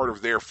now a part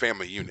of their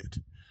family unit.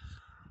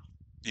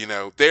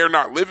 They're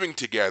not living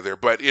together,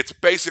 but it's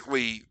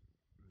basically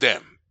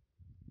them.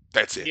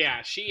 That's it.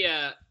 Yeah.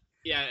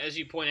 Yeah. As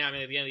you point out, I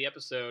mean, at the end of the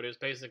episode, is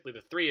basically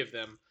the three of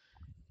them.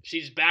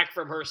 She's back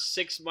from her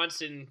 6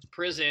 months in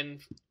prison,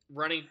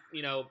 running,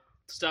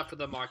 stuff for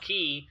the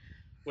Marquis.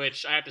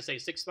 Which I have to say,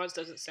 6 months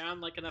doesn't sound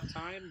like enough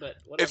time, but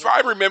If whatever. I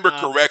remember Um,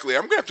 correctly,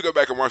 I'm gonna have to go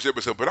back and watch the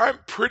episode, but I'm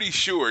pretty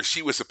sure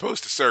she was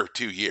supposed to serve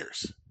 2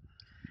 years.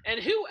 and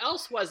who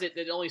else was it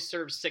that only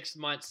served 6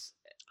 months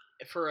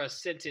for a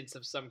sentence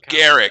of some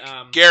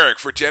kind? Garrick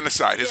for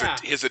genocide, Yeah.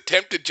 his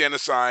attempted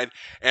genocide,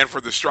 and for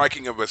the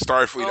striking of a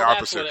Starfleet Oh, that's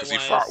officer what it because he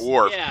fought was.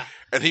 Worf, Yeah.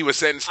 and he was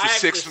sentenced to I have to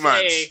 6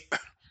 months. say,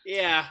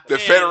 yeah, The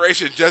man.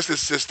 Federation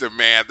justice system,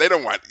 man, they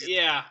don't want.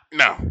 Yeah.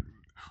 No.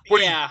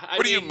 Yeah. I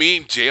What do you mean,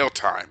 mean jail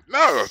time?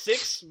 No.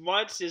 6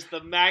 months is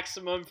the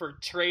maximum for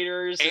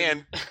traitors.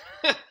 And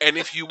and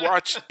if you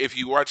watch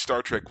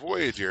Star Trek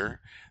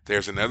Voyager,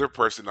 there's another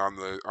person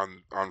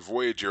on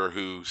Voyager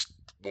who's,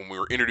 when we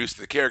were introduced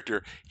to the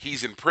character,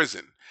 he's in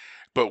prison.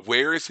 But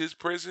where is his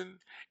prison?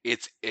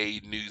 It's a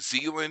New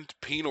Zealand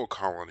penal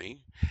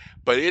colony,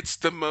 but it's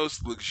the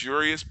most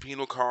luxurious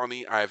penal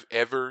colony I've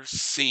ever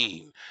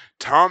seen.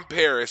 Tom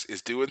Paris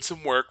is doing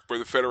some work for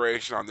the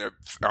Federation on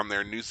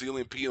their New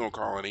Zealand penal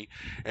colony,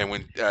 and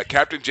when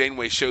Captain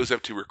Janeway shows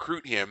up to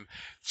recruit him,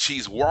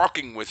 she's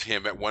walking with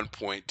him at one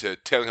point to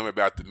tell him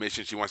about the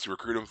mission she wants to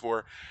recruit him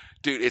for.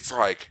 Dude, it's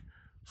like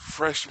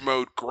fresh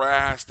mowed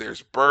grass.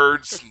 There's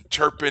birds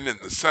chirping in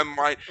the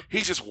sunlight.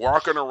 He's just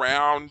walking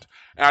around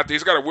out there.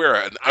 He's got to wear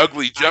an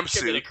ugly I'd commit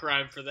a jumpsuit.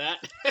 crime for that.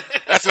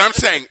 That's what I'm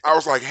saying. I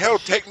was like, hell,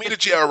 take me to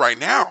jail right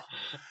now.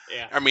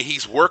 Yeah. I mean,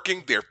 he's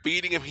working. They're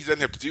feeding him. He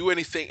doesn't have to do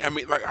anything. I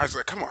mean, like, I was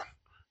like, come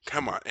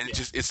on. And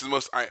Yeah. it's the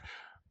most,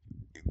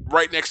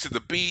 right next to the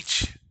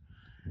beach.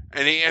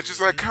 And it's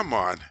just like, Mhm. come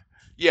on.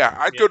 Yeah,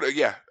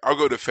 I'll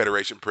go to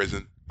Federation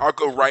prison. I'll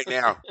go right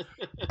now.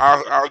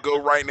 I'll go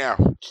right now.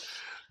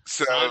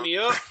 So, Sign me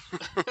up.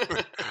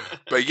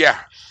 but yeah,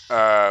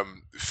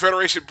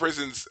 Federation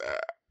prisons,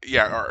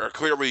 are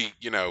clearly,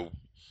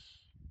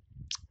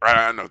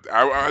 I don't know.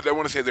 I don't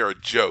want to say they're a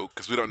joke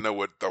because we don't know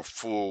what the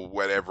full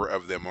whatever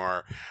of them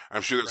are.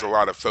 I'm sure there's a Right.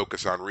 lot of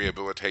focus on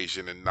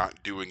rehabilitation and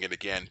not doing it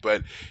again.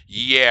 But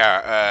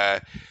yeah,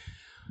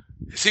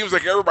 It seems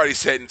like everybody's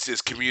sentence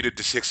is commuted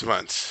to 6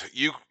 months.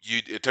 You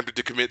attempted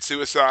to commit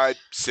suicide,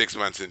 6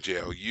 months in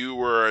jail. You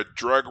were a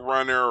drug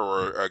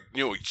runner,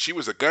 she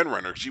was a gun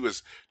runner. She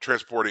was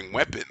transporting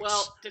weapons.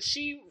 Well, did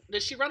she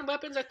run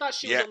weapons? I thought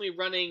she was Yeah. only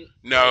running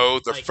No,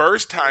 the like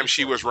first time food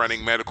she was sources.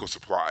 running medical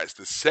supplies.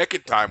 The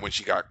second time when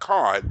she got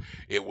caught,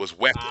 it was Ah,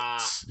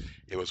 weapons.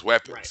 It was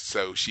weapons. right.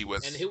 So she And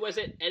was who was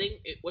it?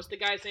 What's the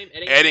guy's name?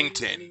 Eddington. I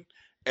Eddington. mean,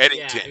 yeah,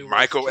 Eddington, who was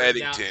Michael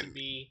turned out to Eddington.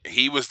 be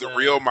He was the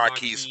real the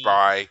Maquis Maquis.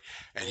 spy,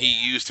 and he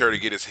Yeah. used her to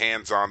get his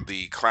hands on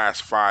the Class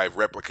 5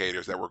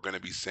 replicators that were going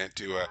to be sent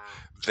to a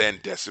Ah, then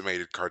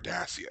decimated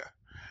Cardassia. right.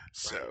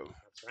 So,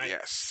 That's right.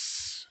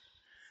 yes.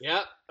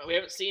 Yep, we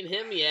haven't seen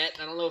him yet.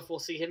 I don't know if we'll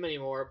see him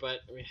anymore, but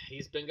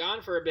he's been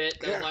gone for a bit.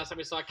 That was the Yeah. last time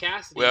we saw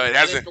Cassidy. Well, it And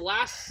hasn't the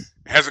last.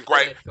 hasn't Go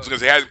quite ahead. Go ahead.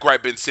 because it hasn't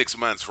quite been 6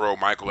 months for old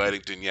Michael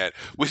Eddington yet.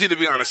 We seem to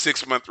be on Yeah. a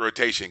 6 month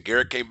rotation.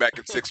 Garrett came back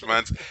in 6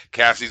 months.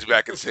 Cassie's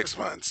back in 6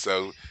 months.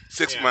 So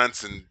six Yeah.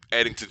 months and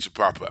Eddington should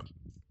pop up.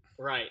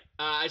 Right.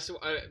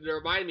 It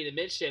reminded me to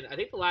mention. I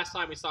think the last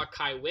time we saw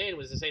Kai Winn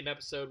was the same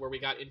episode where we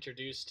got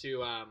introduced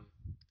to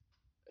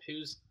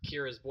who's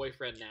Kira's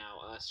boyfriend now,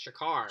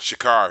 Shakar,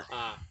 Shakar.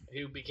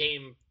 who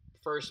became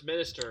first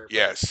minister. But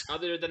Yes.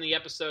 other than the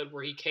episode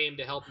where he came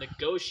to help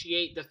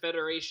negotiate the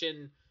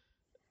Federation,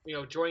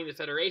 joining the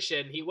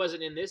Federation, he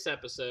wasn't in this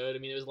episode. I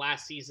mean, it was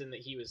last season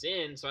that he was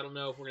in, so I don't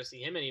know if we're going to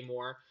see him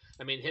anymore.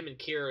 I mean, him and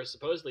Kira are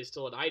supposedly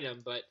still an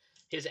item, but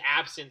his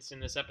absence in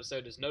this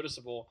episode is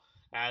noticeable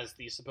as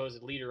the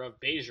supposed leader of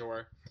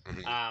Bajor.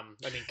 Mhm. I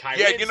mean, Kai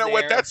Yeah, Wynn's you know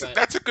what? there,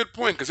 That's a good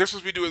point because they're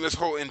supposed to be doing this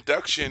whole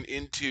induction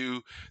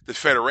into the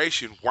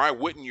Federation. Why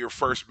wouldn't your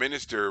first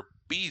minister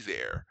be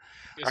there?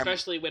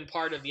 especially when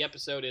part of the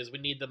episode is we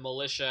need the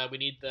militia, we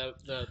need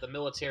the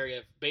military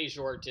of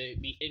Bajor to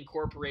be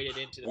incorporated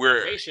into the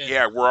Federation.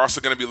 We're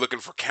also going to be looking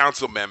for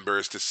council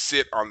members to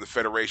sit on the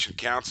Federation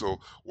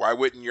Council. Why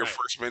wouldn't your Right.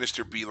 first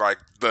minister be like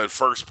the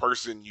first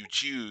person you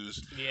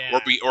choose, Yeah,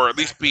 or at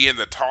least exactly. be in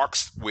the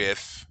talks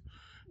with?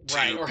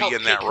 Right, To or be help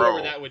in that pick whoever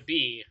role. that would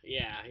be.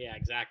 Yeah,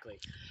 exactly.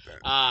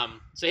 That-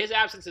 So his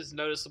absence is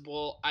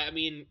noticeable. I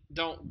mean,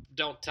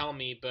 don't tell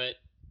me, but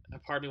a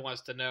part of me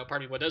wants to know.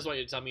 Part of me does want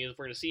you to tell me if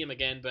we're going to see him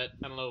again, but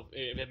I don't know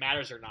if it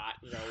matters or not.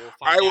 We'll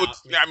I find will. out.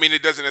 I mean,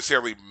 it doesn't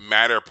necessarily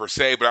matter per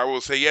se, but I will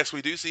say yes,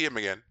 we do see him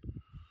again.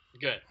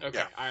 Good. Okay.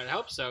 Yeah. I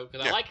hope so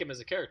because Yeah. I like him as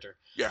a character.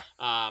 Yeah.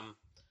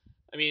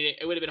 I mean,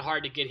 it would have been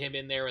hard to get him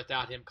in there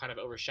without him kind of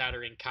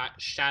overshadowing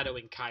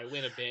Kai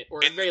Winn a bit,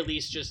 or at the very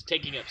least, just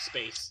taking up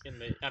space in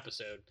the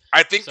episode.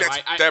 I think So that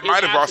his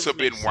might have also absence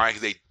been makes why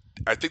sense.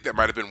 I think that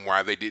might have been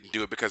why they didn't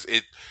do it because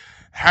it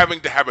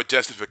having to have a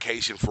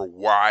justification for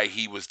why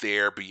he was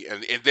there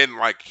and then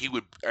like he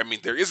would. I mean,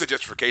 there is a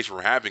justification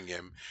for having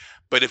him,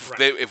 but Right.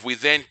 if we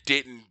then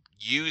didn't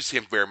use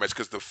him very much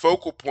because the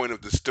focal point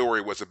of the story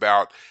was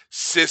about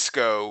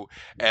Cisco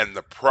and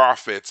the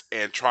prophets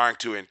and trying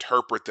to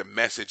interpret the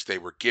message they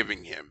were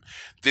giving him.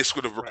 This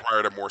would have Right.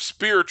 required a more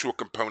spiritual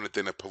component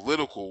than a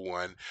political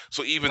one.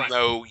 So even Right.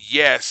 though,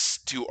 yes,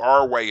 to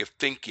our way of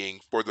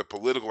thinking for the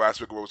political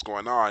aspect of what was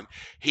going on,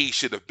 he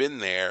should have been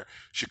there.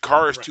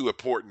 Shakar is Right. too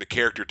important a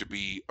character to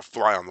be a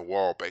fly on the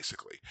wall,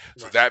 basically.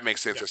 So Right. that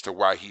makes sense Yeah. as to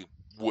why he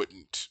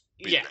wouldn't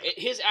be Yeah, there.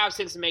 his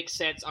absence makes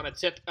sense on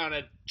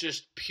a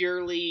just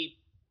purely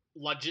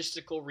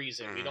logistical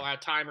reason. We Mhm. don't have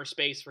time or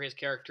space for his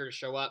character to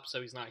show up,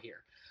 so he's not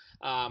here.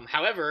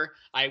 However,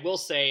 I will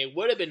say it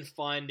would have been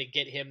fun to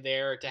get him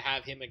there, to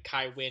have him and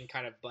Kai Winn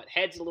kind of butt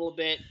heads a little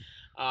bit.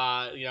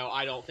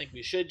 I don't think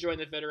we should join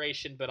the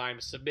Federation, but I'm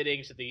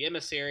submitting to the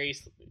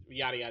emissaries,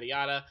 yada, yada,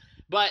 yada.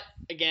 But,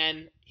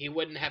 again, he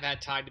wouldn't have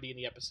had time to be in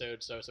the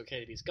episode, so it's okay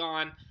that he's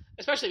gone,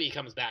 especially if he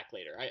comes back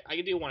later.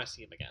 I do want to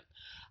see him again.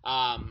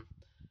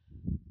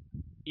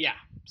 Yeah,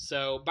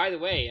 so, by the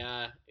way,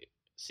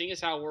 seeing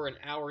as how we're an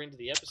hour into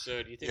the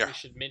episode, do you think Yeah. we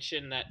should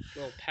mention that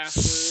little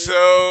password?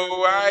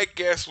 So I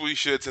guess we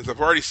should, since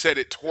I've already said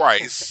it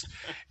twice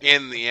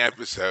in the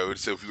episode.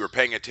 So if you were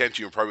paying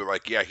attention, you're probably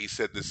like, yeah, he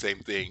said the same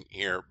thing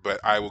here, but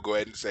I will go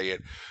ahead and say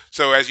it.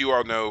 So as you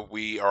all know,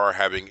 we are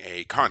having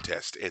a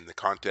contest, and the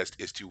contest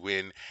is to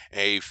win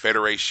a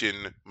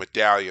Federation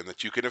medallion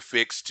that you can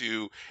affix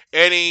to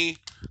any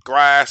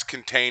glass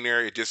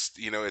container. It just,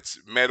 it's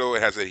metal.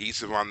 It has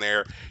adhesive on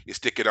there. You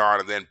stick it on,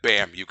 and then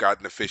bam, you got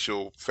an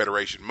official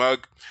Federation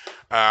mug.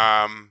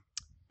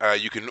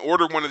 You can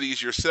order one of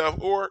these yourself,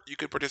 or you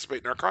can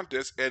participate in our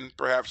contest and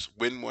perhaps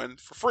win one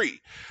for free.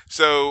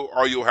 So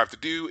all you'll have to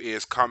do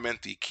is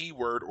comment the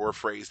keyword or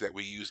phrase that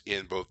we use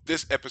in both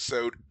this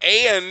episode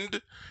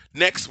and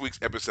next week's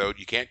episode.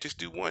 You can't just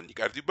do one, you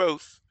got to do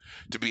both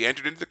to be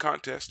entered into the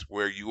contest,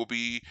 where you will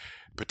be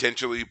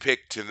potentially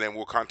picked, and then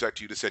we'll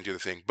contact you to send you the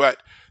thing.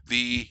 But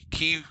the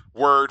key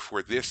word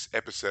for this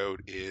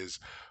episode is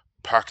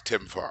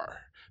Paktemfar.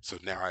 So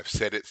now I've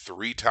said it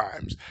 3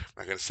 times. I'm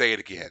not going to say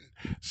it again.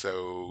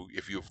 So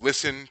if you've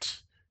listened,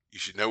 you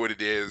should know what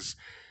it is.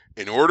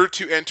 In order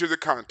to enter the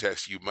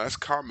contest, you must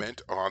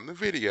comment on the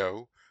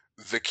video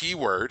the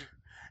keyword,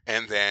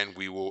 and then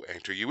we will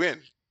enter you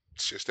in.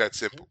 It's just that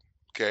simple.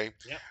 Okay,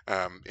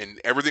 Yep. and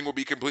everything will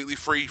be completely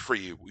free for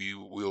you. We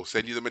will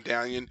send you the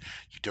medallion.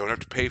 You don't have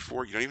to pay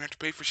for it. You don't even have to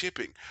pay for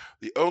shipping.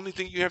 The only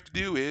thing you have to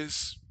do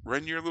is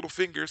run your little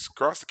fingers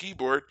across the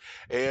keyboard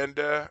and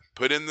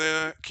put in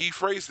the key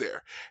phrase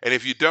there. And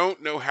if you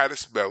don't know how to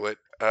spell it,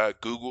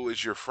 Google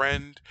is your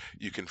friend.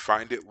 You can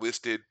find it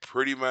listed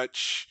pretty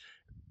much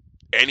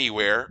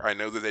anywhere. I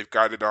know that they've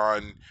got it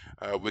on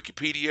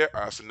Wikipedia.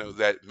 I also know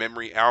that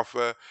Memory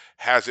Alpha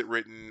has it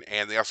written,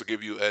 and they also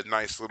give you a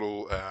nice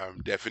little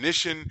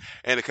definition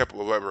and a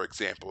couple of other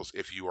examples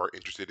if you are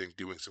interested in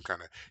doing some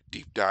kind of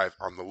deep dive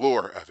on the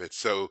lore of it.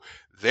 So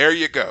there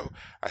you go.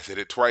 I said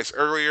it twice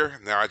earlier.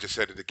 Now I just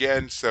said it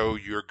again. So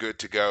you're good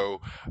to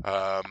go.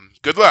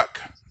 Good luck.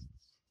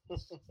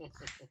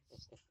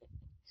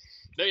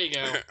 There you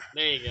go.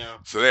 There you go.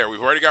 So there,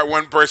 we've already got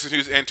one person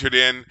who's entered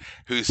in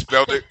who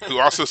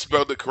also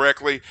spelled it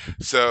correctly.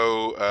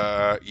 So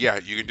yeah,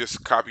 you can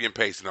just copy and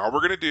paste. And all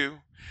we're gonna do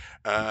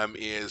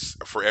is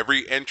for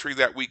every entry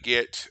that we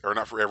get, or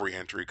not for every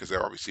entry, because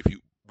obviously if you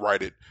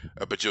write it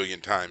a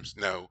bajillion times,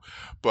 no.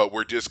 But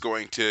we're just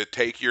going to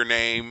take your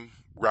name,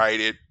 write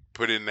it,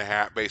 put it in the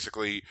hat,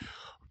 basically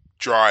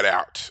draw it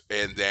out,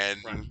 and then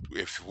Right.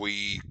 if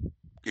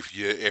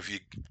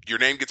your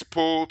name gets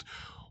pulled,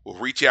 we'll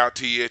reach out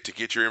to you to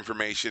get your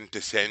information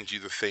to send you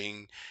the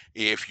thing.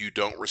 If you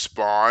don't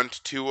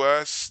respond to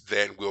us,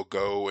 then we'll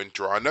go and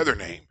draw another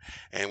name,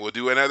 and we'll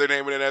do another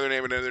name and another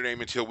name and another name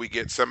until we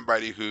get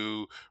somebody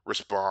who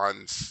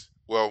responds.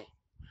 Well,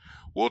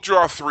 we'll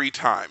draw 3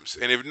 times,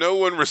 and if no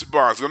one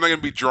responds, I'm not going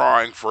to be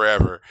drawing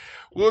forever.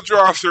 We'll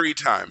draw 3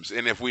 times,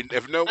 and if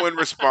no one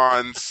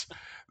responds,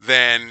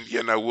 then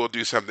we'll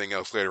do something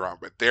else later on.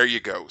 But there you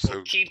go. So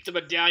We'll keep the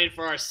medallion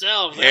for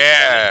ourselves.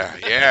 yeah,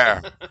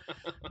 yeah.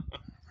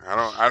 I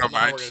don't We're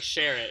mind. gonna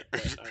share it.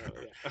 But I don't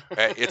know,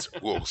 yeah. It's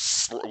we'll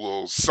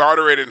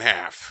solder it in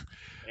half.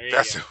 There you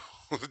That's go.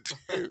 what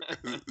we'll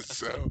do.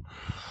 So,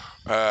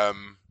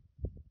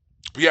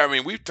 yeah, I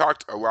mean, we've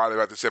talked a lot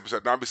about this episode.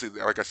 And obviously,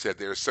 like I said,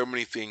 there are so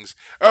many things.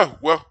 Oh,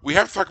 well, we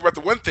have to talk about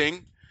the one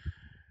thing: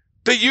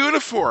 the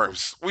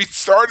uniforms. We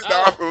started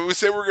off, and we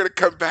said we're going to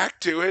come back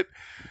to it.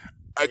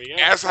 There we go.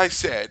 As I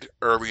said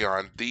early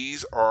on,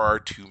 these are,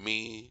 to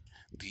me,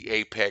 the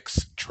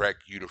Apex Trek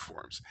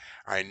uniforms.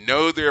 I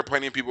know there are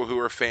plenty of people who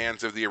are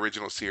fans of the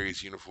original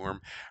series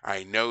uniform.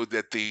 I know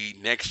that the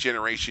Next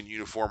Generation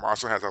uniform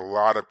also has a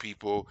lot of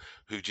people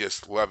who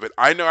just love it.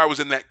 I know I was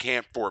in that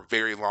camp for a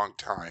very long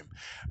time.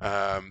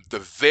 The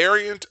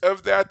variant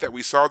of that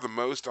we saw the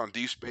most on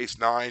Deep Space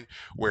Nine,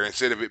 where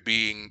instead of it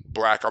being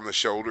black on the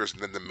shoulders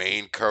and then the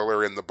main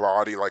color in the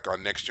body, like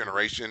on Next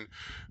Generation,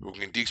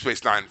 in Deep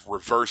Space Nine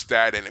reversed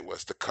that, and it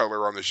was the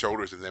color on the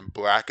shoulders and then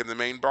black in the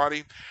main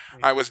body.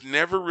 I was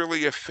never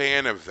really a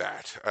fan of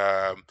that.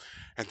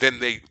 And then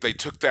they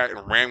took that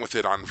and ran with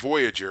it on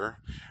Voyager.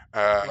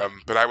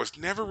 But I was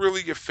never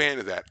really a fan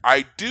of that.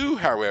 I do,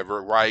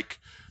 however, like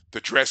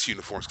the dress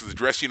uniforms, because the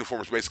dress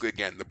uniform is basically,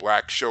 again, the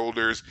black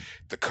shoulders,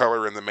 the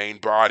color in the main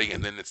body,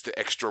 and then it's the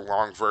extra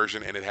long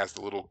version, and it has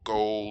the little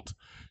gold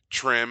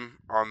trim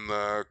on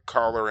the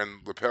collar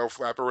and lapel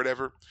flap or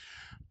whatever.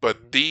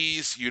 But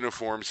these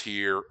uniforms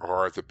here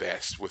are the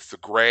best, with the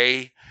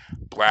gray,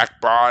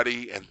 black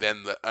body, and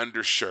then the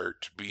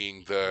undershirt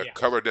being the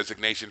color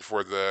designation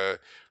for the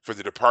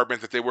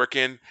department that they work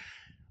in.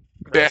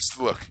 Best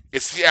look.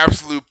 It's the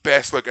absolute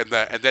best look, and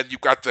then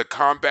you've got the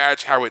comm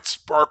badge, how it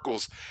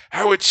sparkles,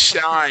 how it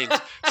shines.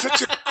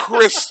 Such a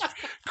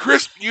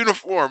crisp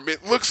uniform.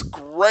 It looks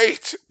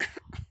great.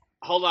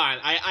 Hold on,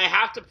 I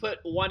have to put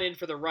one in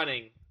for the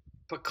running.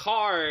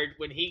 Picard,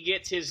 when he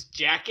gets his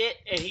jacket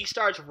and he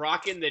starts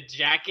rocking the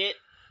jacket,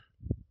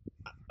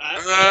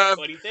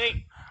 what do you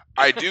think?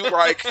 I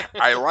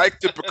like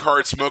the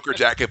Picard smoker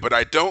jacket, but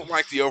I don't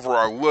like the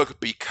overall look,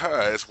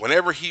 because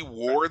whenever he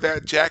wore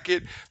that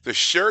jacket, the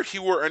shirt he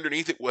wore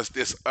underneath it was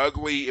this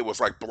ugly. It was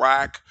like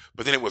black,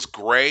 but then it was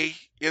gray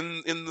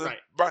in the.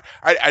 Right.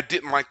 I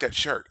didn't like that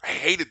shirt. I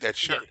hated that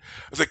shirt.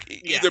 I was like,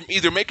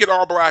 either make it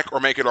all black or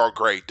make it all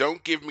gray.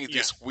 Don't give me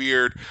this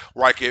weird,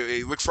 like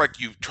it looks like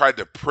you tried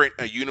to print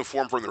a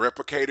uniform from the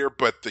replicator,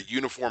 but the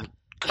uniform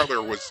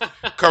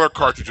color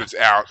cartridge was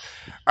out.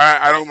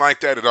 I don't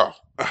like that at all.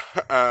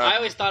 I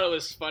always thought it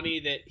was funny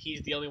that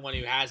he's the only one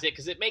who has it,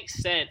 because it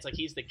makes sense, like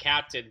he's the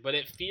captain, but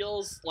it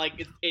feels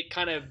like it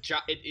kind of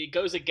it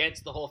goes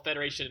against the whole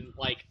Federation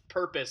like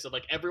purpose of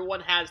like everyone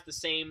has the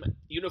same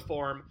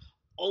uniform,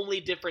 only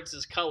difference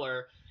is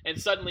color,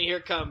 and suddenly here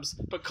comes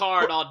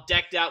Picard all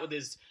decked out with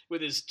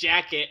his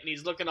jacket, and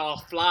he's looking all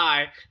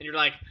fly, and you're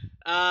like,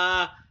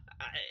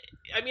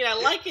 I mean, I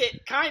like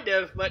it kind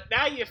of, but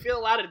now you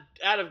feel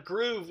out of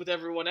groove with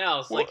everyone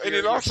else. Well, like and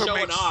you're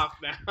showing off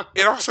now.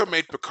 It also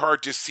made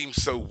Picard just seem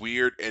so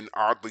weird and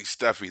oddly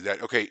stuffy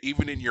that, okay,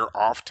 even in your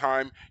off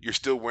time, you're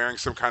still wearing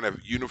some kind of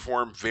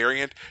uniform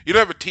variant. You don't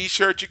have a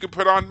T-shirt you can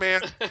put on,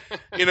 man?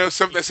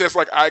 Something that says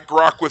like "I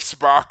grok with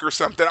Spock" or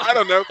something. I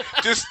don't know,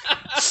 just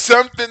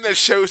something that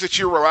shows that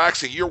you're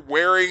relaxing. You're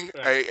wearing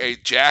a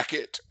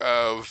jacket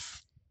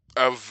of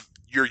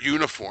your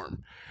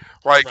uniform.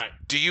 Like, Right.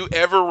 do you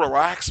ever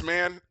relax,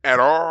 man, at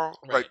all?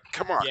 Like, Right.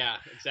 come on. Yeah,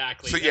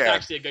 exactly. So That's yeah,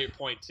 actually a great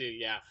point too.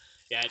 Yeah.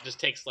 Yeah, it just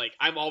takes like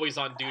I'm always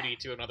on duty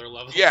to another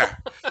level. yeah.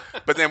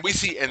 But then we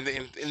see, and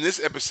in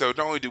this episode,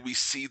 not only do we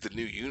see the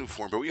new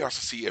uniform, but we also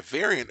see a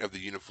variant of the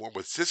uniform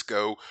with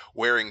Cisco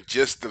wearing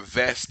just the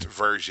vest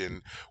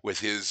version with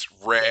his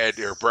red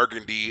or Yes.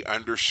 burgundy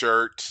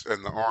undershirt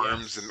and the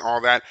arms and Yes.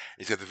 all that.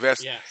 He's got the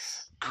vest.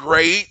 Yes.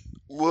 Great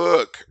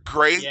look,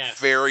 great Yes.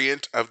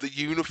 variant of the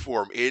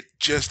uniform. Yeah.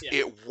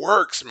 It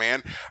works,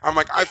 man. I'm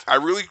like, Yeah. I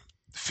really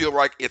feel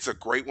like it's a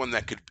great one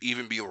that could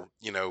even be,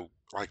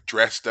 like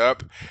dressed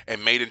up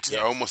and made into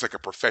Yes. almost like a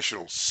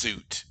professional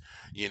suit,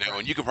 Right.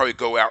 and you could probably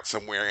go out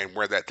somewhere and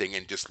wear that thing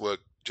and just look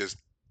just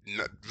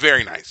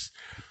very nice.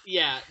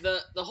 Yeah,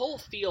 the whole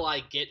feel I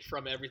get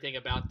from everything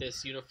about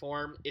this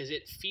uniform is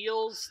it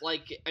feels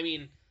like, I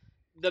mean,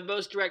 the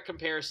most direct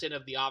comparison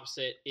of the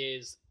opposite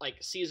is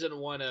like season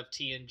 1 of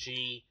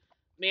TNG.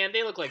 Man,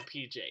 they look like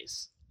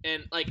PJs.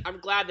 And like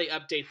I'm glad they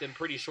update them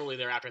pretty shortly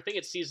thereafter. I think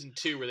it's season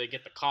 2 where they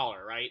get the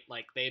collar, right?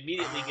 Like they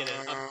immediately get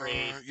an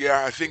upgrade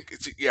Yeah, I think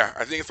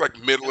it's like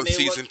middle and of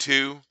they look, season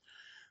 2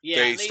 yeah,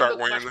 they and they start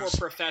look wearing much more this.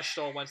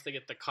 professional once they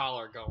get the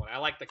collar going. I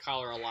like the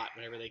collar a lot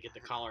whenever they get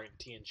the collar in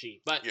TNG.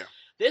 But Yeah.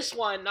 this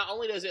one, not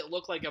only does it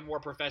look like a more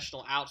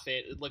professional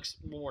outfit, it looks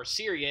more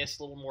serious,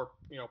 a little more,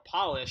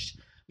 polished,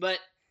 but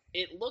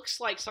it looks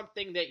like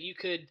something that you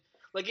could,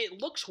 like, it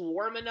looks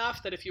warm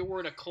enough that if you were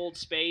in a cold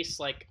space,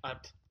 like a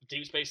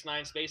Deep Space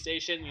Nine space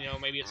station,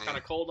 maybe it's kind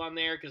of cold on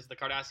there because the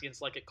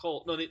Cardassians like it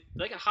cold. No, they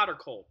like it hot or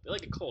cold. They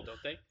like it cold, don't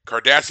they?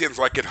 Cardassians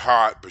like it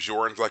hot,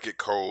 Bajorans like it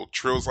cold,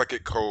 Trills like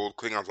it cold,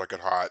 Klingons like it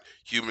hot.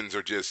 Humans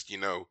are just, we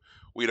don't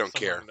Somewhere in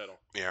care. the middle.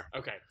 Yeah.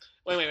 Okay.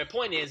 Well, anyway, my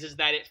point is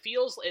that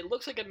it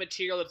looks like a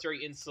material that's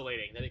very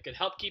insulating. That it could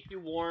help keep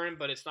you warm,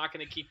 but it's not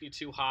going to keep you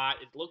too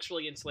hot. It looks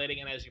really insulating,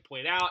 and as you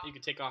pointed out, you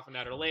can take off an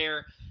outer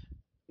layer.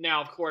 Now,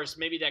 of course,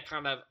 maybe that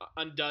kind of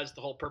undoes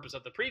the whole purpose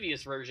of the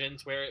previous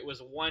versions, where it was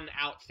one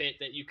outfit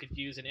that you could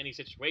use in any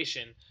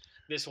situation.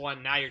 This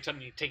one, now you're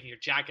suddenly taking your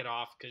jacket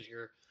off because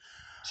you're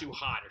too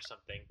hot or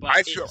something. But I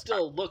it feel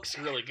still looks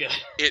really good.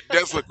 it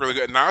does look really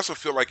good, and I also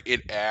feel like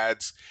it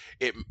adds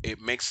a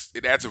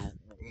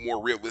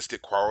more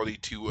realistic quality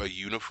to a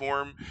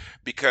uniform,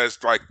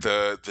 because like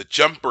the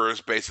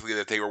jumpers basically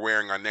that they were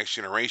wearing on Next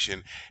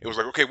Generation, it was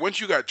like, okay, once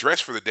you got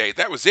dressed for the day,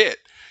 that was it.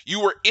 You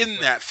were in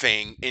Right. that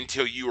thing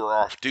until you were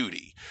off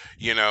duty,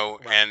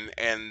 Right.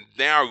 and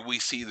now we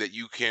see that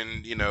you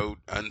can,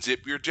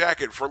 unzip your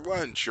jacket for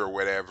lunch or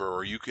whatever,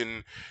 or you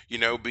can,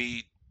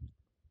 be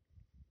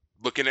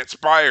looking at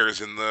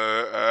spires in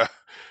the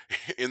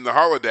in the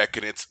holodeck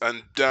and it's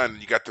undone.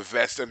 You got the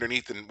vest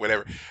underneath and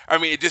whatever. I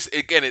mean, it just,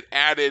 again, it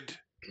added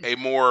a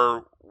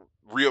more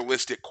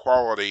realistic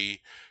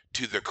quality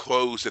to the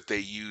clothes that they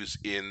use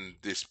in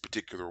this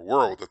particular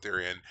world that they're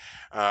in.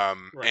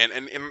 Right.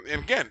 And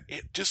again,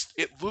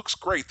 it looks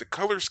great. The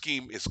color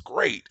scheme is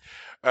great.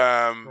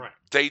 Right.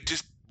 They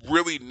just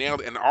really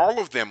nailed it, and all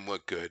of them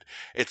look good.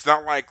 It's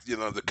not like,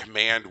 the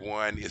command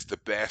one is the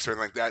best or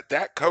anything like that.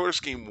 That color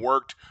scheme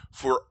worked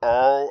for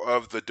all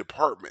of the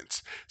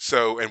departments.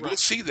 So, and we'll Right.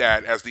 see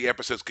that as the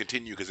episodes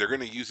continue, because they're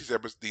going to use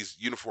these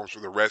uniforms for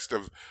the rest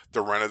of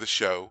the run of the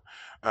show.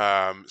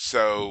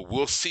 So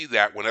we'll see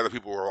that when other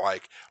people are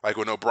like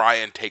when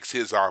O'Brien takes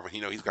his off and,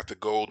 he's got the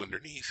gold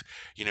underneath,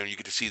 you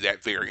get to see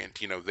that variant,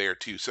 there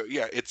too. So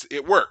yeah,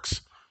 it works,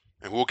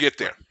 and we'll get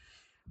there.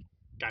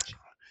 Right. Gotcha.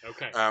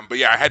 Okay. But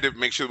yeah, I had to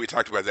make sure that we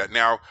talked about that.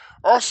 Now,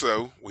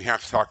 also, we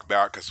have to talk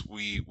about, because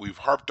we've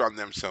harped on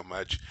them so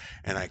much,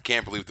 and I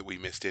can't believe that we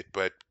missed it,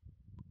 but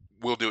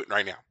we'll do it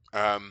right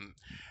now.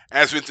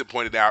 As Vincent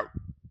pointed out,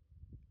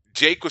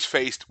 Jake was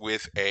faced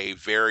with a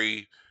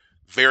very,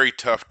 very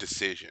tough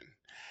decision.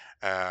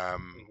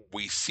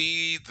 We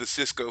see the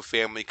Cisco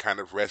family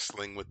kind of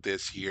wrestling with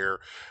this here,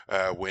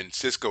 when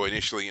Cisco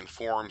initially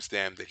informs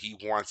them that he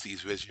wants these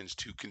visions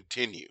to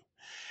continue.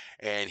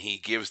 And he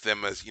gives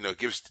them,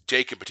 gives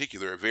Jake in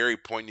particular a very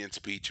poignant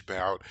speech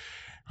about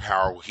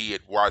how he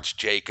had watched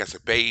Jake as a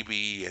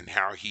baby and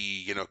how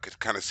he, could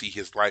kind of see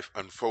his life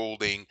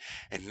unfolding.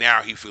 And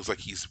now he feels like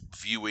he's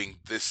viewing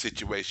this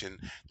situation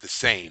the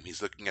same.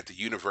 He's looking at the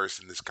universe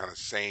in this kind of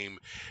same,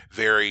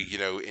 very,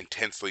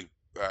 intensely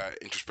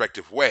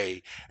introspective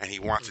way, and he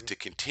wants it to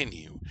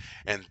continue.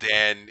 And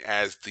then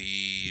as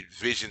the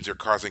visions are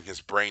causing his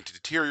brain to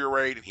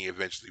deteriorate and he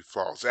eventually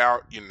falls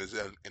out in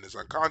his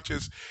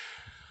unconscious,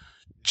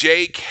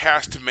 Jake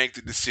has to make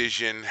the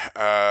decision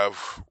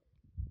of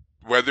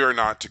whether or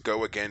not to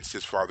go against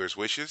his father's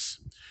wishes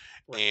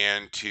Right.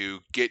 and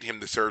to get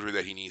him the surgery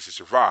that he needs to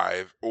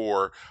survive,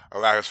 or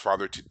allow his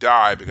father to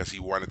die because he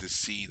wanted to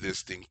see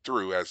this thing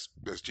through, as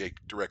Jake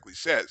directly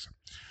says.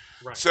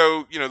 Right.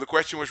 So, the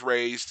question was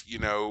raised,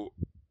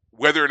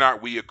 whether or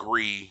not we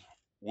agree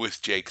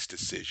with Jake's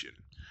decision.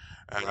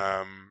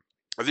 I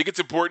think it's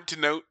important to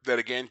note that,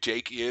 again,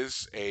 Jake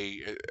is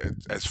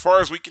as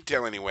far as we can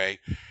tell anyway,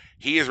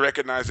 he is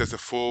recognized as a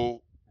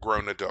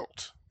full-grown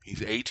adult.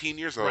 He's 18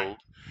 years Right. old.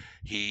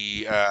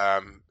 He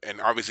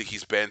and obviously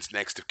he's Ben's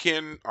next of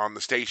kin on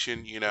the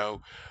station,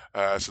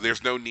 So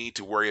there's no need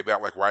to worry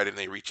about like why didn't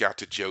they reach out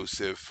to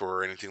Joseph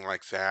or anything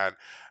like that.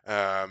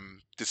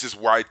 This is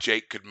why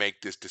Jake could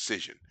make this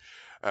decision.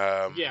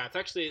 Yeah,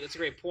 that's a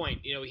great point.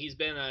 He's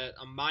been a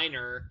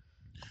minor,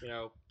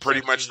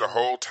 Pretty much the 17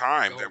 whole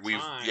time the whole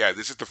that time.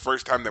 this is the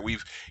first time that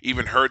we've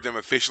even heard them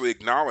officially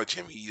acknowledge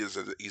him. He's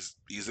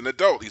an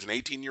adult. He's an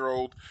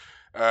 18-year-old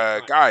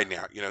Right. guy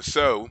now.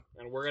 So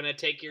And we're gonna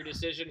take your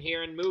decision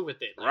here and move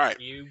with it. Like right.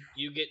 you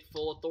get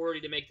full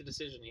authority to make the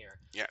decision here.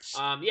 Yes.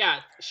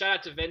 Yeah. Shout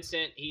out to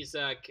Vincent. He's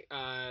I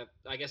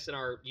guess in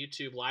our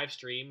YouTube live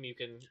stream, you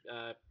can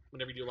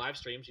whenever you do live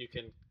streams, you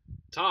can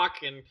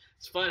talk, and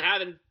it's fun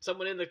having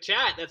someone in the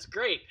chat. That's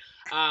great.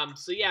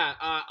 So yeah,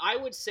 I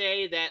would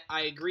say that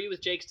I agree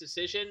with Jake's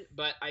decision,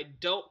 but I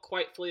don't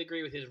quite fully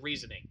agree with his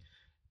reasoning.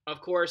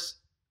 Of course,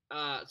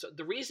 so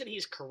the reason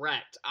he's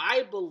correct,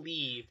 I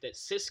believe that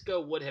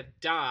Cisco would have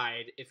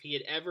died if he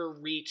had ever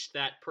reached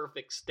that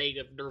perfect state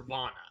of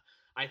nirvana.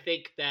 I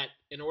think that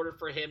in order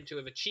for him to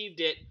have achieved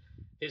it,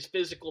 his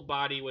physical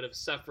body would have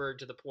suffered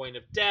to the point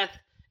of death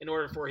in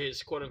order for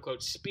his quote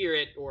unquote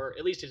spirit, or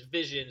at least his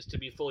visions, to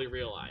be fully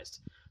realized.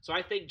 So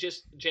I think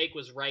just Jake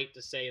was right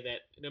to say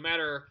that no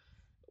matter,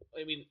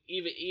 I mean,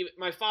 even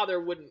my father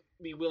wouldn't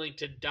be willing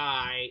to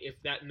die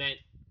if that meant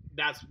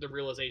that's the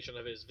realization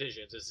of his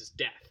visions, is his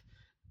death.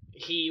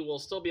 He will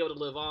still be able to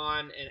live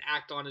on and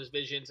act on his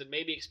visions and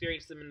maybe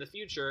experience them in the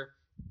future,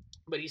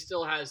 but he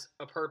still has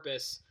a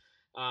purpose.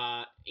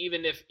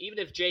 Even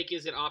if Jake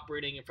isn't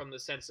operating from the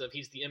sense of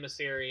he's the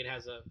emissary and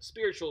has a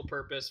spiritual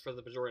purpose for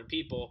the Bajoran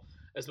people,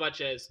 as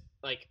much as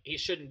like he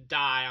shouldn't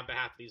die on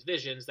behalf of these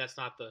visions. That's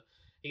not the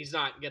he's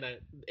not gonna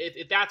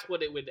if that's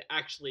what it would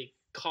actually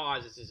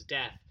cause is his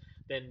death.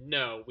 Then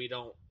no, we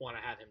don't want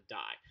to have him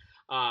die.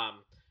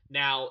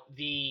 Now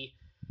the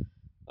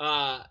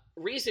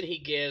reason he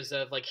gives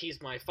of like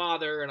he's my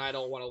father and I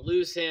don't want to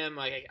lose him.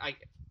 Like I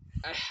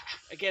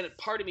again,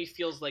 part of me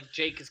feels like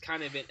Jake is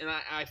kind of in, and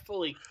I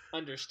fully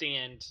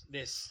understand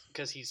this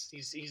because he's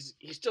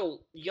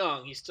still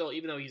young. He's still,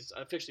 even though he's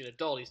officially an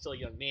adult, he's still a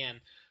young man.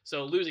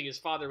 So losing his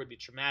father would be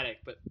traumatic.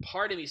 But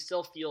part of me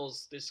still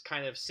feels this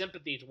kind of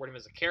sympathy toward him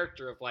as a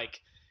character of like,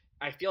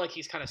 I feel like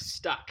he's kind of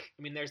stuck.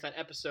 I mean, there's that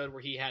episode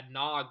where he had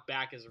Nog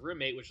back as a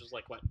roommate, which was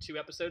like what 2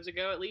 episodes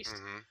ago at least.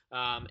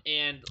 Mm-hmm.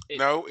 And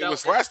it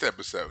was last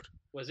episode.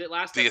 Was it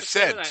last the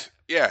episode? Ascent?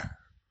 Yeah.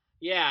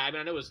 Yeah, I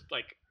mean, I know it was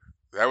like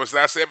that was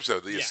last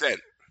episode. The Ascent.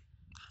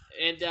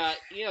 And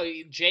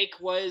Jake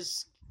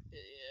was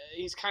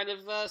he's kind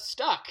of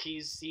stuck.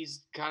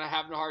 He's kind of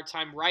having a hard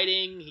time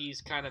writing.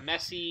 He's kind of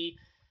messy.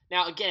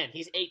 Now again,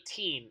 he's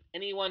 18.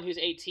 Anyone who's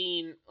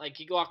 18,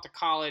 like you go off to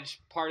college,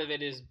 part of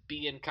it is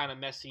being kind of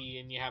messy,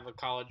 and you have a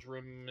college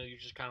room, you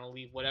just kind of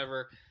leave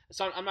whatever.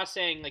 So I'm not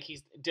saying like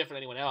he's different than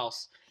anyone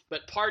else,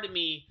 but part of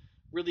me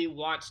really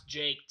wants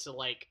Jake to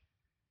like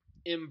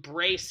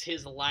embrace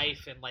his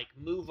life and like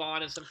move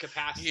on in some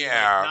capacity.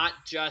 Yeah. Like, not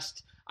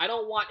just. I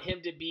don't want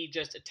him to be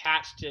just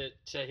attached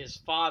to his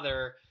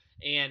father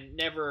and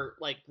never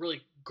like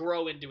really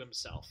grow into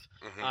himself.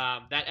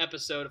 Mm-hmm. That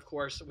episode, of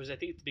course, was I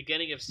think at the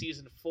beginning of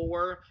season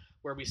 4,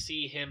 where we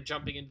see him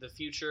jumping into the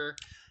future,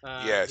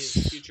 yes,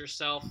 his future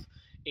self,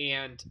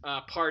 and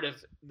part of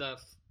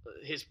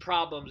his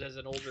problems as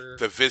an older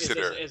the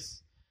visitor.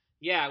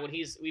 When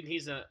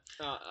he's a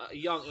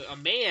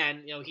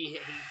man, he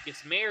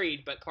gets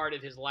married, but part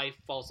of his life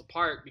falls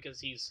apart because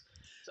he's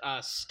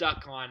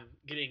stuck on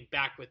getting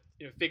back with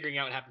figuring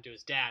out what happened to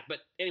his dad. But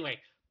anyway,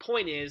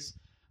 point is,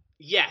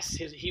 yes,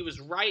 he was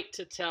right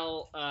to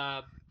tell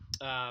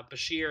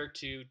Bashir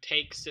to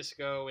take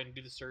Cisco and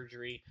do the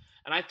surgery,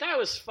 and I thought it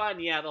was fun.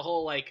 Yeah, the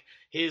whole like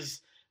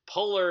his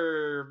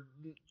polar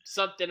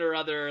something or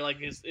other, like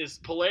his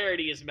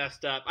polarity is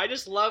messed up. I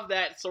just love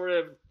that sort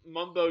of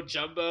mumbo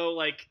jumbo.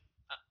 Like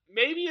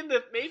maybe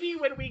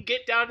when we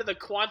get down to the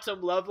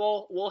quantum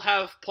level, we'll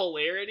have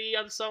polarity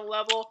on some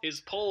level.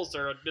 His poles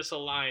are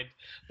misaligned,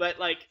 but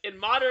like in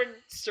modern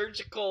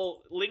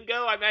surgical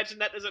lingo, I imagine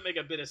that doesn't make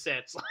a bit of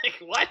sense. Like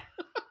what?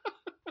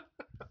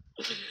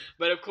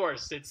 But of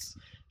course, it's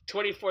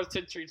 24th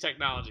century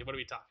technology. What are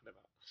we talking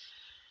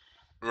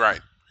about?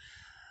 Right.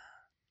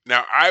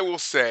 Now, I will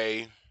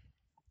say,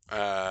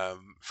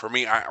 for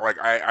me,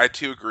 I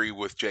too agree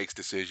with Jake's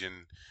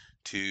decision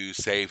to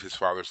save his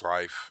father's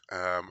life.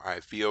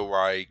 I feel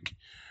like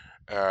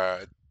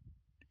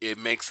it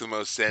makes the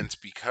most sense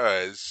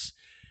because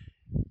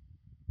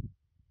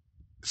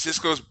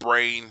Cisco's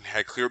brain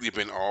had clearly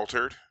been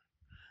altered,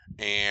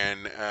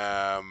 and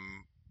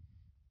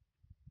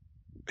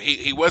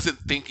he wasn't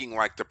thinking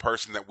like the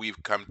person that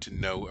we've come to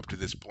know up to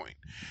this point.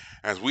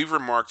 As we've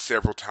remarked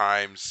several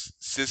times,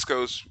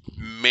 Cisco's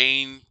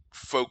main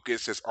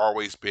focus has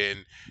always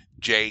been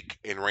Jake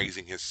and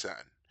raising his son.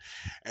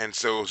 And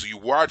so as you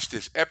watch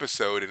this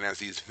episode, and as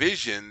these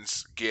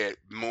visions get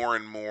more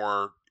and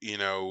more,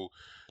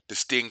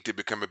 distinct and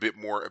become a bit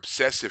more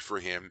obsessive for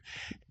him,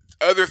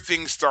 other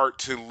things start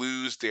to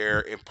lose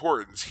their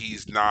importance.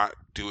 He's not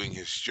doing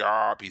his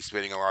job. He's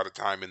spending a lot of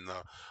time in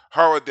the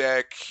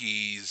holodeck.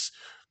 He's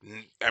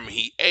I mean,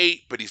 he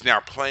ate, but he's now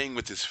playing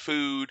with his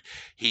food.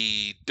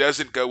 He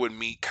doesn't go and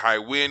meet Kai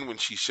Winn when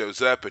she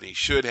shows up, and he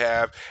should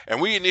have. And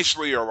we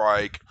initially are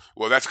like,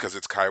 well, that's because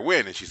it's Kai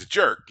Winn and she's a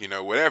jerk,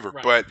 whatever.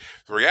 Right. But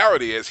the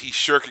reality is he's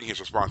shirking his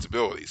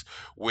responsibilities.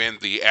 When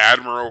the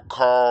Admiral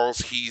calls,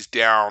 he's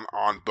down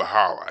on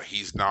Bahala.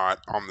 He's not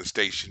on the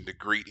station to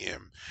greet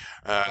him.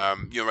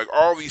 Like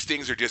all these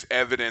things are just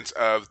evidence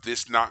of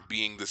this not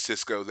being the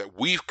Cisco that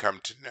we've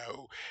come to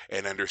know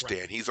and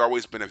understand. Right. He's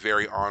always been a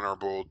very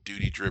honorable,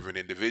 duty-driven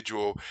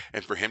individual,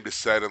 and for him to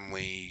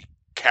suddenly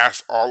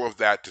cast all of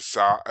that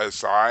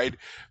aside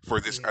for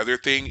this Mhm. other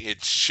thing,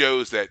 it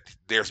shows that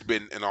there's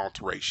been an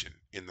alteration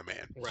in the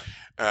man. Right.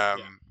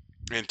 Yeah.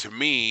 And to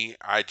me,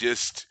 I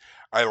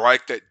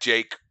like that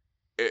Jake.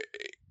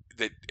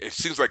 That it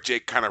seems like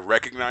Jake kind of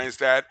recognized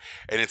that,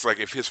 and it's like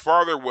if his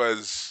father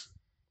was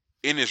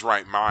in his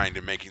right mind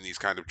and making these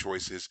kind of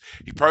choices,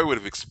 he probably would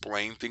have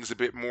explained things a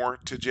bit more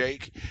to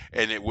Jake,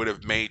 and it would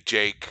have made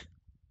Jake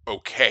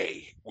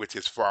okay with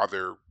his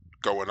father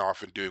going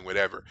off and doing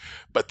whatever.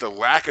 But the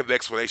lack of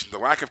explanation, the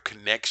lack of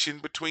connection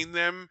between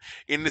them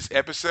in this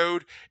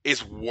episode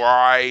is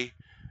why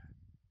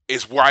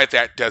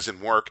that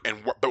doesn't work,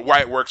 but why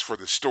it works for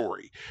the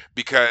story,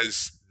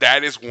 because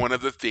that is one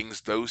of the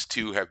things those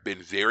two have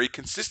been very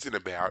consistent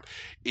about,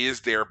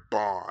 is their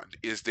bond,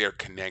 is their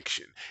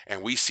connection.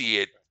 And we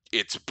see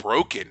it's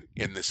broken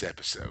in this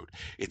episode.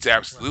 It's Right.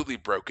 absolutely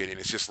broken, and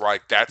it's just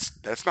like that's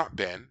not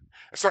Ben.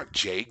 That's not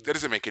Jake. That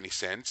doesn't make any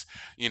sense.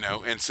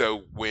 And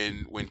so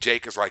when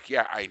Jake is like,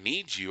 "Yeah, I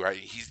need you,"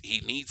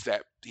 he needs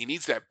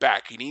that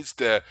back. He needs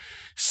to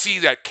see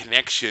that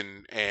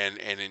connection and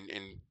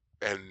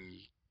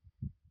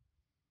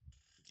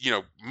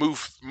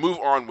move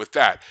on with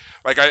that.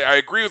 Like I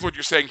agree with what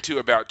you're saying too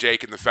about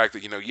Jake and the fact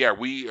that yeah,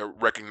 we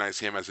recognize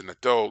him as an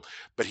adult,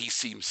 but he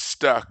seems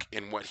stuck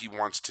in what he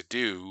wants to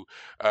do.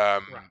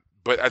 um Right.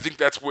 but I think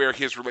that's where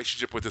his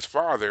relationship with his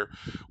father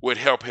would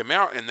help him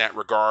out in that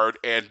regard,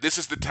 and this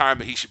is the time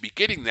that he should be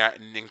getting that,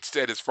 and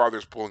instead his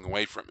father's pulling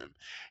away from him.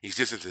 He's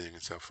distancing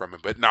himself from him,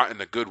 but not in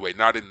a good way,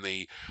 not in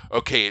the,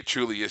 okay, it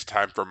truly is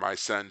time for my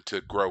son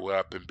to grow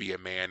up and be a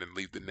man and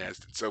leave the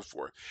nest and so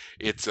forth.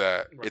 Right.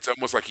 It's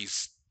almost like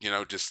he's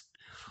just,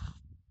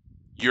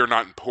 you're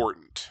not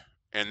important,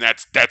 and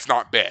that's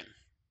not Ben.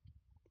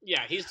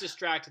 Yeah. He's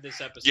distracted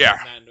this Yeah,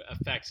 episode, and that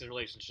affects his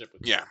relationship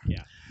with yeah. Jake.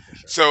 Yeah, for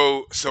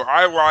sure. So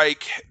I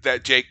like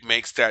that Jake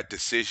makes that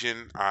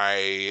decision.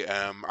 I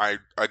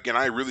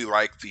really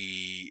like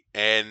the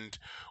end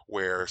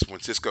where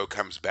when Cisco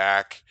comes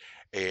back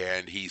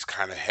and he's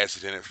kind of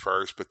hesitant at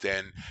first, but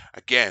then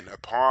again,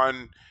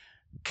 upon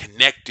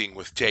connecting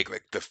with Jake,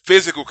 like the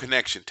physical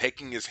connection,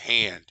 taking his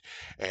hand,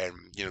 and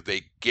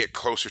they get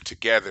closer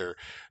together,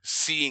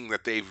 seeing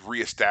that they've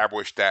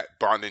reestablished that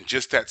bond, and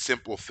just that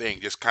simple thing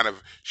just kind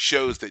of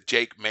shows that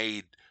Jake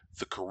made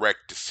the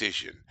correct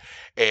decision.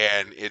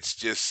 And it's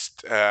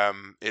just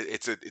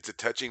it's a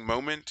touching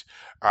moment.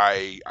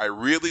 I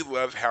really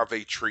love how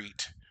they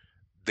treat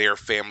their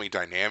family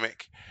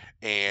dynamic,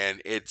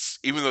 and it's,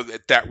 even though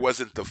that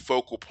wasn't the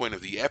focal point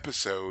of the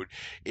episode,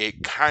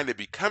 it kind of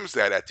becomes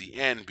that at the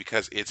end,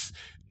 because it's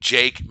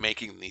Jake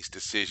making these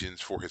decisions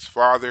for his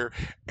father,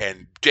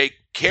 and Jake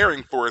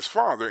caring for his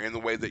father in the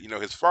way that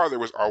his father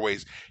was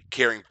always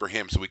caring for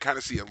him. So we kind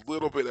of see a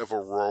little bit of a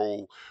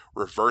role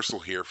reversal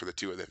here for the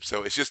two of them.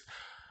 So it's just,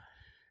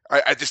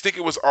 I just think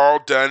it was all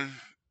done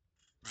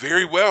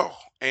very well.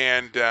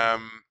 And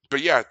Mhm.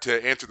 but yeah,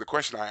 to answer the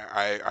question,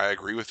 I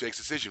agree with Jake's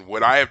decision.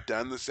 Would I have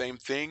done the same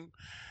thing?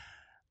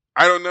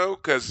 I don't know,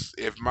 because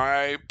if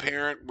my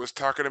parent was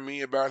talking to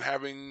me about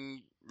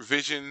having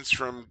visions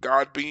from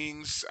God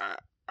beings,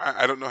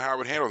 I don't know how I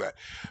would handle that.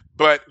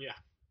 But Yeah.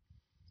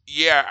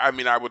 yeah, I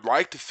mean, I would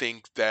like to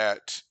think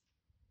that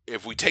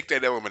if we take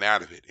that element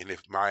out of it, and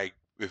if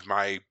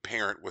my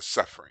parent was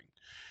suffering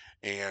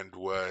and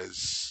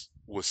was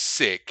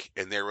sick,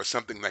 and there was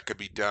something that could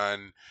be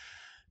done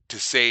to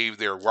save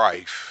their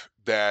life,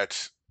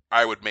 that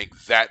I would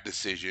make that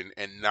decision,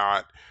 and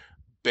not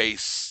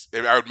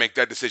I would make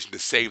that decision to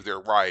save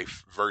their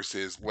life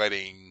versus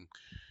letting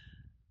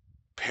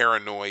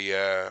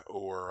paranoia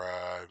or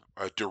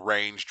a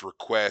deranged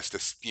request,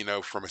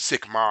 from a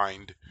sick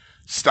mind,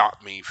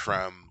 stop me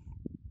from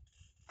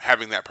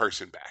having that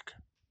person back.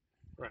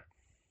 Right.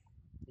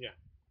 Yeah.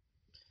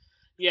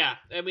 Yeah.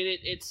 I mean,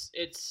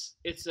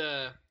 it's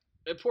a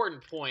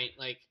important point.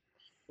 Like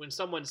when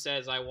someone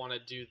says, "I want to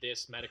do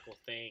this medical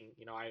thing,"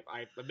 I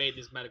made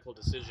this medical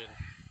decision.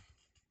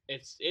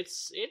 It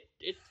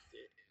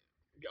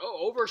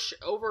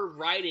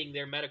overriding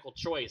their medical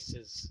choice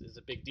is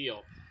a big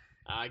deal.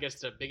 I guess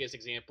the biggest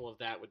example of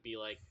that would be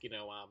like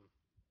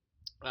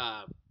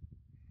uh,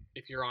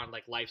 if you're on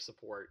like life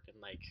support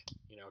and like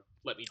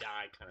let me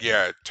die kind of thing.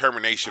 Yeah,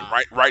 termination,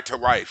 Um, right to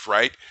life,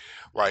 right?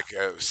 yeah. Like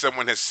Hmm.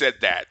 someone has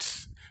said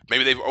that.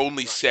 Maybe they've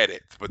only Right. said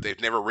it, but they've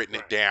never written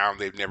it Right. down.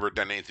 They've never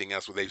done anything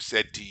else. Where they've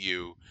said to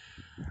you,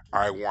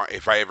 "I want,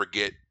 if I ever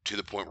get to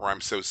the point where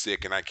I'm so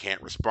sick and I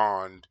can't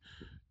respond,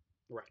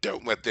 Right.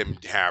 Don't let them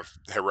have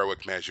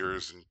heroic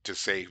measures to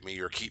save me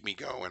or keep me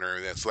going, or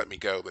let's let me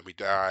go, let me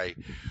die,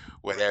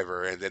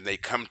 whatever. And then they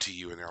come to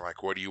you and they're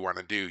like, what do you want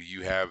to do?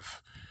 You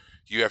have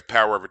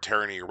power of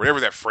attorney, or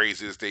whatever that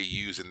phrase is they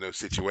use in those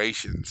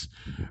situations.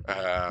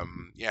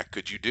 Yeah,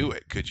 could you do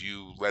it? Could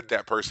you let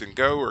that person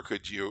go, or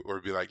could you, or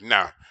be like,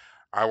 nah,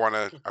 I want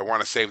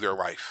to save their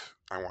life.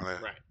 I want to,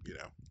 Right.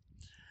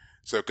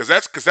 So, because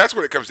that's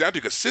what it comes down to.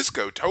 Because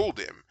Cisco told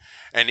him,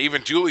 and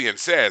even Julian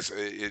says,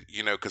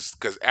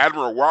 because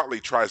Admiral Watley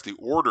tries to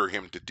order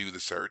him to do the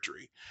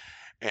surgery,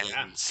 and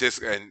Yeah.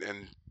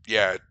 and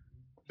yeah,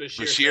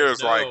 Bashir Bashir says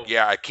is like, no.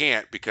 yeah, I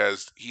can't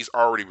because he's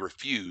already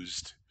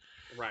refused.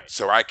 Right.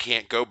 So I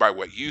can't go by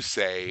what you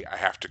say. I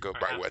have to go I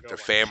by have to what go the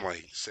by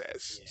family Jake.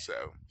 says. Yeah.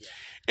 So Yeah.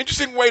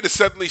 interesting way to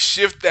suddenly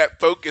shift that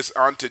focus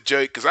onto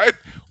Jake, because I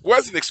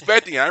wasn't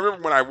expecting it. I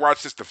remember when I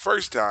watched this the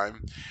first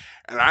time,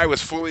 and I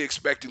was fully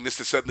expecting this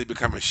to suddenly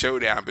become a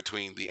showdown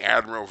between the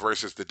Admiral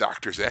versus the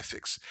Doctor's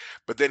ethics.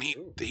 But then he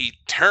Ooh. he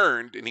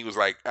turned and he was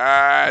like,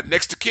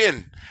 next to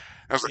kin.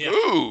 I was like, Yeah.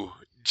 ooh,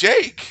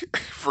 Jake,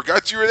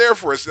 forgot you were there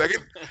for a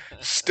second.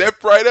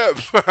 Step right up.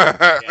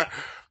 Yeah.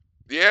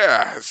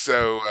 Yeah.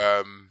 So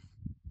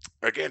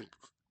again,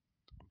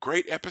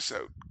 great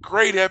episode.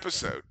 Great Yeah.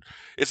 episode.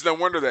 It's no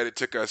wonder that it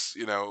took us,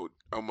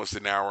 almost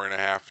an hour and a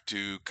half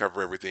to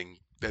cover everything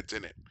that's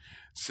in it.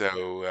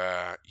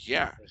 So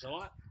yeah. There's a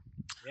lot.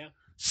 Yeah.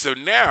 So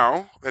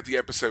now that the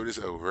episode is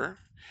over,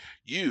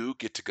 you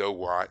get to go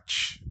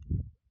watch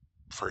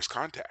First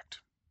Contact.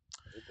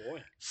 Oh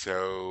boy.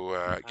 So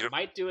I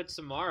might do it I was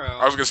tomorrow.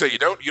 gonna say you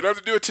don't have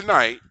to do it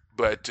tonight,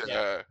 but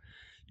Yeah.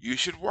 you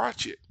should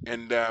watch it.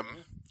 And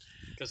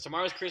Because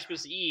tomorrow's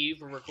Christmas Eve.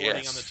 We're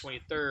recording on the yes,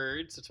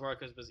 23rd, so tomorrow's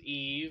Christmas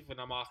Eve, and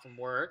I'm off from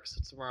work, so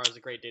tomorrow's a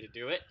great day to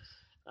do it.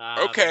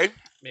 okay.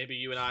 Maybe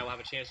you and I will have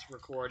a chance to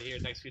record here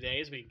the next few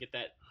days. We can get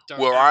that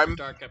Well, After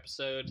Dark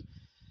episode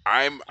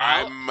out.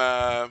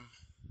 I'm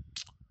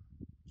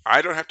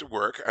I don't have to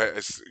work.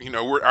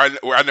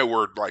 I know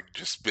we're like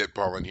just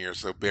spitballing here,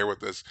 so bear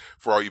with us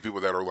for all you people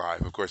that are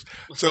live, of course.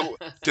 So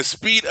to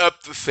speed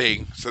up the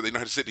thing, so they know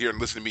how to sit here and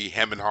listen to me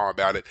hem and haw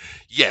about it.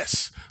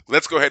 Yes,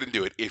 let's go ahead and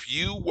do it. If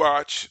you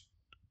watch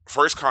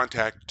First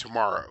Contact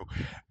tomorrow,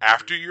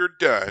 after you're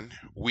done,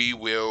 we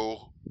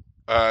will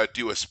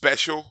do a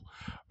special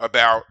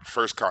about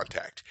First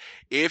Contact.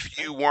 If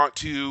Okay. you want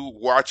to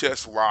watch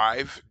us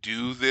live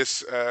do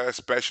this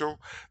special,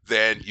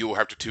 then you'll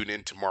have to tune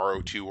in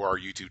tomorrow to our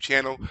YouTube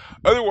channel.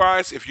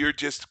 Otherwise, if you're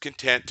just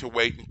content to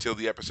wait until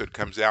the episode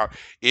comes out,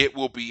 it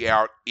will be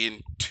out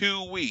in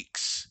 2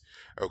 weeks.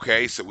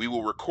 Okay, so we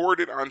will record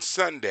it on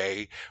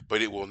Sunday,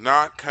 but it will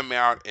not come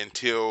out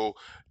until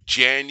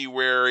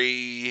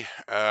January.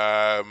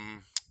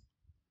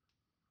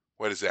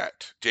 What is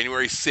that?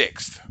 January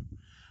 6th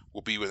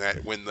will be when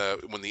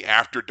the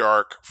After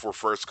Dark for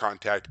First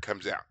Contact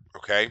comes out.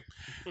 Okay,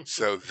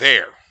 so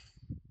there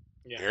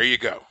Yeah. you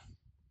go.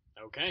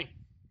 Okay.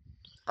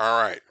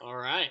 All right. All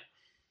right.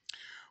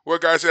 Well,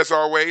 guys, as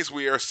always,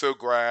 we are so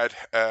glad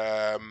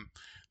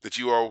that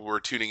you all were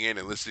tuning in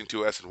and listening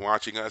to us and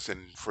watching us.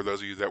 And for those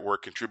of you that were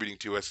contributing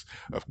to us,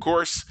 of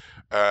course,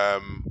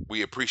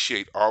 we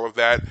appreciate all of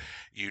that.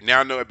 You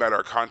now know about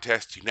our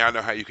contest. You now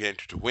know how you can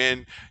enter to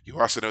win. You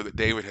also know that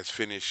David has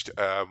finished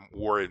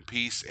War and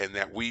Peace, and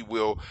that we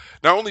will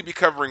not only be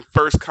covering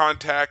First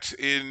Contact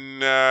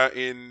in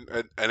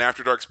an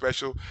After Dark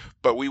special,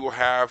 but we will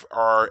have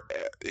our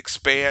the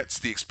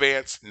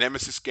Expanse,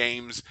 Nemesis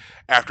Games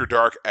After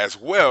Dark as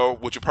well,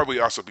 which will probably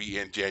also be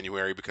in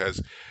January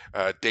because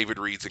David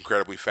reads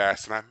incredibly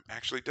fast, and I'm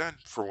actually done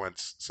for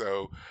once.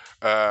 So,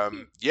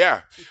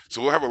 yeah.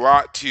 So we'll have a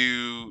lot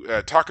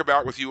to talk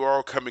about with you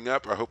all coming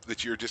up. I hope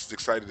that you're just as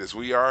excited as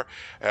we are.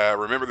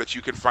 Remember that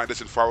you can find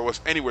us and follow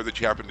us anywhere that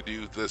you happen to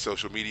do the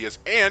social medias,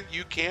 and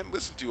you can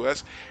listen to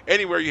us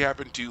anywhere you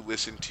happen to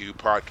listen to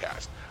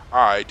podcasts.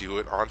 I do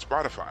it on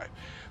Spotify.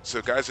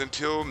 So, guys,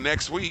 until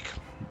next week,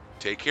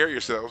 take care of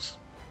yourselves.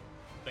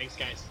 Thanks,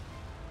 guys.